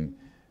 I mean,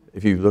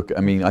 if you look,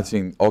 I mean, I've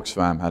seen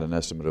Oxfam had an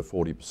estimate of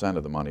 40%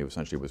 of the money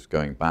essentially was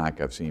going back.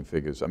 I've seen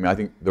figures. I mean, I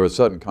think there are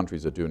certain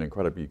countries that do an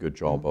incredibly good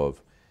job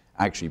of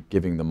actually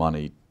giving the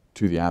money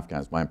to the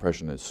Afghans. My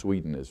impression is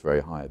Sweden is very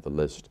high at the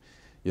list.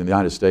 You know, the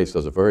United States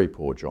does a very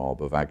poor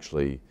job of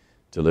actually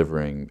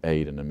delivering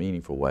aid in a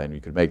meaningful way. And you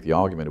could make the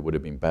argument it would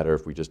have been better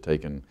if we just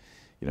taken,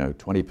 you know,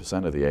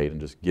 20% of the aid and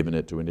just given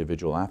it to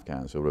individual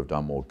Afghans. It would have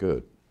done more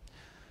good.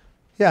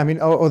 Yeah, I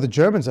mean, or the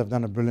Germans have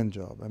done a brilliant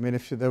job. I mean,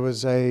 if there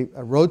was a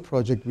road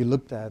project we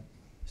looked at,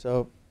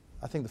 so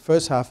I think the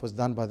first half was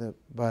done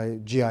by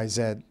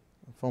GIZ,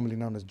 formerly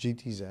known as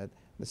GTZ,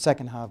 the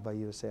second half by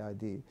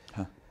USAID.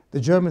 Huh. The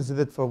Germans did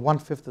it for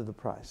 1/5 of the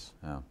price,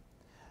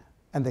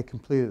 and they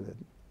completed it.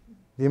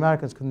 The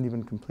Americans couldn't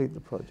even complete the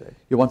project.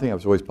 Yeah, one thing I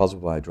was always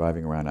puzzled by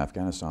driving around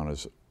Afghanistan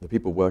is the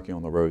people working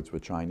on the roads were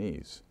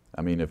Chinese.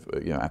 I mean, if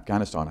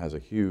Afghanistan has a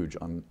huge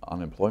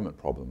unemployment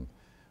problem,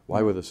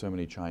 why were there so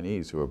many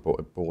Chinese who were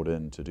brought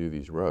in to do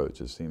these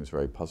roads? It seems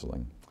very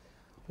puzzling.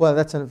 Well,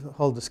 that's a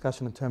whole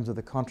discussion in terms of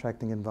the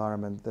contracting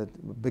environment, that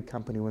a big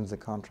company wins the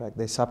contract.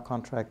 They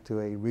subcontract to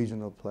a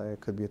regional player,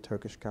 it could be a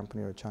Turkish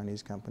company or a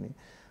Chinese company,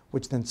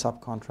 which then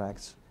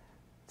subcontracts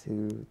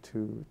to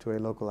a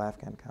local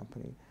Afghan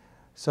company.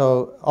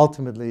 So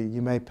ultimately,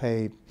 you may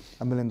pay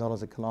 $1 million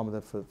a kilometer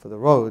for the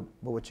road,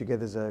 but what you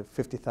get is a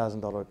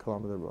 $50,000 a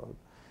kilometer road.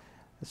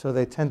 So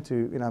they tend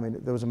to, I mean,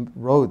 there was a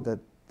road that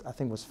I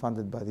think was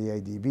funded by the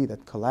ADB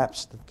that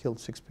collapsed, that killed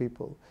 6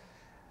 people,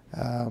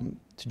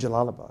 to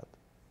Jalalabad.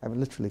 I mean,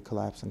 literally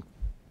collapsed, and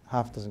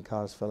half a dozen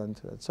cars fell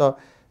into it. So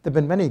there have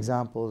been many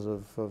examples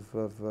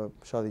of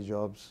shoddy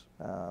jobs.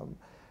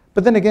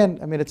 But then again,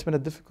 I mean, it's been a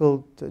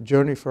difficult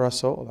journey for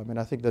us all. I mean,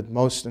 I think that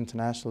most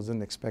internationals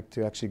didn't expect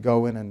to actually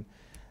go in and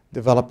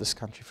develop this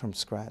country from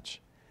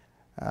scratch.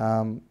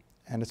 And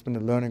it's been a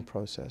learning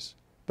process.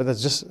 But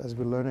that's just as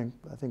we're learning,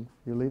 I think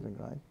you're leaving,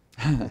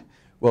 right?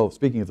 Well,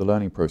 speaking of the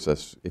learning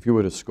process, if you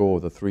were to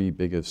score the 3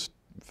 biggest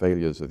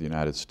failures of the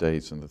United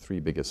States and the 3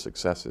 biggest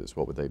successes,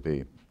 what would they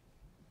be?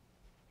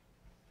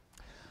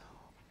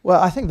 Well,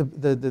 I think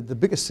the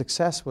biggest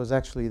success was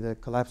actually the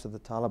collapse of the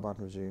Taliban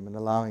regime and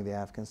allowing the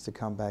Afghans to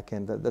come back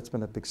in. That's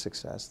been a big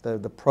success.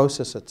 The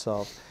process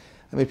itself,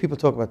 I mean, people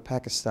talk about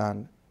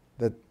Pakistan,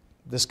 that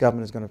this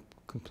government is going to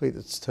complete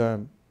its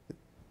term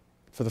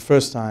for the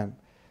first time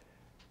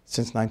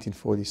since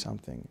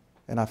 1940-something.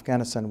 In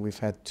Afghanistan, we've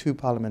had 2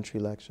 parliamentary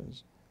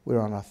elections.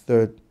 We're on our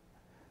 3rd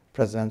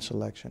presidential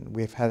election.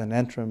 We've had an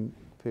interim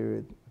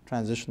period,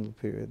 transitional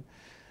period.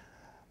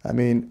 I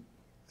mean,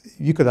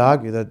 you could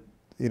argue that,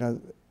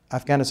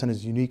 Afghanistan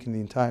is unique in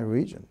the entire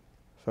region.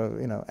 So,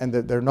 and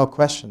there are no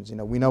questions.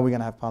 We know we're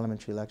going to have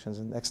parliamentary elections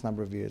in X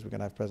number of years. We're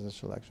going to have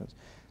presidential elections.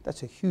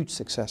 That's a huge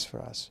success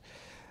for us.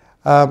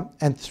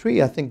 And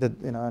 3, I think that,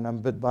 and I'm a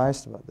bit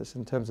biased about this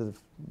in terms of the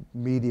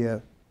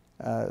media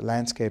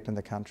landscape in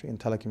the country and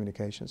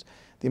telecommunications.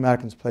 The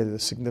Americans played a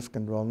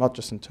significant role, not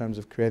just in terms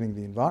of creating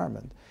the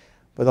environment,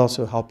 but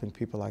also helping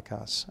people like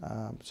us.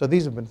 So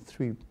these have been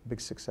 3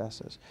 big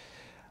successes.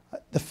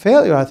 The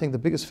failure, I think the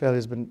biggest failure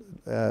has been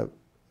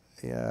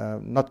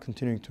not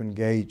continuing to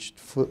engage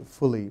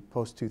fully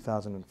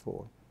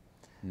post-2004.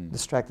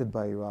 Distracted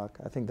by Iraq.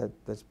 I think that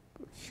there's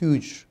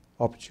huge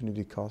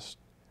opportunity cost,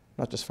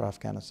 not just for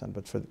Afghanistan,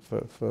 but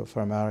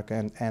for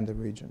America and the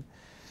region.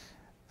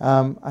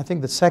 I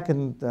think the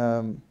second,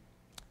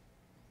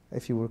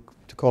 if you were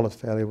to call it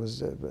failure,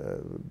 was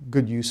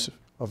good use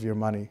of your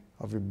money,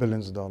 of your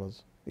billions of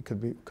dollars. It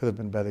could have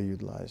been better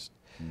utilized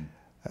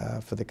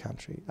for the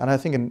country. And I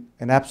think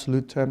in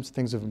absolute terms,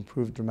 things have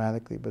improved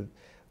dramatically, but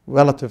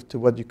relative to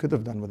what you could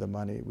have done with the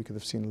money, we could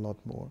have seen a lot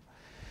more.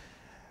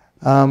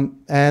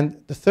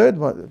 And the third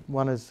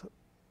one is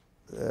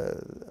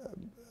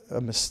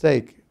a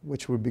mistake,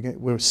 which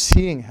we're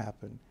seeing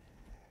happen,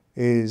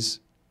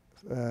 is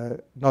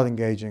not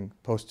engaging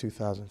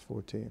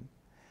post-2014.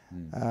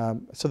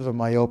 Sort of a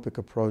myopic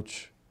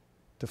approach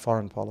to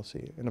foreign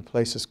policy in a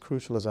place as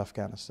crucial as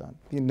Afghanistan.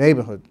 The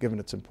neighborhood, given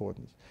its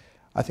importance,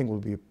 I think will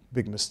be a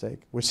big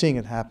mistake. We're seeing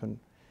it happen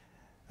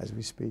as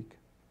we speak.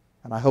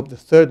 And I hope the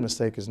third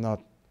mistake is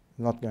not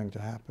going to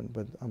happen,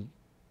 but I'm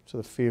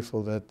sort of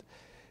fearful that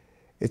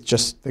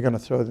they're going to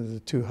throw it into the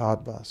too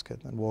hard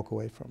basket and walk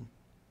away from.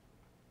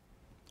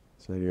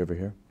 This lady over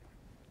here.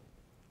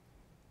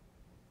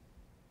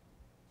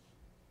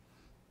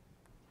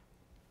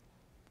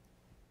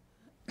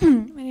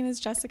 My name is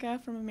Jessica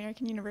from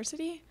American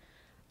University.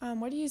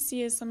 What do you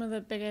see as some of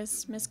the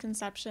biggest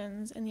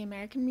misconceptions in the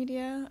American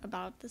media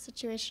about the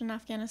situation in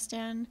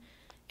Afghanistan?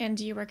 And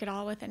do you work at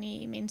all with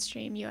any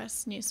mainstream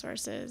U.S. news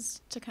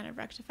sources to kind of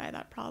rectify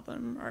that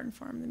problem or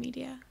inform the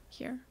media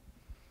here?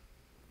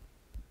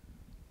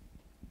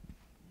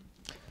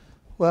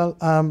 Well,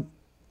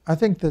 I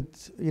think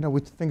that,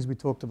 with the things we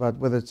talked about,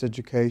 whether it's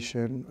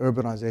education,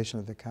 urbanization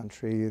of the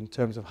country, in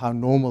terms of how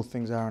normal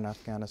things are in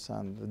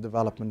Afghanistan, the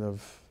development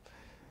of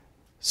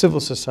civil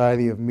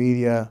society, of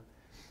media,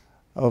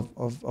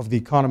 of the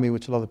economy,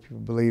 which a lot of people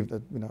believe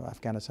that,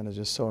 Afghanistan is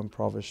just so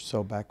impoverished,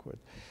 so backward.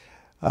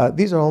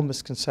 These are all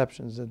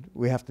misconceptions that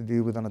we have to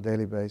deal with on a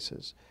daily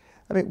basis.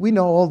 I mean, we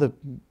know all the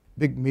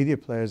big media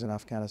players in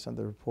Afghanistan,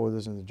 the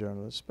reporters and the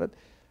journalists, but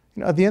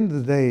at the end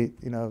of the day,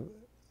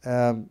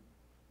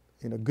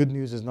 good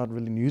news is not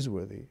really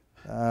newsworthy.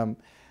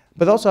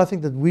 But also, I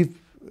think that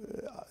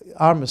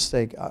our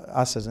mistake,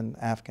 us as in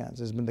Afghans,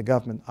 has been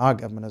our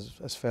government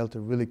has failed to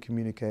really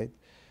communicate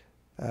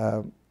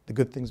the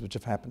good things which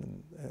have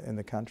happened in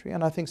the country.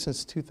 And I think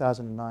since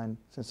 2009,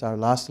 since our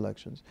last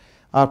elections,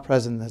 our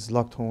president has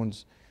locked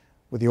horns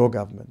with your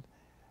government.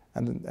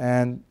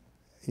 And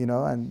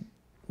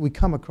we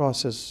come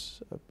across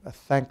as a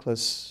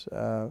thankless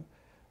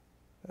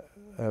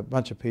a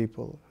bunch of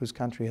people whose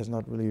country has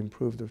not really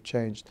improved or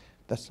changed.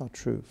 That's not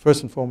true.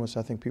 First and foremost,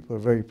 I think people are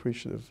very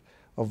appreciative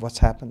of what's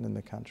happened in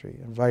the country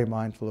and very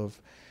mindful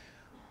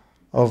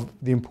of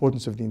the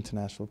importance of the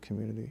international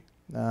community.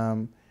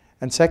 And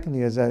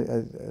secondly, as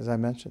I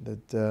mentioned,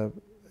 that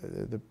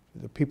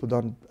the people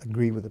don't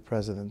agree with the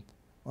president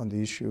on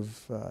the issue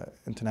of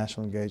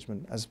international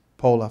engagement, as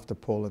poll after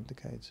poll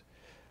indicates.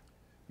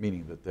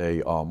 Meaning that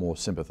they are more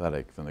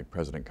sympathetic than the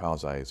President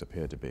Karzai has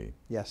appeared to be.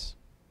 Yes.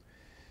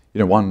 You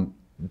know, one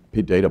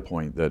data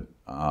point that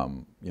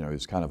you know,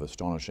 is kind of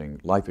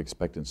astonishing, life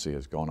expectancy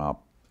has gone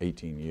up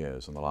 18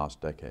 years in the last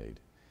decade,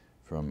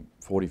 from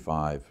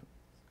 45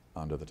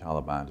 under the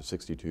Taliban to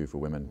 62 for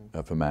women,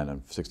 for men,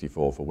 and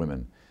 64 for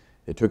women.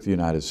 It took the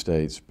United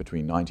States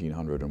between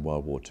 1900 and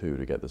World War II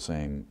to get the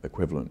same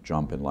equivalent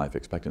jump in life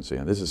expectancy.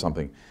 And this is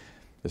something,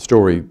 the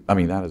story, I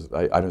mean, that is,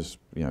 I just,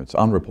 you know, it's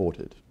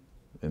unreported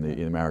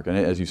in America. And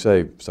as you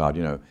say, Saad,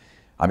 you know,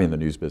 I'm in the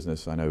news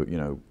business. I know, you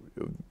know,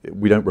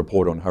 we don't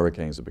report on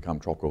hurricanes that become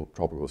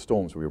tropical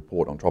storms. We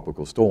report on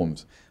tropical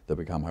storms that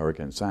become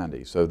Hurricane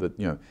Sandy. So that,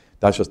 you know,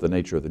 that's just the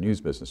nature of the news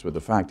business. But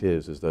the fact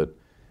is that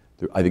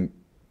I think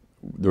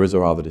there is a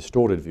rather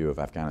distorted view of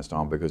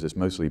Afghanistan because it's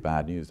mostly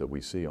bad news that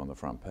we see on the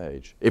front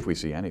page, if we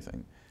see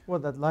anything. Well,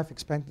 that life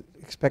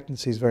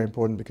expectancy is very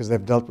important because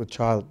they've dealt with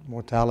child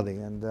mortality,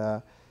 and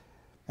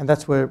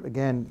that's where,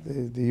 again,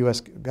 the U.S.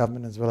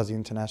 government as well as the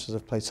internationals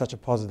have played such a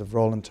positive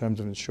role in terms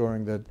of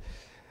ensuring that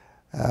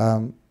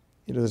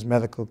you know, there's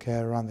medical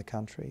care around the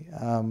country.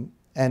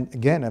 And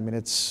again, I mean,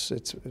 it's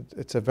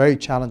a very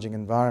challenging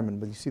environment,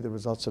 but you see the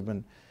results have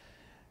been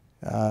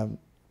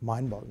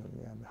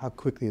mind-boggling. I mean, how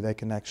quickly they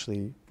can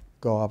actually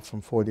go up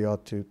from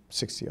 40-odd to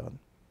 60-odd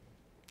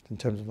in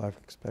terms of life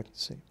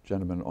expectancy.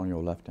 Gentleman on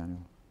your left,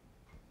 Daniel.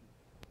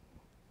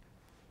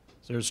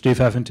 So there's Steve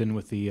Heffington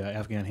with the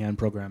Afghan Hand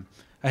Program.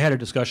 I had a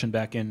discussion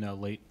back in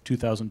late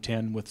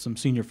 2010 with some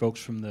senior folks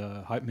from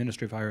the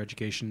Ministry of Higher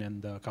Education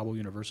and Kabul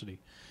University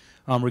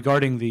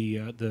regarding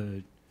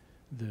the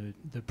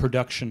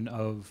production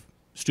of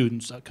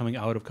students coming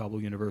out of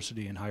Kabul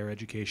University in higher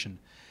education.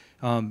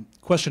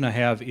 Question I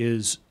have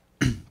is,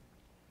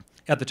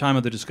 at the time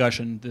of the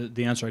discussion,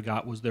 the answer I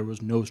got was there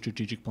was no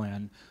strategic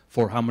plan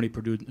for how many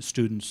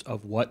students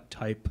of what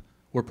type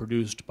were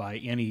produced by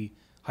any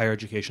higher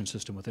education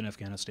system within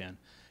Afghanistan,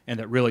 and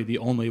that really the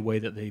only way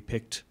that they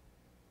picked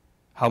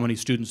how many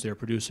students they were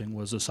producing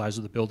was the size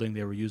of the building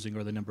they were using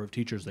or the number of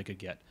teachers they could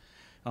get.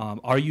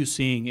 Are you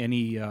seeing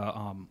any,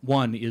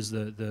 one, is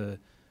the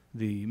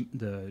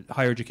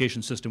higher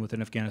education system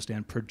within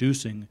Afghanistan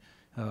producing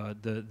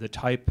the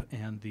type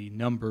and the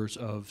numbers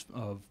of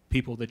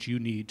people that you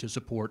need to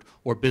support,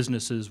 or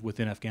businesses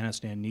within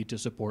Afghanistan need to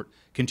support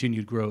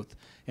continued growth?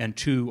 And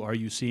two, are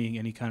you seeing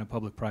any kind of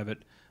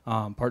public-private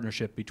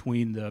partnership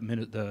between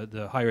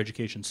the higher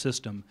education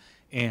system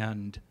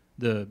and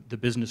the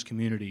business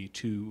community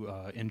to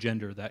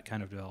engender that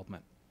kind of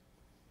development?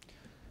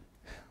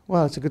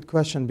 Well, it's a good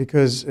question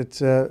because it's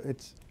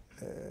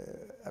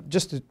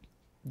just to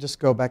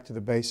go back to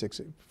the basics.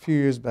 A few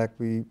years back,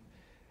 we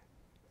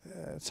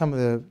some of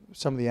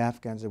the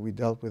Afghans that we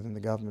dealt with in the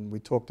government, we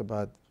talked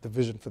about the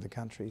vision for the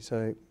country.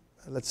 So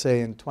let's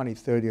say in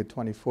 2030 or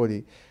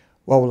 2040,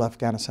 what will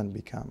Afghanistan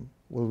become?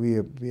 Will we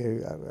be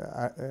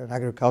an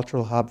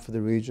agricultural hub for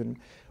the region?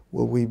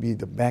 Will we be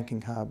the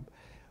banking hub?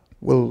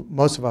 Will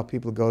most of our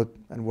people go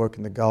and work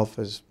in the Gulf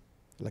as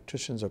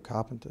electricians or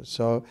carpenters?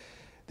 So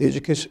the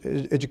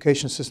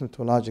education system,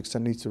 to a large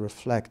extent, needs to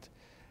reflect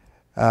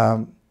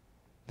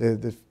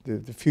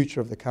the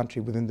future of the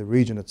country within the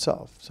region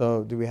itself.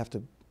 So do we have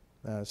to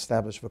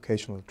establish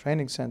vocational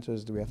training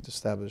centers? Do we have to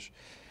establish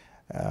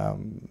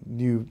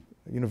new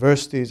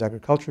universities,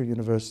 agricultural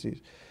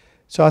universities?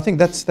 So I think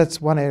that's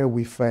one area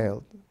we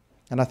failed,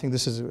 and I think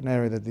this is an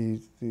area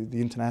that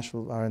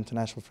our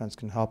international friends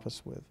can help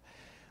us with.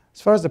 As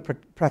far as the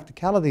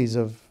practicalities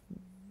of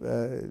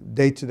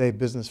day-to-day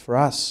business for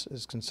us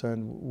is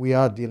concerned, we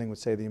are dealing with,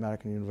 say, the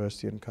American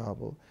University in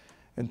Kabul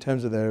in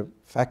terms of their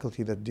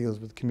faculty that deals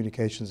with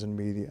communications and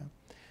media.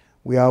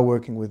 We are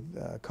working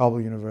with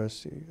Kabul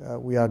University.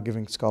 We are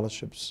giving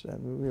scholarships.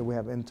 We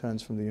have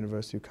interns from the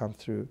university who come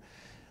through.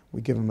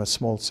 We give them a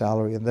small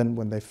salary, and then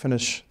when they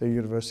finish their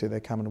university, they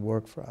come and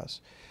work for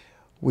us.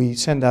 We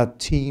send out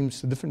teams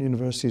to different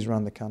universities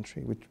around the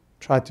country. We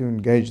try to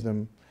engage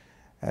them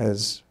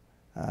as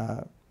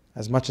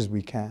much as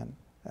we can.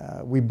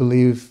 We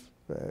believe,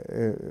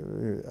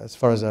 as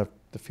far as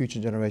the future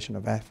generation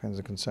of Afghans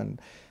are concerned,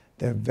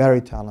 they're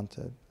very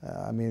talented.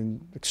 I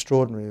mean,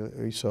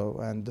 extraordinarily so,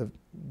 and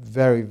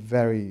very,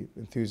 very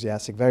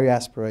enthusiastic, very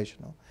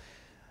aspirational.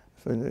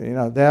 You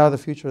know, they are the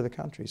future of the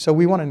country. So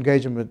we want to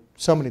engage them at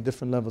so many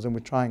different levels, and we're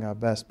trying our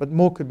best. But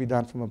more could be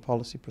done from a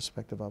policy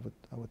perspective, I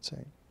would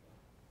say.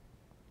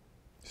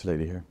 This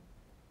lady here.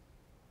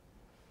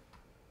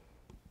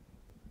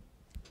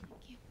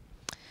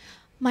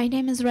 My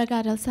name is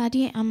Ragad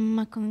Al-Sadi. I'm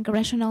a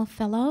congressional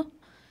fellow.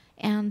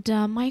 And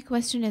my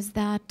question is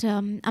that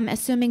I'm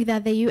assuming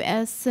that the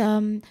U.S.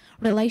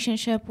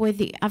 Relationship with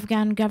the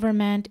Afghan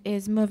government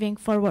is moving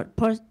forward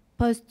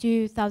post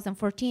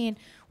 2014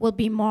 will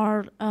be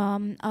more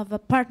of a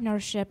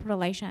partnership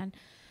relation.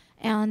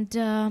 And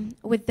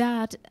with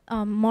that,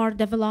 more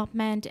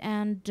development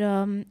and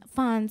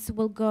funds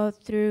will go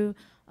through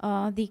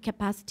the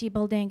capacity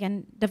building and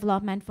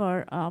development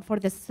for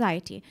the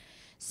society.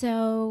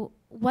 So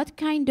what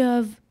kind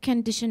of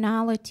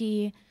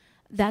conditionality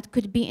that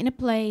could be in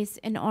place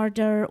in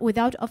order,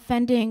 without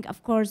offending,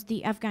 of course,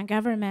 the Afghan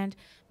government,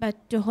 but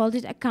to hold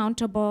it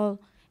accountable,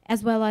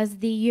 as well as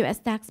the US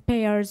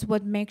taxpayers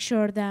would make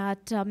sure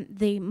that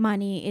the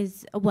money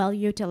is well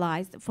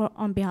utilized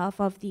on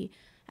behalf of the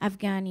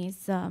Afghanis?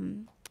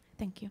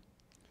 Thank you.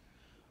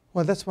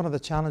 Well, that's one of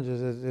the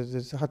challenges,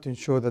 is how to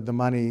ensure that the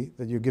money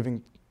that you're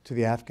giving to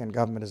the Afghan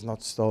government is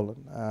not stolen.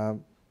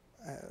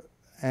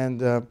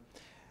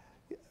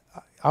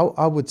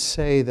 I would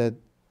say that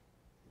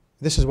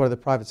this is where the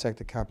private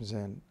sector comes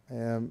in.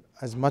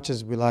 As much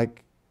as we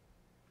like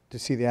to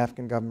see the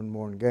Afghan government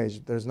more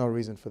engaged, there's no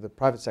reason for the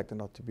private sector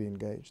not to be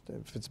engaged.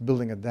 If it's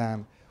building a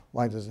dam,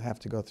 why does it have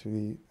to go through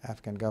the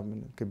Afghan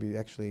government? It could be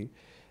actually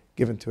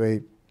given to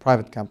a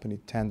private company,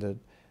 tendered.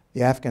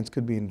 The Afghans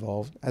could be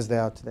involved, as they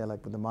are today,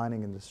 like with the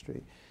mining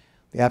industry.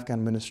 The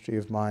Afghan Ministry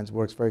of Mines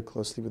works very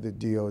closely with the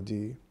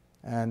DOD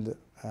and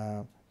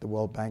the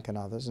World Bank and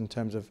others in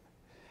terms of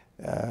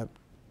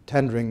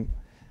tendering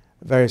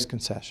various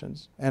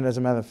concessions. And as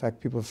a matter of fact,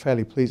 people are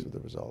fairly pleased with the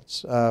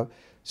results.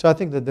 So I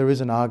think that there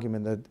is an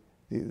argument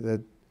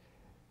that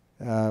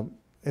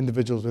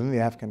individuals within the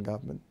Afghan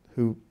government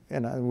who,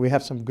 we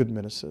have some good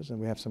ministers and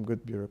we have some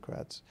good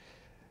bureaucrats,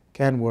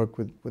 can work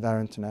with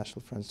our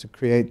international friends to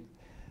create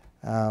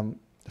the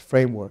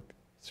framework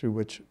through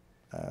which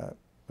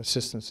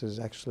assistance is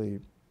actually,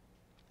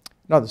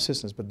 not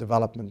assistance, but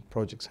development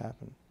projects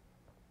happen.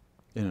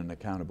 In an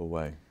accountable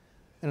way.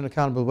 In an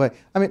accountable way.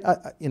 I mean,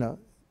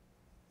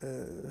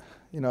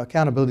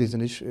 accountability is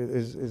an issue,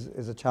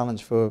 is a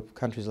challenge for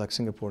countries like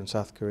Singapore and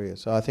South Korea.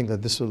 So I think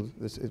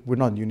that we're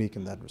not unique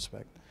in that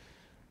respect.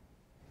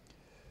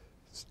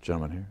 This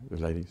gentleman here, the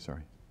lady,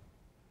 sorry.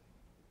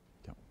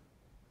 Yep.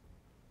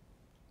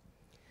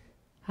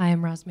 Hi,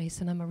 I'm Roz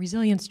Mason. I'm a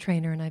resilience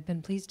trainer, and I've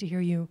been pleased to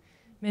hear you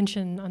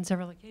mention on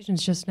several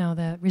occasions just now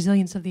the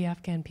resilience of the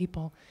Afghan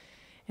people.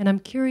 And I'm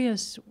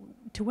curious,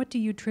 to what do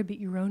you attribute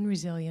your own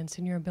resilience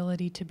and your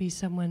ability to be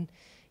someone,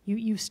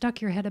 you've stuck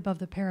your head above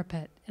the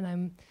parapet, and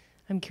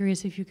I'm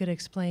curious if you could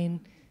explain,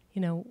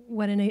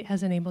 what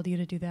has enabled you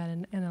to do that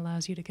and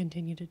allows you to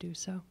continue to do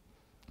so.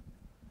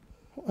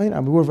 Well, I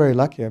mean, we're very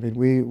lucky. I mean,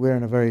 we're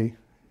in a very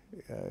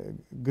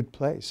good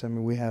place. I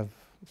mean, we have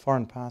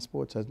foreign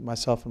passports.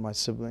 Myself and my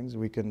siblings,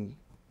 we can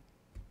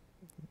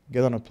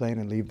get on a plane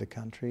and leave the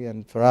country.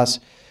 And for us,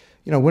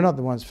 we're not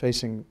the ones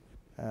facing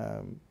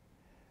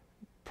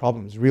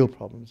problems, real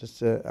problems.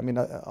 It's,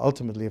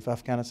 ultimately, if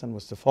Afghanistan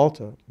was to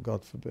falter,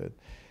 God forbid,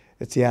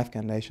 it's the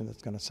Afghan nation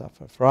that's going to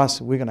suffer. For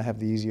us, we're going to have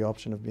the easy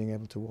option of being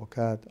able to walk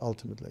out,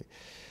 ultimately.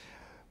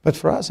 But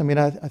for us,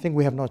 I think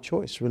we have no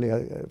choice, really.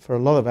 For a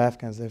lot of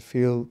Afghans, they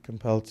feel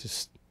compelled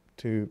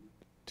to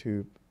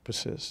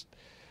persist.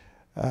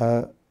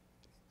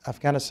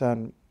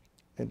 Afghanistan,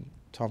 and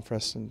Tom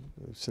Freston,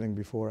 sitting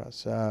before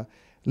us,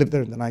 lived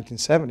there in the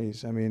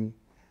 1970s. I mean,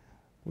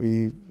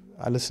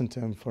 I listened to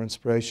him for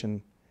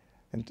inspiration,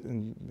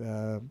 and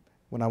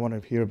when I want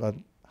to hear about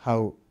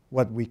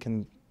what we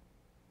can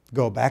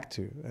go back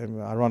to.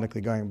 And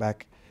ironically, going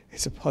back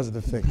is a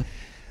positive thing.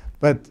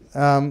 But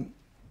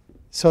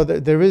so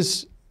the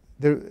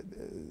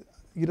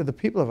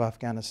people of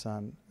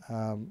Afghanistan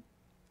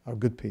are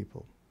good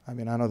people. I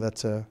mean, I know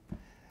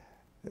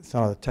it's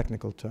not a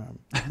technical term,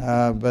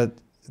 but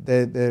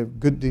they're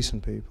good,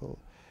 decent people.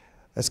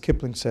 As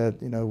Kipling said,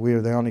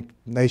 we're the only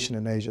nation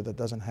in Asia that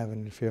doesn't have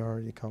an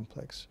inferiority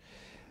complex.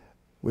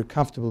 We're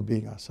comfortable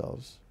being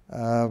ourselves,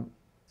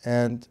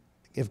 and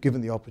if given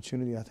the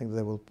opportunity, I think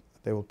they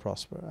will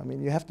prosper. I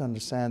mean, you have to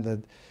understand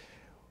that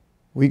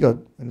we got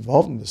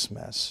involved in this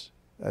mess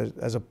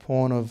as a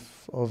pawn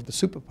of the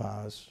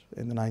superpowers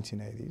in the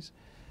 1980s,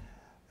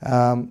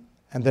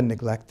 and then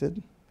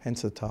neglected,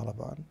 hence the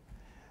Taliban.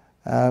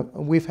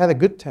 We've had a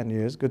good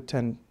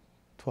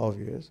 12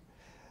 years,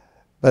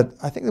 but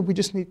I think that we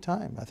just need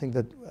time. I think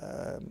that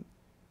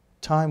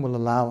time will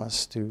allow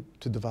us to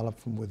develop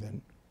from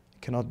within.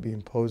 It cannot be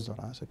imposed on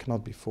us. It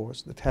cannot be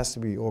forced. It has to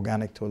be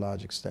organic to a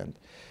large extent,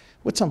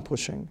 with some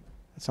pushing,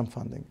 some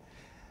funding.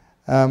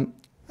 And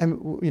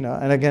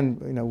again,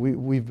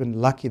 we've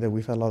been lucky that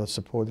we've had a lot of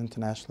support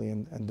internationally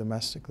and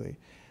domestically,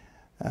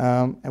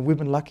 and we've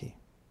been lucky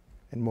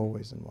in more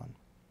ways than one.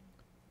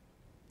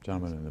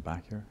 Gentleman in the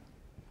back here.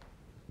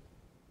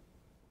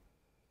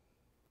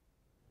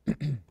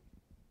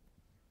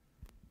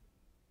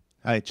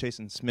 Hi,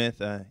 Chasen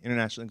Smith,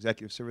 International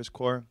Executive Service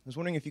Corps. I was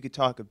wondering if you could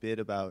talk a bit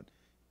about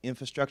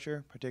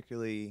infrastructure,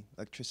 particularly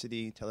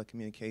electricity,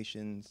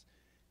 telecommunications,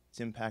 its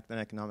impact on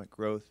economic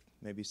growth,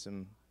 maybe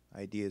some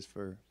ideas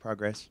for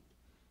progress.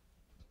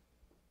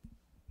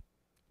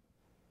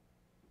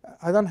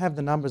 I don't have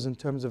the numbers in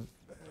terms of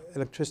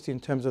electricity, in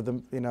terms of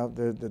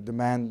the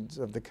demands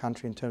of the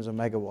country in terms of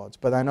megawatts,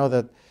 but I know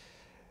that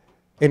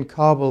in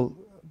Kabul,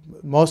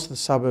 most of the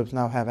suburbs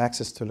now have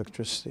access to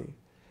electricity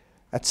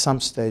at some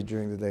stage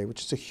during the day,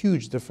 which is a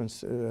huge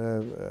difference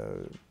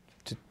to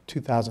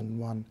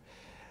 2001.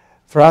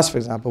 For us, for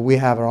example, we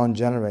have our own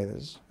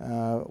generators,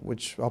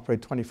 which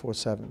operate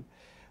 24/7.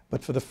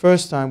 But for the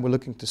first time, we're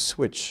looking to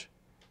switch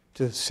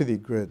to the city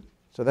grid.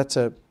 So that's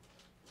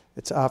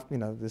it's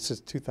after, this is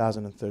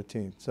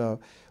 2013. So,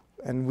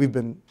 and we've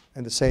been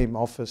in the same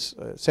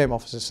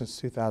offices since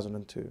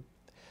 2002.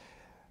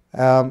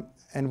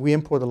 And we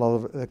import a lot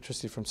of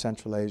electricity from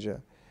Central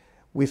Asia.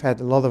 We've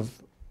had a lot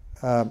of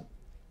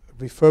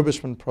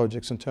refurbishment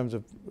projects in terms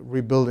of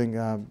rebuilding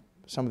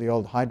some of the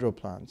old hydro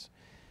plants.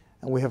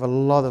 And we have a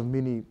lot of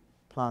mini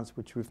plants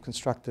which we've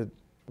constructed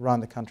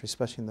around the country,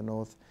 especially in the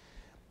north.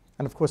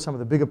 And of course, some of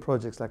the bigger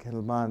projects like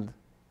Helmand,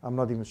 I'm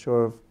not even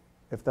sure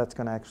if that's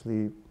going to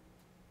actually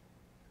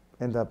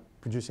end up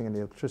producing any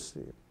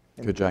electricity.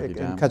 In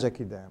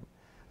Kajaki Dam.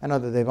 I know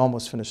that they've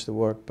almost finished the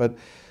work, but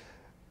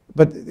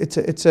it's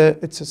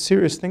a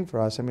serious thing for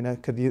us. I mean,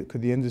 could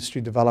the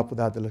industry develop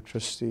without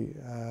electricity?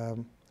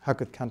 How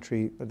could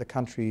the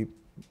country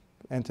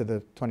enter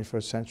the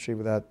 21st century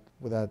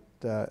without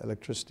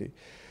electricity?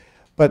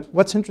 But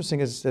what's interesting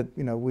is that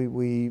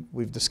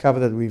we've discovered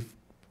that we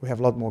have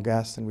a lot more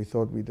gas than we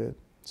thought we did.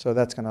 So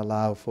that's going to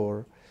allow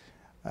for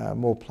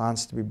more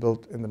plants to be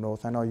built in the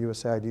north. I know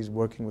USAID is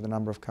working with a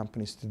number of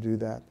companies to do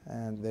that,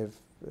 and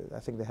I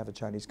think they have a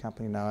Chinese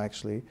company now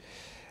actually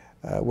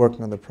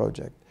working on the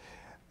project.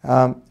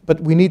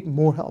 But we need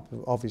more help,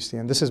 obviously,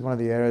 and this is one of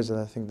the areas that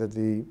I think that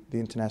the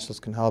internationals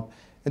can help.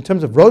 In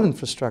terms of road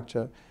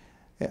infrastructure,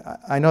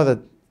 I know that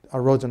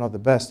our roads are not the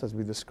best, as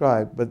we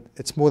described, but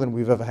it's more than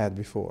we've ever had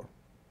before.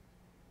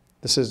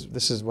 This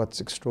is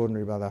what's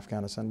extraordinary about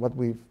Afghanistan, what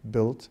we've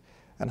built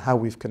and how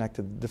we've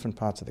connected different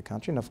parts of the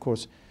country. And of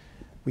course,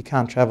 we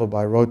can't travel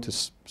by road to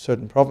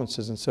certain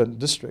provinces and certain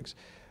districts,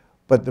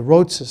 but the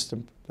road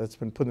system that's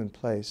been put in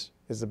place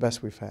is the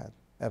best we've had,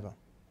 ever.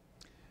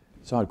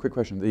 Saad, quick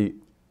question.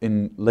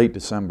 In late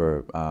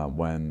December,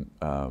 when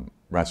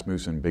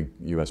Rasmussen, big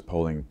U.S.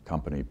 polling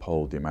company,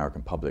 polled the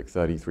American public,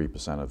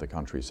 33% of the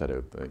country said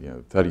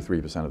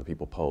 33% of the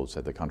people polled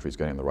said the country's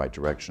going in the right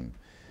direction.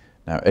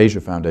 Now, Asia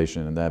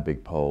Foundation, in their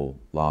big poll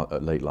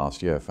late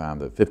last year,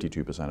 found that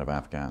 52% of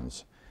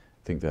Afghans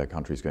think their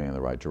country's going in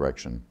the right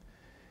direction.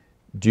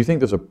 Do you think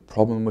there's a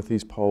problem with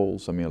these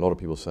polls? I mean, a lot of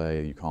people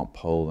say you can't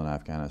poll in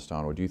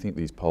Afghanistan, or do you think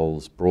these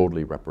polls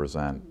broadly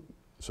represent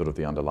sort of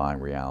the underlying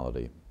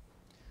reality?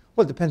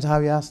 Well, it depends how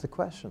you ask the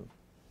question.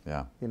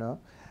 Yeah.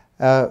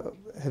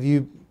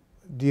 Do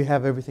you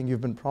have everything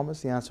you've been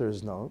promised? The answer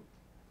is no.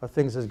 Are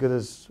things as good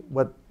as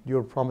what you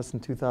were promised in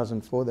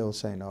 2004? They will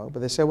say no. But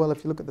they say, well,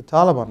 if you look at the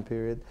Taliban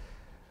period,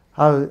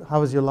 how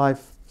has your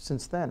life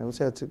since then? And we'll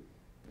say it's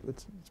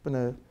been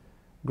a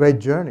great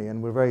journey,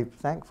 and we're very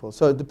thankful.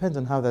 So it depends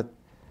on how that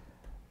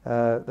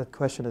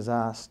question is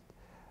asked.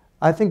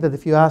 I think that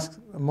if you ask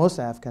most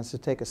Afghans to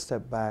take a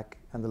step back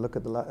and to look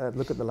at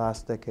the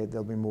last decade,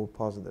 they'll be more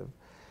positive.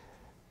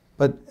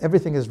 But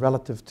everything is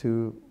relative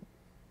to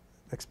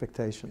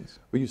expectations.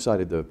 Well, you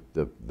cited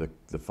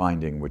the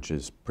finding, which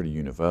is pretty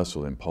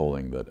universal in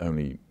polling, that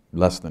only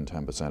less than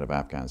 10% of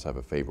Afghans have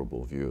a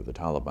favorable view of the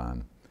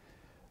Taliban.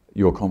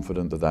 You're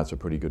confident that that's a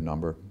pretty good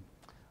number?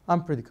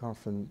 I'm pretty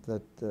confident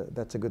that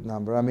that's a good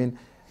number. I mean,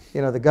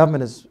 the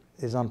government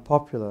is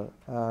unpopular,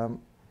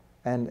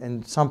 and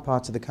in some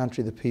parts of the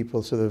country, the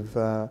people sort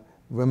of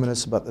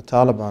reminisce about the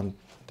Taliban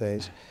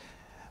days.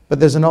 But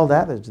there's an old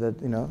adage that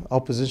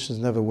oppositions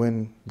never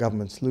win,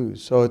 governments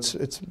lose. So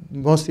it's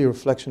mostly a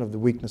reflection of the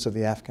weakness of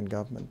the Afghan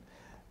government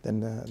than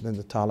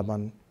the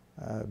Taliban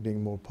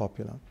being more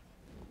popular.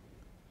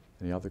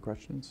 Any other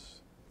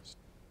questions?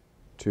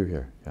 Two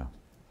here, yeah.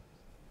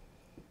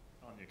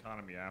 On the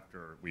economy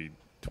after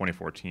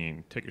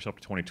 2014, take yourself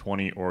to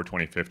 2020 or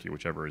 2050,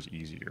 whichever is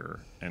easier,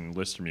 and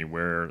list for me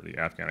where the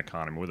Afghan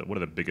economy, what are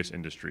the biggest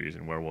industries,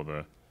 and where will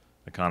the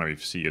economy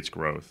see its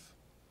growth?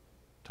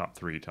 Top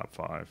 3, top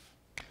 5.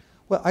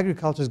 Well,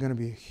 agriculture is going to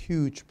be a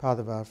huge part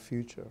of our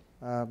future.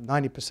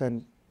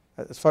 90%,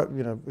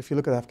 if you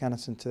look at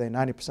Afghanistan today,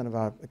 90% of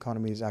our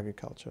economy is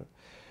agriculture.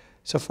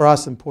 So for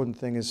us, the important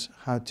thing is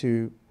how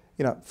to,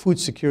 food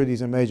security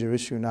is a major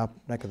issue in our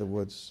neck of the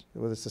woods,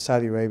 whether it's the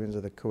Saudi Arabians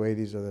or the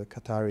Kuwaitis or the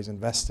Qataris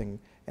investing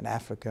in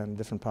Africa and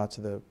different parts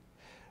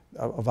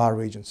of our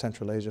region,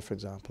 Central Asia, for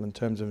example, in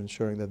terms of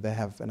ensuring that they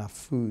have enough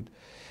food.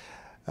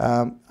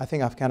 I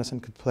think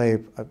Afghanistan could play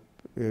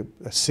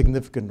a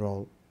significant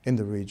role in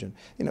the region.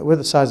 We're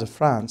the size of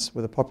France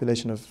with a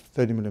population of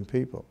 30 million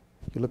people.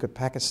 If you look at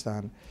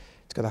Pakistan,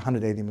 it's got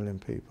 180 million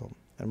people,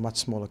 a much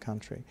smaller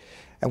country.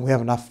 And we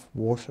have enough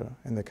water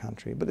in the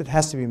country, but it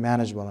has to be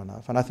managed well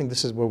enough. And I think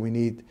this is where we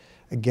need,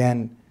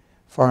 again,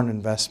 foreign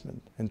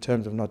investment in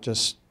terms of not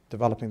just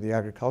developing the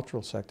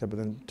agricultural sector, but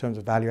in terms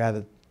of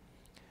value-added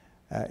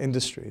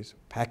industries,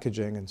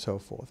 packaging and so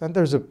forth. And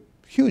there's a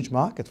huge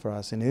market for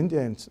us in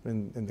India,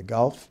 in the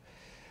Gulf,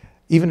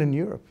 even in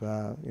Europe.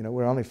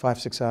 We're only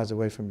 5-6 hours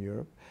away from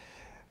Europe.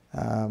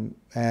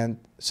 And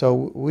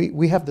so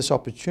we have this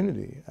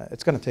opportunity.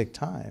 It's going to take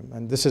time.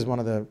 And this is one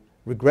of the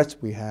regrets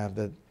we have,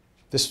 that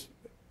this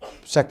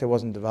sector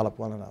wasn't developed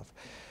well enough.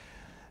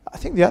 I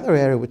think the other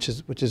area which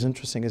is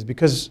interesting is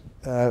because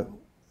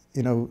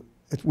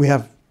we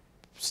have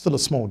still a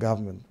small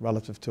government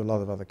relative to a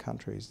lot of other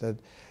countries. That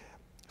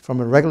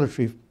from a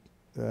regulatory,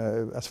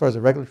 as far as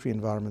the regulatory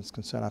environment is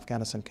concerned,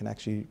 Afghanistan can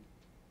actually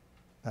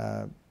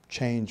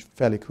change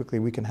fairly quickly.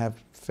 We can have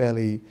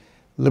fairly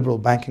liberal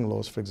banking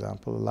laws, for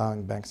example,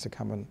 allowing banks to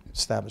come and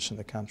establish in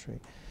the country.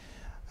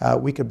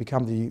 We could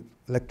become the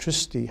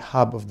electricity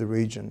hub of the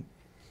region,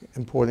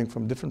 importing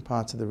from different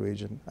parts of the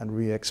region and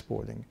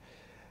re-exporting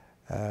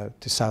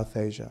to South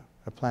Asia,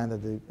 a plan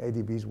that the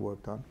ADB's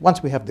worked on.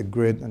 Once we have the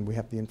grid and we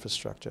have the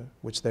infrastructure,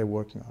 which they're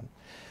working on.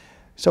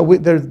 So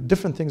there are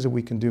different things that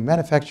we can do.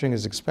 Manufacturing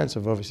is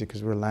expensive, obviously,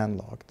 because we're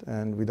landlocked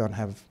and we don't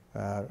have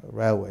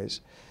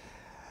railways.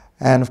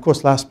 And of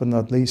course, last but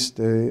not least,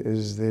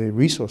 is the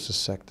resources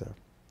sector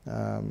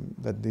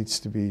that needs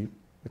to be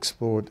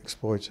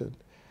exploited,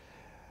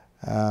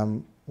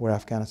 where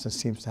Afghanistan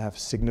seems to have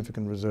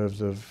significant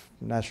reserves of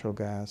natural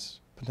gas,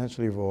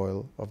 potentially of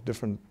oil, of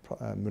different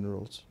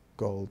minerals,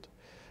 gold,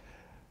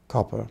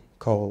 copper,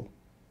 coal.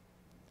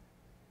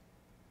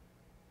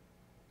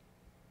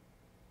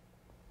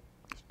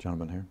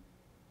 Gentleman here.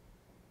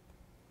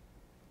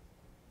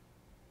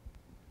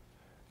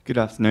 Good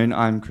afternoon.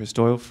 I'm Chris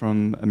Doyle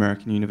from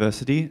American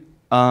University.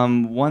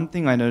 One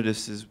thing I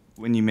noticed is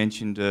when you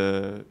mentioned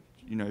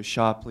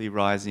sharply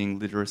rising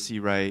literacy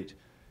rate,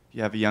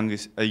 you have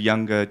a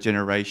younger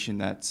generation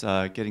that's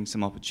getting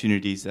some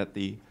opportunities that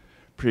the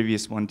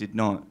previous one did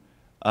not.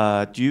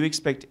 Do you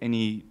expect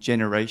any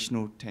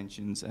generational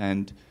tensions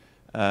and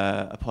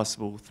a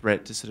possible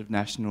threat to sort of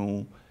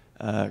national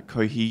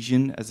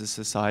cohesion as a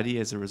society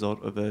as a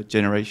result of a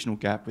generational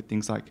gap with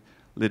things like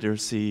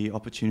literacy,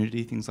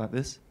 opportunity, things like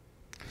this?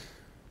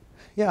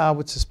 Yeah, I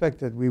would suspect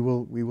that we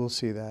will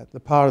see that. The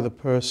power of the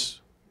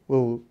purse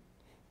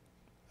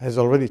has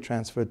already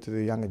transferred to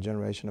the younger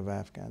generation of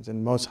Afghans.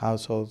 In most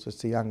households,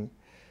 it's the young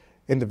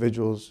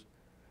individuals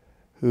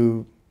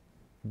who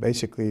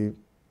basically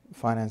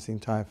finance the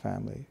entire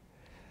family.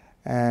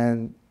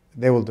 And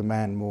they will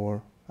demand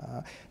more.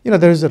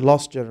 There is a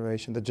lost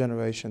generation, the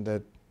generation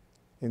that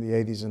in the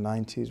 80s and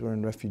 90s were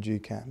in refugee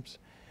camps.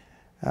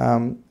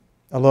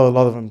 Although a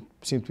lot of them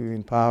seem to be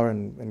in power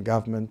and in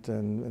government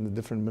and in the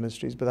different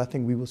ministries, but I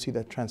think we will see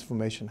that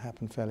transformation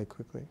happen fairly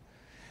quickly.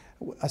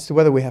 As to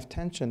whether we have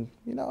tension,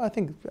 I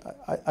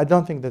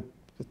don't think that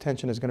the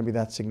tension is going to be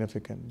that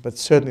significant, but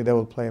certainly they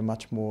will play a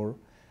much more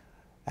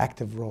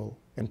active role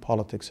in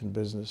politics and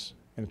business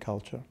and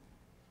culture.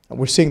 And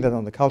we're seeing that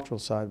on the cultural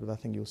side, but I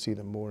think you'll see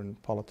them more in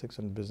politics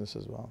and business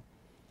as well.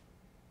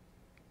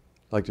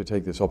 I'd like to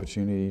take this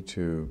opportunity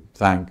to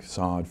thank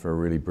Saad for a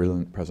really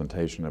brilliant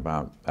presentation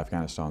about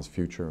Afghanistan's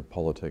future,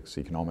 politics,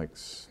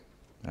 economics,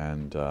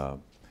 and